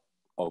fans are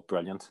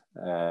brilliant.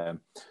 I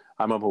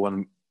remember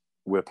when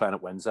we were playing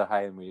at Windsor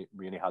High and we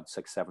only had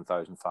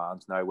 6,000-7,000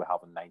 fans. Now we're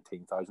having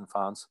 19,000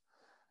 fans.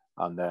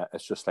 And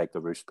it's just like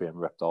the roof's being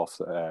ripped off.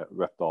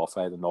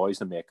 The noise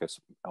they make is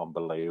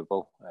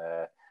unbelievable.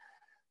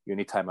 The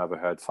only time I ever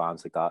heard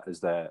fans like that is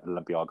the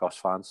Olympiacos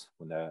fans.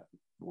 When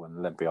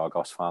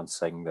Olympiacos fans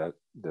sing,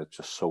 they're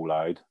just so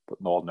loud.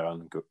 But Northern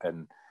Ireland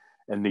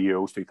in the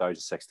Euros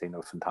 2016, they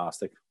were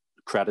fantastic.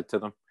 Credit to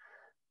them.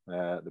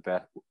 The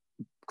best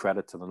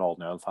credit to the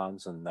Northern Ireland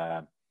fans, and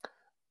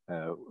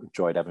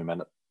enjoyed every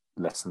minute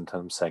listening to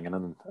them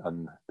singing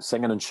and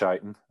singing and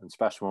shouting, and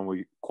especially when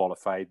we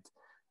qualified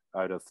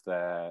out of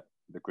the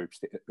group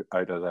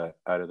out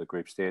of the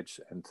group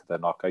stage into the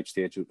knockout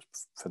stage. It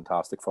was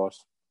fantastic for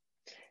us.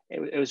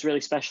 It was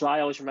really special.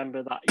 I always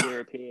remember that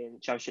European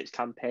Championships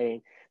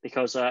campaign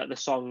because the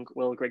song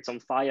 "Will Griggs on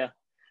Fire"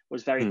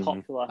 was very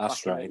popular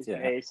That's back in right, those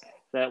yeah. days.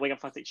 The Wigan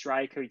Athletic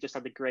striker, he just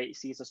had a great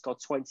season, scored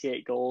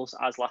 28 goals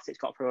as Latics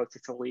got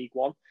promoted to League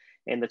One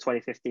in the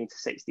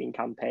 2015-16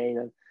 campaign.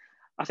 And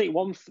I think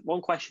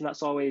one question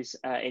that's always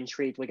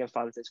intrigued Wigan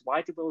fans is,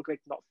 why did Will Grigg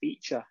not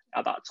feature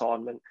at that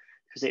tournament?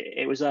 Because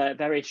it was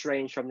very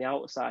strange from the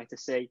outside to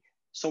see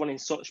someone in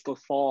such good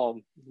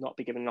form not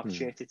be given an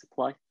opportunity to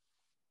play.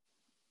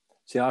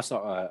 See, that's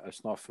not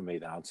it's not for me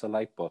to answer,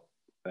 like, but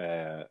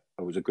it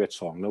was a great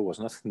song, though,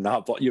 wasn't it?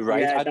 No, but you're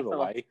right. Yeah, I don't know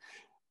why.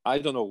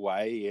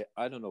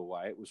 I don't know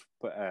why it was.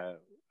 But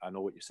I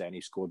know what you're saying.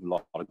 He scored a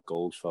lot of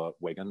goals for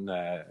Wigan.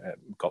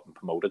 Got them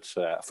promoted.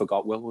 So I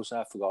forgot Will was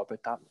there. I forgot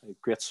about that.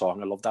 Great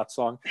song. I love that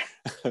song.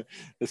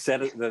 They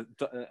said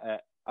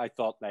it. I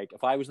thought, like,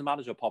 if I was the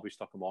manager, I'd probably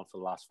stuck him on for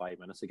the last 5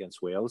 minutes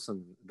against Wales,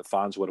 and the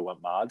fans would have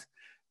went mad. It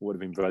would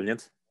have been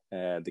brilliant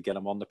to get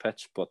him on the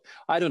pitch. But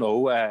I don't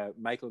know.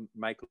 Michael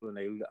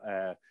O'Neill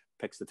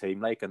picks the team,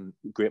 like, and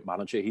great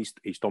manager. He's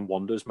done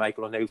wonders,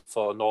 Michael O'Neill,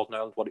 for Northern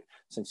Ireland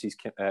since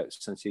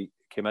he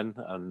came in,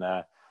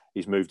 and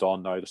he's moved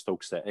on now to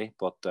Stoke City.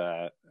 But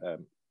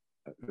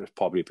it's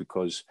probably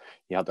because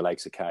he had the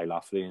likes of Kyle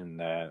Lafferty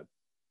and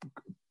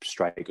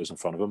strikers in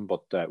front of him.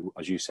 But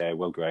as you say,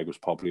 Will Grigg was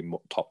probably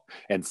top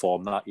in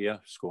form that year,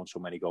 scoring so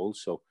many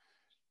goals. So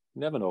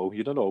you never know.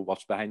 You don't know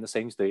what's behind the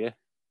scenes, do you?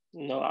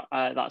 No,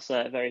 that's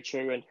very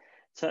true. And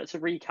to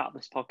recap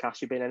this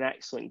podcast, you've been an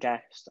excellent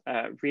guest,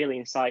 really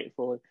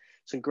insightful,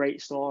 some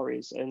great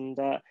stories. And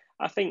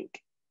I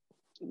think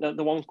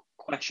the one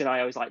question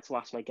I always like to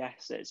ask my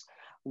guests is,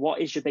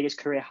 what is your biggest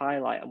career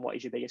highlight and what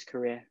is your biggest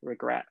career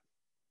regret?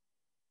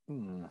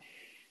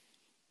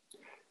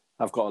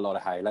 I've got a lot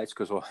of highlights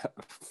because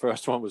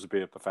first one was to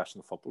be a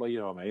professional footballer, you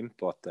know what I mean?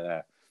 But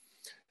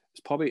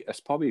it's probably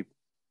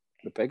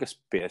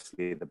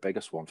the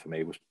biggest one for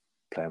me was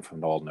playing for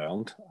Northern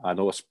Ireland. I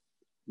know it's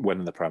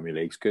winning the Premier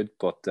League's good,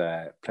 but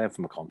playing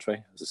for my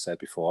country, as I said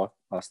before,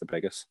 that's the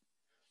biggest.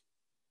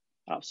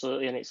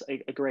 Absolutely, and it's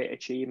a great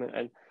achievement.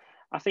 And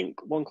I think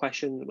one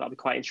question that'll be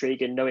quite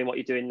intriguing, knowing what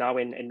you're doing now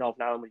in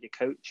Northern Ireland with your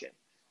coaching.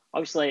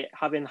 Obviously,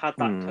 having had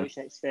that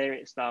coaching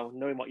experience now,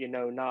 knowing what you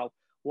know now,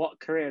 what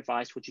career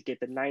advice would you give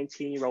the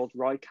 19-year-old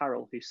Roy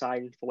Carroll who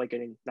signed for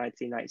Wigan in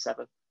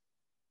 1997?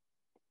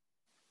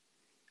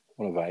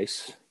 What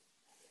advice?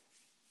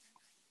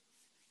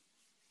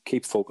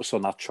 Keep focused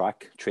on that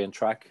train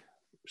track.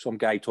 A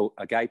guy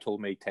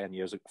told me 5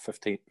 years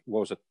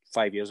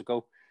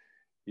ago,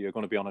 you're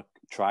going to be on a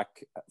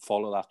track,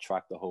 follow that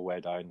track the whole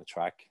way down the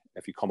track.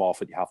 If you come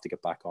off it, you have to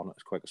get back on it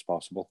as quick as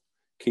possible.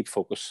 Keep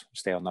focused,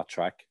 stay on that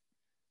track.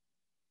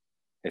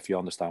 If you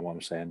understand what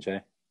I'm saying,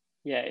 Jay.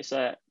 Yeah, it's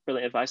a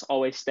brilliant advice.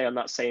 Always stay on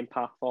that same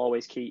path.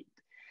 Always keep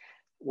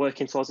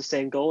working towards the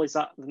same goal. Is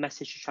that the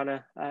message you're trying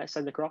to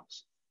send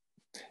across?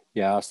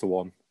 Yeah, that's the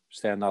one.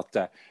 Stay on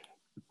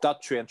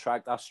that train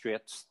track, that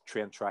straight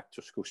train track.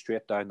 Just go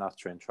straight down that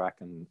train track,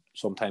 and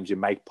sometimes you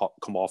might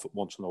come off it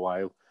once in a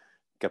while.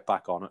 Get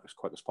back on it as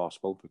quick as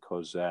possible,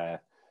 because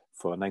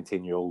for a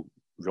 19-year-old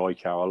Roy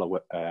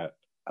Carroll,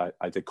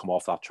 I did come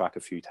off that track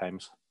a few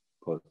times,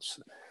 but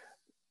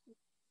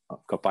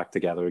I've got back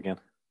together again.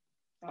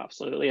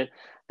 Absolutely. And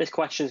this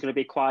question is going to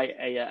be quite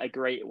a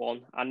great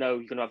one. I know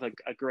you're going to have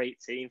a great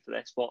team for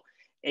this, but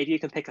if you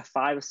can pick a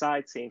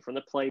five-a-side team from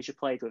the players you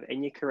played with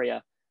in your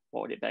career,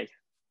 what would it be?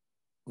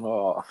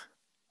 Oh,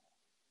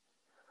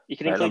 you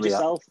can include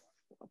yourself,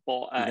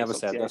 but you never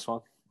said this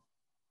one.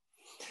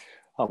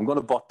 I'm going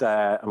to put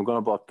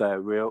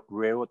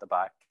Rio at the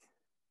back.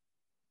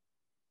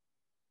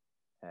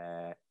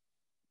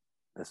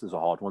 This is a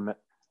hard one.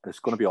 It's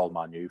going to be all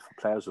Man U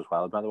for players as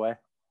well, by the way.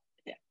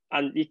 Yeah,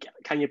 and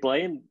can you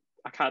blame?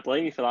 I can't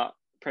blame you for that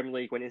Premier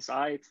League winning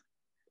side.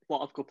 A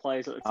lot of good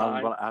players at the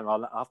time. Hang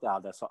on, I have to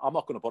add this. I'm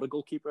not going to put a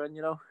goalkeeper in,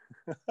 you know.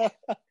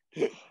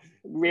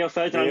 Rio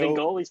Ferdinand in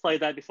goal. He's played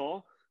there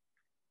before.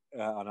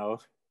 I know.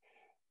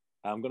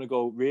 I'm going to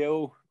go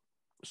Rio,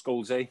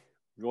 Scholesy,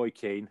 Roy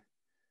Keane,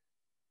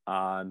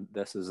 and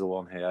this is the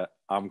one here.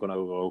 I'm going to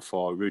go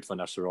for Ruud van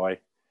Nistelrooy,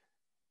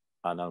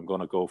 and I'm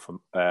going to go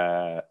from.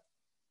 I'm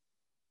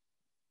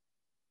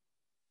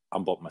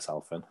putting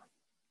myself in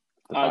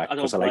the back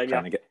because I like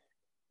playing.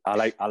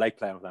 I like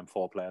playing with them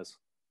four players.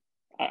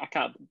 I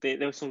can't. There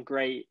were some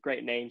great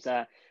names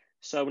there.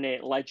 So many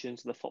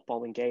legends of the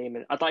footballing game,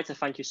 and I'd like to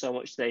thank you so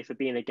much today for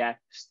being a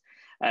guest,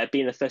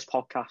 being the first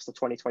podcast of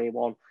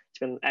 2021. It's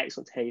been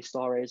excellent to hear your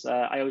stories.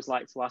 I always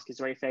like to ask: is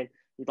there anything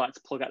you'd like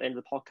to plug at the end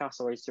of the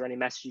podcast, or is there any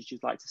messages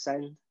you'd like to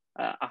send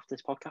after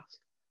this podcast?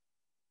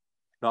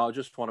 No, I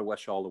just want to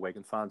wish all the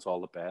Wigan fans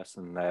all the best,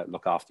 and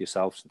look after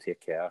yourselves and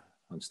take care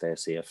and stay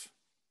safe.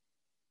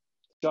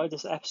 Enjoyed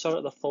this episode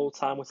of the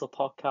Full-Time Whittle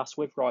Podcast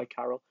with Roy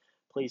Carroll.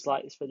 Please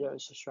like this video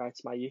and subscribe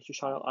to my YouTube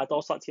channel. I'd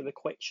also like to give a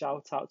quick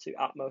shout out to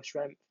Atmo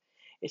Strength.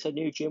 It's a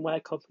new gym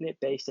wear company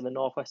based in the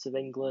northwest of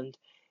England.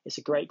 It's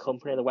a great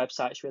company. The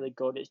website's really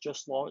good. It's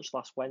just launched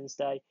last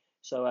Wednesday.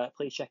 So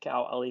please check it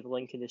out. I'll leave a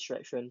link in the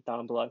description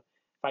down below.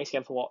 Thanks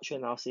again for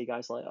watching. I'll see you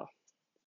guys later.